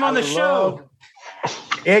to get him on the show.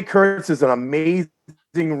 Ed Kurtz is an amazing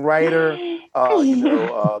writer.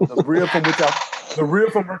 The Real from which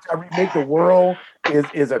I Remake the World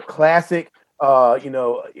is a classic.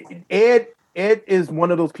 Ed is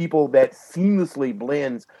one of those people that seamlessly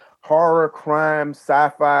blends horror, crime,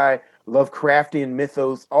 sci-fi, Lovecraftian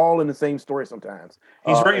mythos, all in the same story sometimes.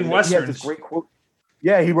 He's writing westerns. He has this great quote.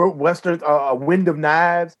 Yeah, he wrote westerns, Wind of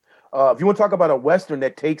Knives. If you want to talk about a western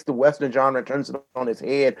that takes the western genre and turns it on its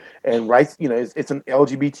head and writes, it's an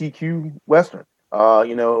LGBTQ western.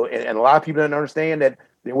 And a lot of people don't understand that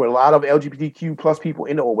there were a lot of LGBTQ plus people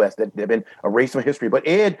in the Old West that have been erased from history. But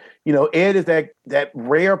Ed is that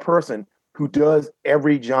rare person who does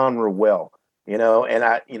every genre well. He hasn't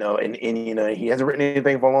written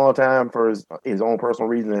anything for a long time for his own personal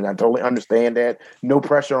reasons, and I totally understand that. No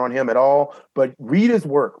pressure on him at all. But read his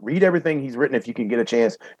work, read everything he's written if you can get a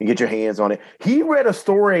chance and get your hands on it. He read a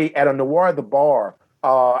story at a Noir at the Bar.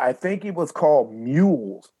 I think it was called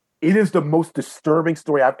Mules. It is the most disturbing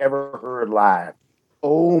story I've ever heard live.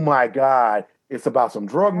 Oh my God! It's about some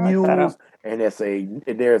drug mules, and there's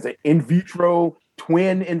an in vitro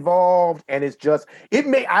twin involved, and it's just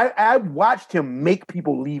I watched him make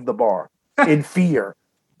people leave the bar in fear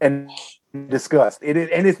and disgust.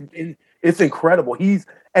 It's incredible. He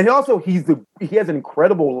has an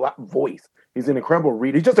incredible voice. He's an incredible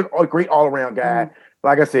reader. He's just a great all around guy.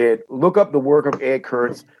 Like I said, look up the work of Ed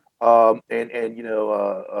Kurtz, to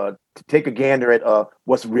take a gander at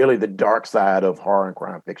what's really the dark side of horror and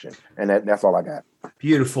crime fiction. And that's all I got.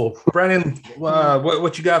 Beautiful, Brennan.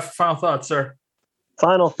 What you got for final thoughts, sir?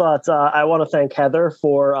 Final thoughts. I want to thank Heather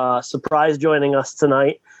for surprise joining us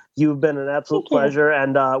tonight. You've been an absolute pleasure,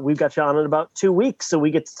 and we've got you on in about 2 weeks, so we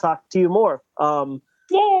get to talk to you more.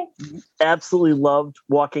 Yeah. Absolutely loved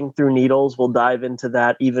Walking Through Needles. We'll dive into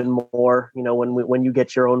that even more, when you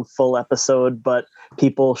get your own full episode. But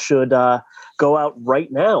people should go out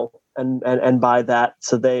right now and buy that,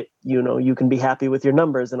 so they you can be happy with your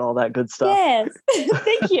numbers and all that good stuff. Yes.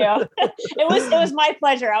 Thank you. It was my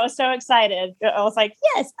pleasure. I was so excited. I was like,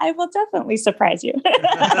 yes, I will definitely surprise you.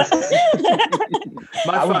 I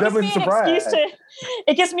was definitely surprised.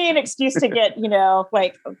 It gives me an excuse to get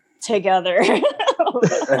together.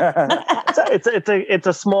 It's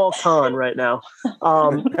a small con right now.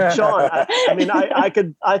 Sean, I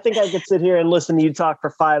think I could sit here and listen to you talk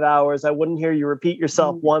for 5 hours. I wouldn't hear you repeat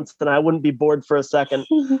yourself once, and I wouldn't be bored for a second.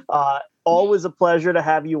 Always a pleasure to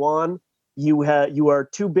have you on. You are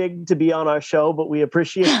too big to be on our show, but we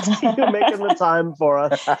appreciate you making the time for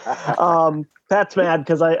us. Pat's mad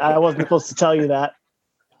because I wasn't supposed to tell you that.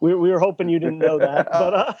 We were hoping you didn't know that.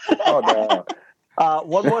 But oh no.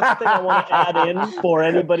 One more thing I want to add in for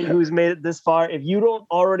anybody who's made it this far. If you don't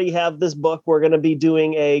already have this book, we're going to be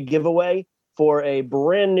doing a giveaway for a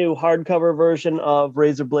brand new hardcover version of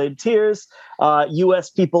Razorblade Tears,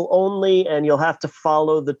 U.S. people only, and you'll have to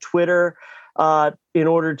follow the Twitter in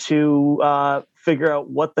order to figure out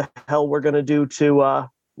what the hell we're going to do to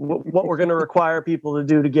what we're going to require people to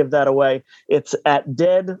do to give that away. It's at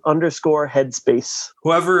dead_headspace.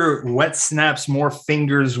 Whoever wet snaps more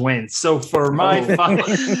fingers wins. So for my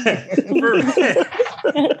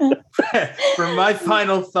for my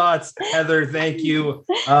final thoughts, Heather, thank you.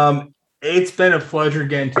 It's been a pleasure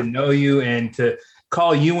getting to know you and to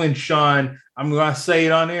call you and Shawn. I'm going to say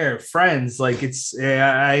it on air, friends.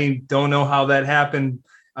 I don't know how that happened.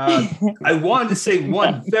 I wanted to say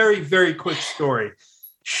one very, very quick story.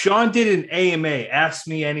 Shawn did an AMA, Ask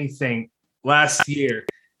Me Anything, last year.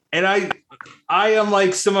 And I am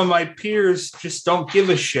like some of my peers, just don't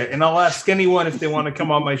give a shit. And I'll ask anyone if they want to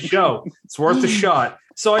come on my show. It's worth a shot.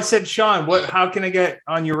 So I said, Shawn, how can I get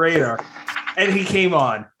on your radar? And he came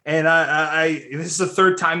on. And this is the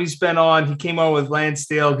third time he's been on. He came on with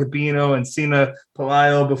Lansdale, Gabino, and Sina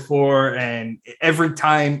Palaio before. And every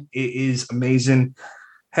time it is amazing.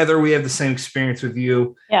 Heather, we have the same experience with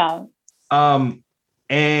you. Yeah.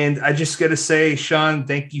 And I just got to say, Shawn,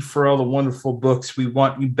 thank you for all the wonderful books. We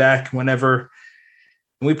want you back whenever.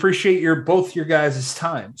 And we appreciate both your guys'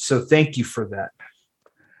 time. So thank you for that.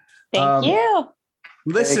 Thank you.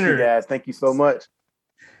 Listeners. Thank you, guys. Thank you so much.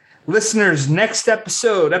 Listeners, next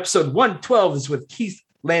episode 112, is with Keith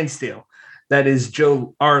Lansdale. That is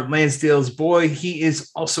Joe R. Lansdale's boy. He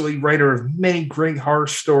is also a writer of many great horror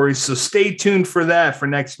stories, so stay tuned for that for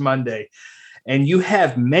next Monday. And you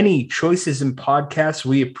have many choices in podcasts.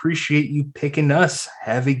 We appreciate you picking us.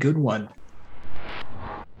 Have a good one.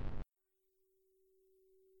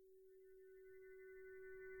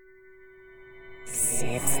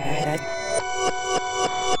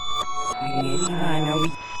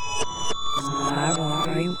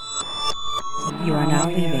 You are now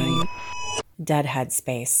leaving Deadhead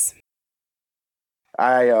Space.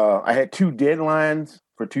 I had 2 deadlines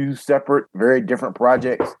for 2 separate, very different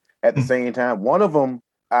projects at the same time. One of them,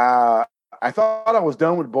 I thought I was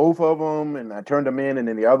done with both of them, and I turned them in. And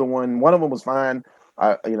then the other one of them was fine.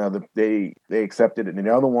 They accepted it. And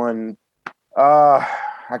the other one, how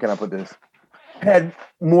can I put this? Had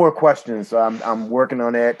more questions. So I'm working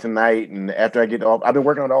on that tonight. And after I get off, I've been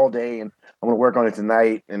working on it all day, and I'm going to work on it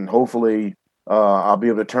tonight. And hopefully, I'll be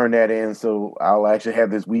able to turn that in. So I'll actually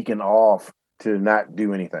have this weekend off to not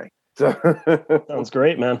do anything. So sounds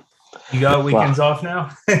great, man. You got weekends off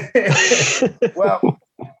now? Well,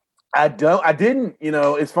 I didn't,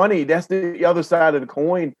 it's funny. That's the other side of the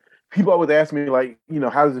coin. People always ask me, like,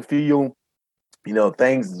 how does it feel?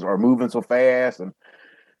 Things are moving so fast, and,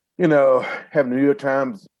 having the New York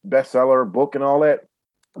Times bestseller book and all that.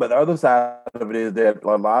 But the other side of it is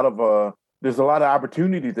that there's a lot of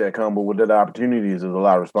opportunities that come, but with that opportunities, there's a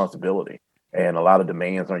lot of responsibility and a lot of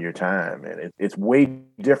demands on your time. And it's way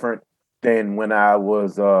different than when I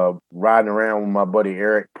was riding around with my buddy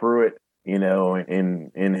Eric Pruitt, in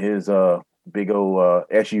his big old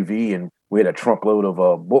SUV, and we had a trunkload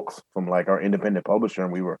of books from like our independent publisher,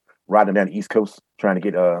 and we were riding down the East Coast trying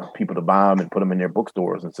to get people to buy them and put them in their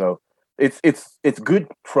bookstores. And so it's good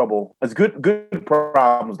trouble. It's good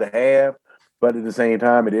problems to have, but at the same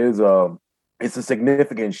time, it's a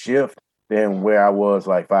significant shift than where I was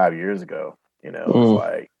like 5 years ago. It's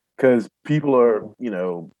like, because people are,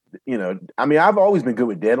 I mean, I've always been good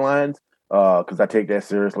with deadlines because I take that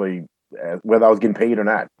seriously, whether I was getting paid or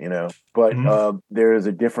not, but there is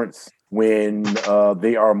a difference when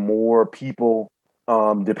there are more people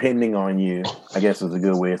depending on you, I guess is a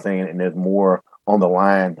good way of saying it, and there's more on the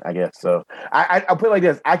line, I guess. So I'll put it like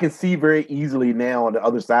this. I can see very easily now on the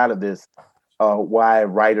other side of this why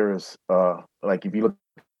writers, like if you look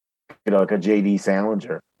at like a J.D.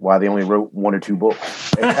 Salinger, why they only wrote 1 or 2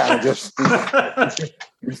 books. It kind of just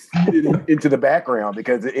receded into the background,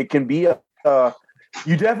 because it can be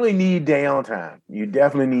you definitely need downtime. You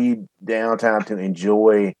definitely need downtime to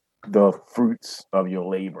enjoy the fruits of your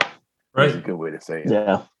labor. Right. That's a good way to say it.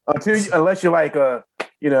 Yeah. Unless you're like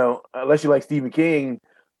Stephen King,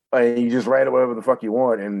 and you just write whatever the fuck you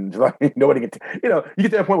want, and like nobody can, you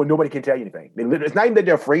get to that point where nobody can tell you anything. It's not even that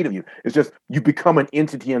they're afraid of you. It's just you become an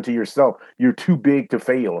entity unto yourself. You're too big to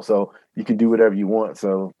fail, so you can do whatever you want.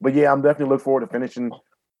 So, but yeah, I'm definitely looking forward to finishing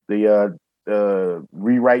the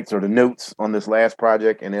rewrites or the notes on this last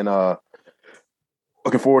project, and then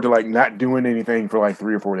looking forward to like not doing anything for like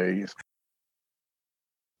 3 or 4 days.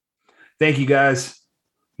 Thank you, guys.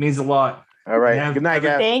 Means a lot. All right. Good night,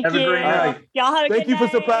 guys. Thank have you. a great night. Y'all have a Thank good you for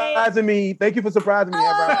night. surprising me. Thank you for surprising me.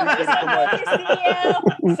 I appreciate it so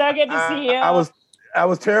much. So good to see you. I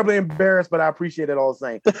was terribly embarrassed, but I appreciate it all the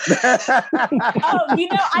same. I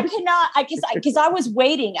cannot. Because I was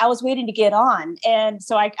waiting. I was waiting to get on, and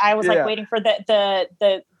so I was like waiting for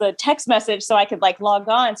the text message so I could like log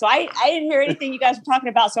on. So I didn't hear anything you guys were talking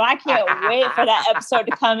about. So I can't wait for that episode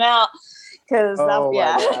to come out. Because And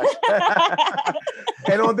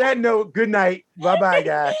on that note, good night. Bye bye,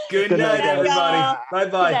 guys. Good night, everybody. Bye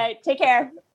bye. Take care.